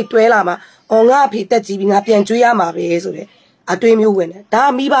နားတွေတွဲလာမှာအော်ငါအဖေတက်ကြီးပြီငါပြန်ကျွေးရမှာပဲဆိုတဲ့အတွေးမျိုးဝင်တယ်ဒါ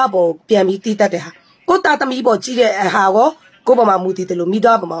မိဘပေါ်ပြန်ပြီးတီးတတ်တဲ့ဟာကိုတာသမီးပေါ်ကြီးတဲ့ဟာကိုပေါ်မှာမူတည်တယ်လို့မိ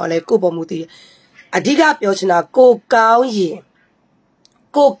သားပေါ်မှာလည်းကိုပေါ်မူတည်တယ်အဓိကပြောချင်တာကိုကောင်းရင်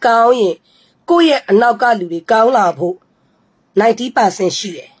ကိုရဲ့အနောက်ကလူတွေကောင်းလာဖို့ 90% ရှိ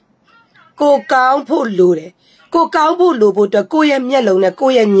တယ်ကိုကောင်းဖို့လိုတယ်ကိုကောင်းဖို့လိုဖို့အတွက်ကိုရဲ့မျက်လုံးနဲ့ကို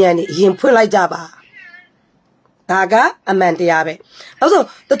ရဲ့ညံနေအရင်ဖွင့်လိုက်ကြပါဒါကအမှန်တရားပဲအဲ့ဆို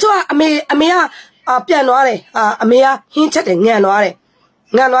တချို့ကအမေကပြန်သွားတယ်အမေကဟင်းချက်တယ်ငံသွားတယ်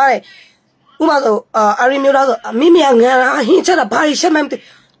ဥပမာဆိုအရင်မျိုးတော့ဆိုအမေကငံဟင်းချက်တာဘာရှက်မှမသိ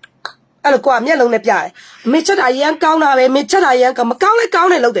အဲ့လိုကွာမျက်လုံးနဲ့ပြတယ်အမေချက်တာရမ်းကောင်းတာပဲမချက်တာရမ်းမကောင်းလဲကောင်း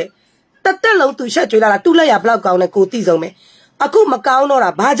တယ်လို့တယ်တက်လုံးသူရှက်ကြွေးလာတာတူလက်ရဘလောက်ကောင်းလဲကိုသိဆုံးပဲအခုမကောင်းတော့တာ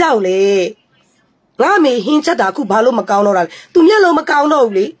ဘာကြောင့်လဲငါမေဟင်းချက်တာအခုဘာလို့မကောင်းတော့တာလဲသူမျက်လုံးမကောင်းတော့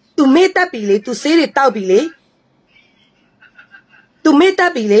ဘူးလေသူမေးတက်ပြီလေသူဆေးတွေတောက်ပြီလေသူမေးတ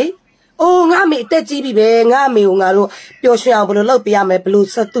က်ပြီလေအိုးငါမေတက်ကြီးပြီပဲငါမေကိုငါတို့ပျော်ရွှင်အောင်ဘယ်လိုလုပ်ပေးရမလဲဘယ်လို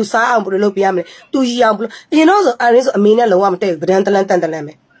သူစားအောင်ဘယ်လိုလုပ်ပေးရမလဲသူရီအောင်ဘယ်လိုအရင်တော့ဆိုအရင်ဆိုအမေနဲ့လုံးဝမတည့်ဘူးဗဒန်းတလန်းတန်ပဲ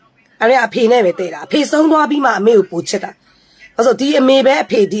အရင်အဖေနဲ့ပဲတည့်တာအဖေဆုံးသွားပြီးမှအမေကိုပူချစ်တာအဲ့ဆိုဒီအမေပဲအ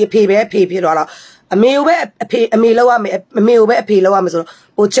ဖေဒီအဖေပဲအဖေဖြစ်သွားတော့အမေကိုပဲအမေလောက်ရမယ်အမေကိုပဲအဖေလောက်ရမယ်ဆိုတော့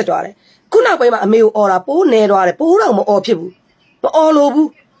ပူချစ်သွားတယ်ခုနောက်ပိုင်းမှာအမေကိုအော်တာပိုးနေသွားတယ်ပိုးတော့မအော်ဖြစ်ဘူးမအော်လို့ဘူး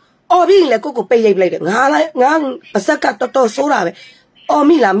အော်ပြီးရင်လည်းကိုပိတ်ရိပ်လိုက်တယ်ငါပါဇက်ကတော်ဆိုးတာပဲအော်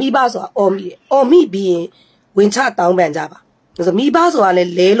မိလားမိဘဆိုတာအော်မိတယ်အော်မိပြီးရင်ဝင်ချတောင်းပန်ကြပါဆိုမိဘဆိုတာလ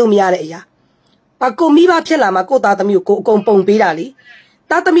ည်းလဲလို့မရတဲ့အရာကိုမိဘဖြစ်လာမှကိုသားသမီးကိုအကုန်ပုံပေးတာလေ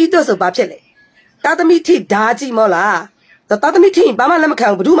သားသမီးတော့ဆိုဘာဖြစ်လဲသားသမီးထိဓာကြည့်မောလားသားသမီးထိဘာမှလက်မခံ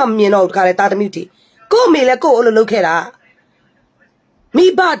ဘူးဘယ်သူမှမမြင်တော့ဘူးတခါလေသားသမီးထိကိုအမေလည်းကိုအဲ့လိုလုပ်ခဲ့တာမိ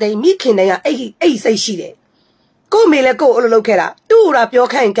ဘတိုင်မိခင်တိုင်ကအဲ့စိတ်ရှိတယ်ကိုအမေလည်းကိုအဲ့လိုလုပ်ခဲ့တာတူ့တာပြော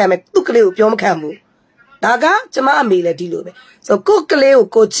ခိုင်းခံမယ်သူ့ကလေးကိုပြောမခံဘူးဒါကကျမအမေလည်းဒီလိုပဲဆိုကိုကလေး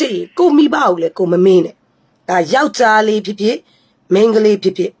ကိုချစ်ကိုမိဘကိုလည်းကိုမမင်းနဲ့ဒါယောက်ျားလေးဖြစ်ဖြစ်မိန်းကလေးဖြ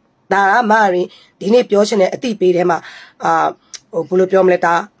စ်ဖြစ်ဒါကမရင်ဒီနေ့ပြောချင်တဲ့အတိပေးထဲမှာဘယ်လိုပြောမလဲ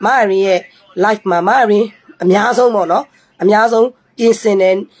ဒါမရင်ရဲ့ life မှာမရင်အများဆုံးပေါ့နော်အများဆုံးပြင်ဆင်တ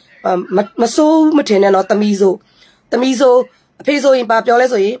ယ်မစိုးမထင်နဲ့တော့တမီးဆိုအဖေဆိုရင်ပါပြောလဲ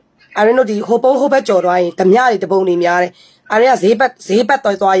ဆိုရင်အရင်တို့ဒီဟိုပုံဟိုဘက်ကြော်သွားရင်ဓမြတွေတပုံတွေများတယ်အရင်ကဈေးဘက်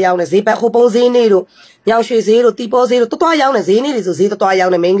သွားရောင်းတယ်ဈေးဘက်ဟိုပုံဈေးနေတို့ညောင်ရွှေဈေးတို့တီပေါ်ဈေးတို့သွားရောင်းတယ်ဈေးနေတွေဆိုဈေးသွားရော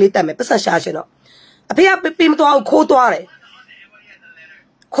င်းတယ်မိန်းကလေးတက်မယ်ပတ်ဆက်ရှာရှင်တော့အဖေကပေးမသွားဘူးခိုးသွားတယ်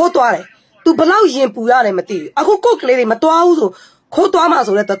သူဘလောက်ရင်ပူရတယ်မသိဘူးအခုကို့ကလေးတွေမသွားဘူးဆိုခိုးသွားမှ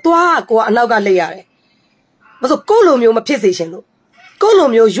ဆိုလဲသွားကိုကအနောက်ကလိတ်ရတယ်မဆိုကို့လိုမျိုးမဖြစ်စေရှင်လို့ကို့လို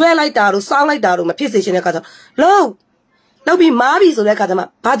မျိုးရွဲလိုက်တာတို့စောင်းလိုက်တာတို့မဖြစ်စေရှင်တဲ့အခါကျလောက်ပြီးမားပြီဆိုတဲ့အခါကျမှ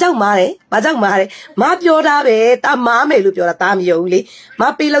ဘာကြောင့်မားတယ်မားပြောတာပဲတာမားမယ်လို့ပြောတာတာမယုံဘူးလေ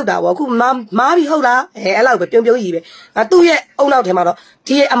မားပေးလောက်တာပေါ့အခုမားပြီဟုတ်လားအဲ့လောက်ပဲပြုံးကြီးပဲသူ့ရဲ့အုံနောက်ထဲမှာတော့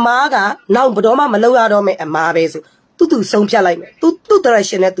ဒီအမားကနောက်ဘယ်တော့မှမလောက်ရတော့မယ်အမားပဲဆိုသူဆုံးဖြတ်လိုက်မယ်သူ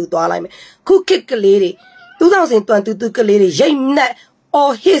direction နဲ့သူသွားလိုက်မယ်ခုခစ်ကလေးတွေ2022ကလေးတွေရိတ်နက်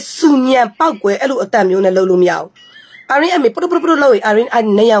အော်ဟစ်ဆူညံပောက်ကွယ်အဲ့လိုအတန်မျိုးနဲ့လှုပ်လို့မရဘူးအရင်အမေပရုလို့အရင်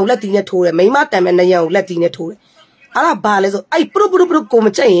နေရံကိုလက်တီးနဲ့ထိုးတယ်မိမတန်မဲ့နေရံကိုလက်တီးနဲ့ထိုးတယ်အဲ့ဒါဘာလဲဆိုအဲ့ပရုကိုမ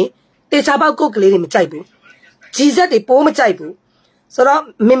ကြိုက်ရင်တေချာပေါက်ကိုကလေးတွေမကြိုက်ဘူးကြီးစက်တွေပိုးမကြိုက်ဘူးဆိုတော့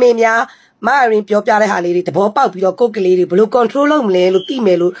မေများမအရင်ပြောပြတဲ့ဟာလေးတွေသဘောပေါက်ပြီးတော့ကိုကလေးတွေဘယ်လို control လုပ်မလဲလို့သိမ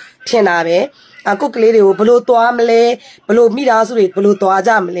ယ်လို့ထင်တာပဲကိုကလေးတွေကိုဘယ်လိုသွားမလဲဘယ်လိုမိသားစုတွေဘယ်လိုသွား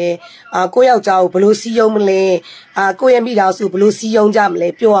ကြမလဲကိုယောက်ျားကိုဘယ်လိုစီးယုံမလဲကိုရဲ့မိသားစုဘယ်လိုစီးယုံကြမလဲ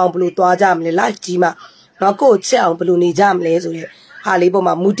ပြောအောင်ဘယ်လိုသွားကြမလဲ life ကြီးမှာတော့ကိုချက်အောင်ဘယ်လိုနေကြမလဲဆိုရဲဟာလေးပေါ်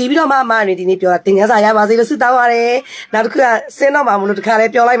မှာမူတည်ပြီးတော့မှနေဒီနေ့ပြောတာသင်ခန်းစာရပါစေလို့ဆုတောင်းပါတယ်နောက်တစ်ခုကဆင်းတော့မှမလို့တခါ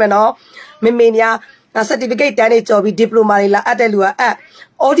လေးပြောလိုက်မယ်နော်မေများ certificate တန်းနေကြော်ပြီး diploma တွေလာအပ်တဲ့လူကအပ်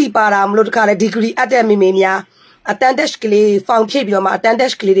audit ပါတာမလို့တခါလေး degree အပ်တဲ့မေများattendance ကလေးဖောင်ဖြည့်ပြီးတော့မှ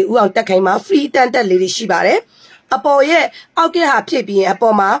attendance ကလေးတွေဥအောင်တက်ခိုင်းမှာ free attendance လေးတွေရှိပါတယ်အပေါ်ရဲ့အောက်ကဟာဖြည့်ပြီးရင်အ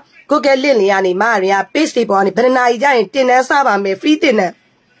ပေါ်မှာ Google link လေးကနေမရ page တွေပေါ်ကနေဘယ်နာရီကျရင်တင်တန်းစပါမယ် free တင်တန်း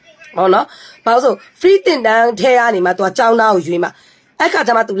ဟောနော်ဘာလို့ဆို free တင်တန်းထဲကနေမှသူကចောင်းသားကိုရွေးမှာအဲ့ခါ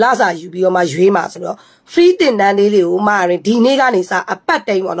ကျမှသူလာစာယူပြီးတော့မှရွေးမှာဆိုတော့ free တင်တန်းလေးတွေကိုမရဒီနေ့ကနေစအပတ်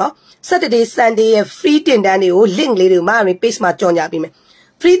တိန်ပေါ့နော် Saturday Sunday ရဲ့ free တင်တန်းတွေကို link လေးတွေကိုမရ page မှာကြော်ညာပြီးမယ်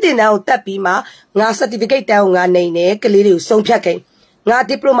free တင်တန်းကိုတက်ပြီးမှငါ certificate တန်းကိုငါနေနေကလေးတွေကိုစုံဖြတ်ခိုင်းငါ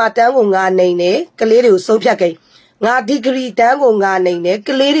diploma တန်းကိုငါနေနေကလေးတွေကိုစုံဖြတ်ခိုင်းငါ degree တန်းကိုငါနေနေက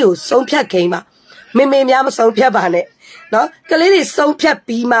လေးတွေကိုစုံဖြတ်ခိုင်းမှာ မေများမဆုံးဖြတ်ပါနဲ့နော်ကလေးတွေဆုံးဖြတ်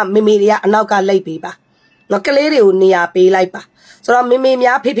ပြီးမှမေတွေကအနောက်ကလိုက်ပေးပါနော်ကလေးတွေကိုနေရာပေးလိုက်ပါဆိုတော့မေ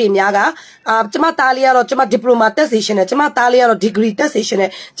များဖေများကကျမသားလေးကတော့ကျမ diploma တက်စေရှင်နဲ့ကျမသားလေးကတော့ degree တက်စေရှင်နဲ့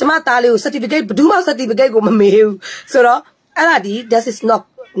ကျမသားလေးကို certificate ဘယ်သူမှ certificate ကိုမမေးဘူးဆိုတော့အဲ့ဒါဒီ that is not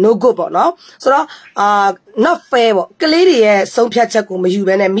no good ပေါ့နော်ဆိုတော့not fair ပေါ့ကလေးတွေရဲ့ဆုံးဖြတ်ချက်ကိုမယူ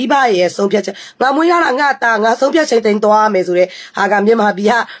ဘဲနဲ့မိဘရဲ့ဆုံးဖြတ်ချက်ငါမွေးရတာငါသားငါဆုံးဖြတ်ချိန်တင်သွားမယ်ဆိုတဲ့ဟာကမြန်မာပြည်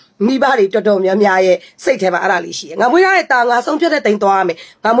ကမိဘတွေတော်တော်များများရဲ့စိတ်ထဲမှာအဲ့ဒါလေးရှိတယ်ငါမွေးရတဲ့သားငါဆုံးဖြတ်တဲ့တင်သွားရမယ်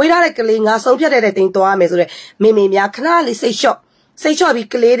ငါမွေးရတဲ့ကလေးငါဆုံးဖြတ်တဲ့တင်သွားရမယ်ဆိုတဲ့မေများခဏလေးစိတ်လျှော့ပြီး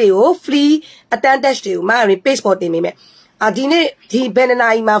ကလေးတွေကို free attendance တွေကိုမရင် page ပေါ်တင်မိမယ်ဒီနေ့ဒီဘယ်နာ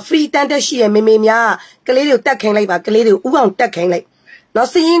ရီမှာ free attendance ရှိရမေများကလေးတွေကိုတက်ခိုင်းလိုက်ပါကလေးတွေကိုဥအောင်တက်ခိုင်းလိုက်နော်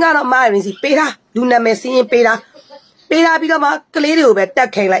စရင်ကတော့မရင်စီပေးတာလူနာမည်စရင်ပေးတာပြီးတော့မှကလေးတွေကိုပဲတက်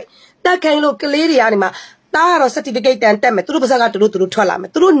ခိုင်းလိုက်တက်ခိုင်းလို့ကလေးတွေကနေမှတားကတော့ certificate တန်တက်မယ်သူတို့ပါစကတို့ထွက်လာမယ်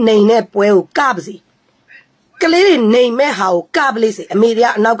သူတို့နေနဲ့ပွဲကိုကပါစီကလေးတွေနေမဲ့ဟာကိုကပလေးစီအမေတွေက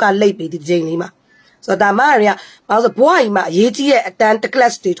အနောက်ကလိတ်ပြီးဒီချိန်လေးမှာဆိုတော့ဒါမှတွေကဘာလို့ဆိုဘွားကြီးမှာအရေးကြီးတဲ့အတန်းတစ်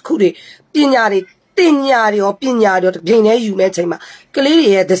class တွေတစ်ခုတွေပညာတွေတင်ညာတွေရောပညာတွေရောတစ်ချိန်တည်းယူမဲ့ချိန်မှာကလေးတွေ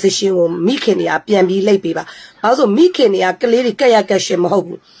ရဲ့ decision ကိုမိခင်တွေကပြန်ပြီးလိတ်ပေးပါဘာလို့ဆိုမိခင်တွေကကလေးတွေကက်ရကက်ရှင်မဟုတ်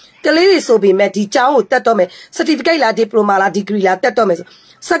ဘူးကလေးတွေဆိုပေမဲ့ဒီကျောင်းကိုတက်တော့မယ် certificate လား diploma လား degree လားတက်တော့မယ်ဆို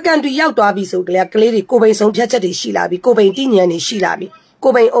secondary ရောက်သွားပြီဆိုကလေးတွေကိုယ်ပိုင်ဆုံးဖြတ်ချက်တွေရှိလာပြီကိုယ်ပိုင်တည်ဉာဏ်တွေရှိလာပြီ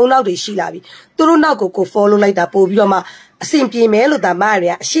ကိုယ်ပိုင်အုံနောက်တွေရှိလာပြီသူတို့နောက်ကို follow လိုက်တာပို့ပြီးတော့မှအဆင်ပြေမယ်လို့ဒါမှ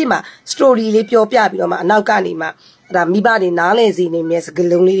ရအရှိမ story လေးပြောပြပြီးတော့မှအနောက်ကနေမှဒါမိဘတွေနားလည်စီနေမယ်စကား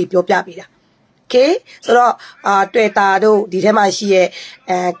လုံးလေးတွေပြောပြပေးတာ okay ဆိုတော့တွေ့တာတို့ဒီထဲမှာရှိရဲ့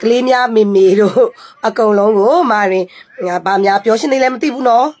ကလေးများမေတို့အကုန်လုံးကိုမရင်ဗာများပြောရှင်းနေလည်းမသိဘူး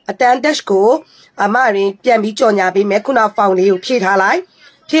နော်အတန်တက်ကိုမရင်ပြန်ပြီးကြော်ညာပေးမယ်ခုနဖောင်လေးကိုဖြည့်ထားလိုက်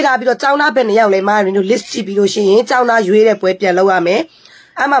ဖြည့်ထားပြီးတော့ကျောင်းသားဘယ်နှစ်ယောက်လဲမရင်တို့ list ကြည့်ပြီးလို့ရှိရင်ကျောင်းသားရွေးတဲ့ပွဲပြန်လုပ်ရမယ်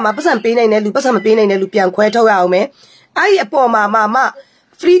အမှပတ်စံပေးနိုင်တဲ့လူပတ်စံမပေးနိုင်တဲ့လူပြန်ခွဲထုတ်ရအောင်မယ်အဲ့ဒီအပေါ်မှာ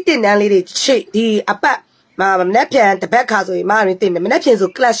free တင်တန်းလေးတွေချိတ်ဒီအပတ်မနေ့ပြန်တပတ်ခါဆိုရင်မရင်တင်မယ်မနေ့ပြန်ဆို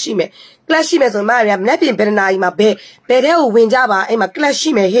class ရှိမယ်ဆိုမရင်မနေ့ပြန်ဘယ်နာရီမှာဘယ်တဲ့ကိုဝင်ကြပါအဲ့မှာ class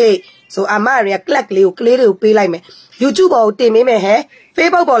ရှိမယ်ဟေးဆိုအမရ class လေးကိုကလေးတွေကိုပေးလိုက်မယ် YouTube ပေါ်ကိုတင်ပေးမယ်ဟဲ့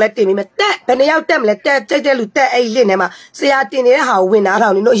Facebook ပေါ်လည်းတင်ပေးမယ်တက်ဘယ်နှယောက်တက်မလဲတက်ကြိုက်တဲ့လူတက်အဲ့ link ထဲမှာဆရာတင်နေတဲ့ဟာကိုဝင်နားထော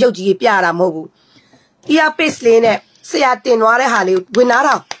င်နေတို့ရုပ်ကြီးပြရတာမဟုတ်ဘူး earpiece လေးနဲ့ဆရာတင်သွားတဲ့ဟာလေးကိုဝင်နား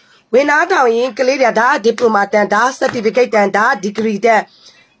ထောင်ရင်ကလေးတွေကဒါ diploma တန်ဒါ certificate တန်ဒါ degree တန်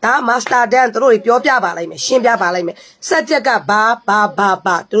ဒါ master တန်တို့တွေပြောပြပါလိုက်မယ်ရှင်းပြပါလိုက်မယ် subject က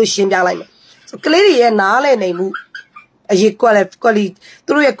ဘာတို့ရှင်းပြလိုက်မယ်ကလေးတွေရဲ့နားလည်နိုင်မှုအရေး quality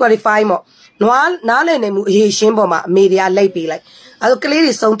သူတို့ရဲ့ qualify ပေါ့နားလည်နိုင်မှုအရေးရှင်းပေါ်မှာအမေတွေကလိုက်ပေးလိုက်အဲဒါကလေး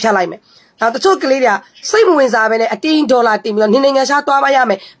တွေဆုံးဖြတ်လိုက်မယ်တချို့ကလေးတွေကစိတ်မဝင်စားပဲနဲ့အတင်းဒေါ်လာတင်ပြီးတော့နေနိုင်ငံခြားသွားမရ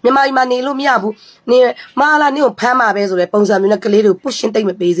မယ်မြန်မာပြည်မှာနေလို့မရဘူးနေမလာနေကိုဖမ်းမှာပဲဆိုတဲ့ပုံစံမျိုးနဲ့ကလေးတွေကို push တိတ်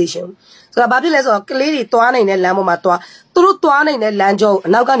မပေးစေချင်ဘူးဆိုတော့ဘာဖြစ်လဲဆိုတော့ကလေးတွေသွားနိုင်တဲ့လမ်းပေါ်မှာသွားသူတို့သွားနိုင်တဲ့လမ်းကြောအ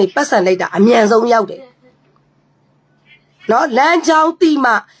နောက်ကနေပတ်စံလိုက်တာအမြန်ဆုံးရောက်တယ်နော်လမ်းကြောင်းတီး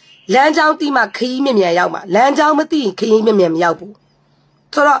မှခရီးမြမြန်ရောက်မှာလမ်းကြောင်းမသိရင်ခရီးမြမြန်မရောက်ဘူး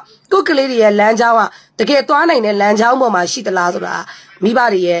ဆိုတော့ကိုကလေးတွေရဲ့လမ်းကြောင်းကတကယ်သွားနိုင်တဲ့လမ်းကြောင်းပေါ်မှာရှိသလားဆိုတာမိဘ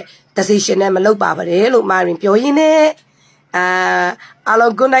တွေရဲ့ decision နဲ့မလုပ်ပါပါနဲ့လို့မရင်ပြောရင်းနဲ့အား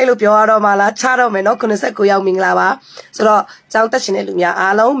လုံး good night လို့ပြောရတော့မှလားချတော့မယ်နော်89ရောက်မင်္ဂလာပါဆိုတော့ကျောင်းတက်ရှင်တဲ့လူများ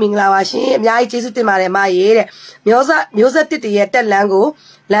အားလုံးမင်္ဂလာပါရှင်အများကြီးကျေးဇူးတင်ပါတယ်မရေတဲ့မျိုးဆက်တစ်တရဲ့တက်လန်းကို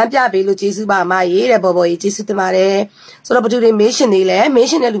လမ်းပြပေးလို့ကျေးဇူးပါမရေတဲ့ဘော်ကြီးကျေးဇူးတင်ပါတယ်ဆိုတော့ဘသူတွေမေးရှင်နေလဲမေး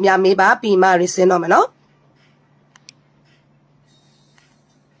ရှင်တဲ့လူများမေးပါပြီးမှရင်းစင်းတော့မယ်နော်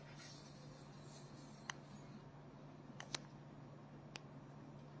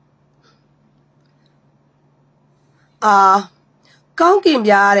ကောင်းကင်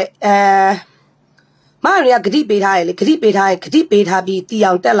ပြားတဲ့မရကတိပေးထားတယ်လေကတိပေးထားပြီးတီ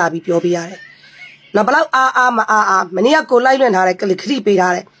အောင်တက်လာပြီးပြောပေးရတယ်နော်ဘလောက်မမနေ့ကကိုလိုက်လွှင့်ထားတယ်ကတိပေး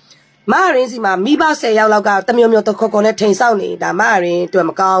ထားတယ်မရင်စီမှာမိဘ10ယောက်လောက်ကတမျိုးမျိုးတခေါ်နဲ့ထိန်ဆောက်နေတာမရင်တွေ့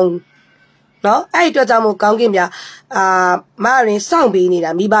မကောင်းနော်အဲ့ဒီအတွက်ကြောင့်မို့ကောင်းကင်ပြားမရင်စောင့်ပေးနေ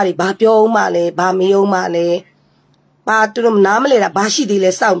တာမိဘတွေဘာပြောအောင်မှလဲဘာမေးအောင်မှလဲဘာသူတို့နားမလဲတာဘာရှိသေး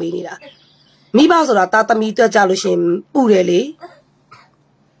လဲစောင့်ပေးနေတာမိဘဆိုတာတာသမီးတက်ကြလို့ရှင်ပူတယ်လေ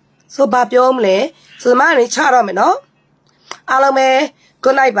ဆိုဘာပြောမလဲဆိုမှရင်ချတော့မယ်နော်အားလုံးပဲ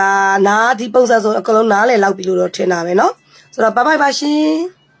good night ပါနားဒီပုံစံဆိုအကုန်လုံးနားလည်လောက်ပြီလို့တော့ထင်တာပဲနော်ဆိုတော့ bye bye ပါရှ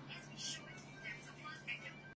င်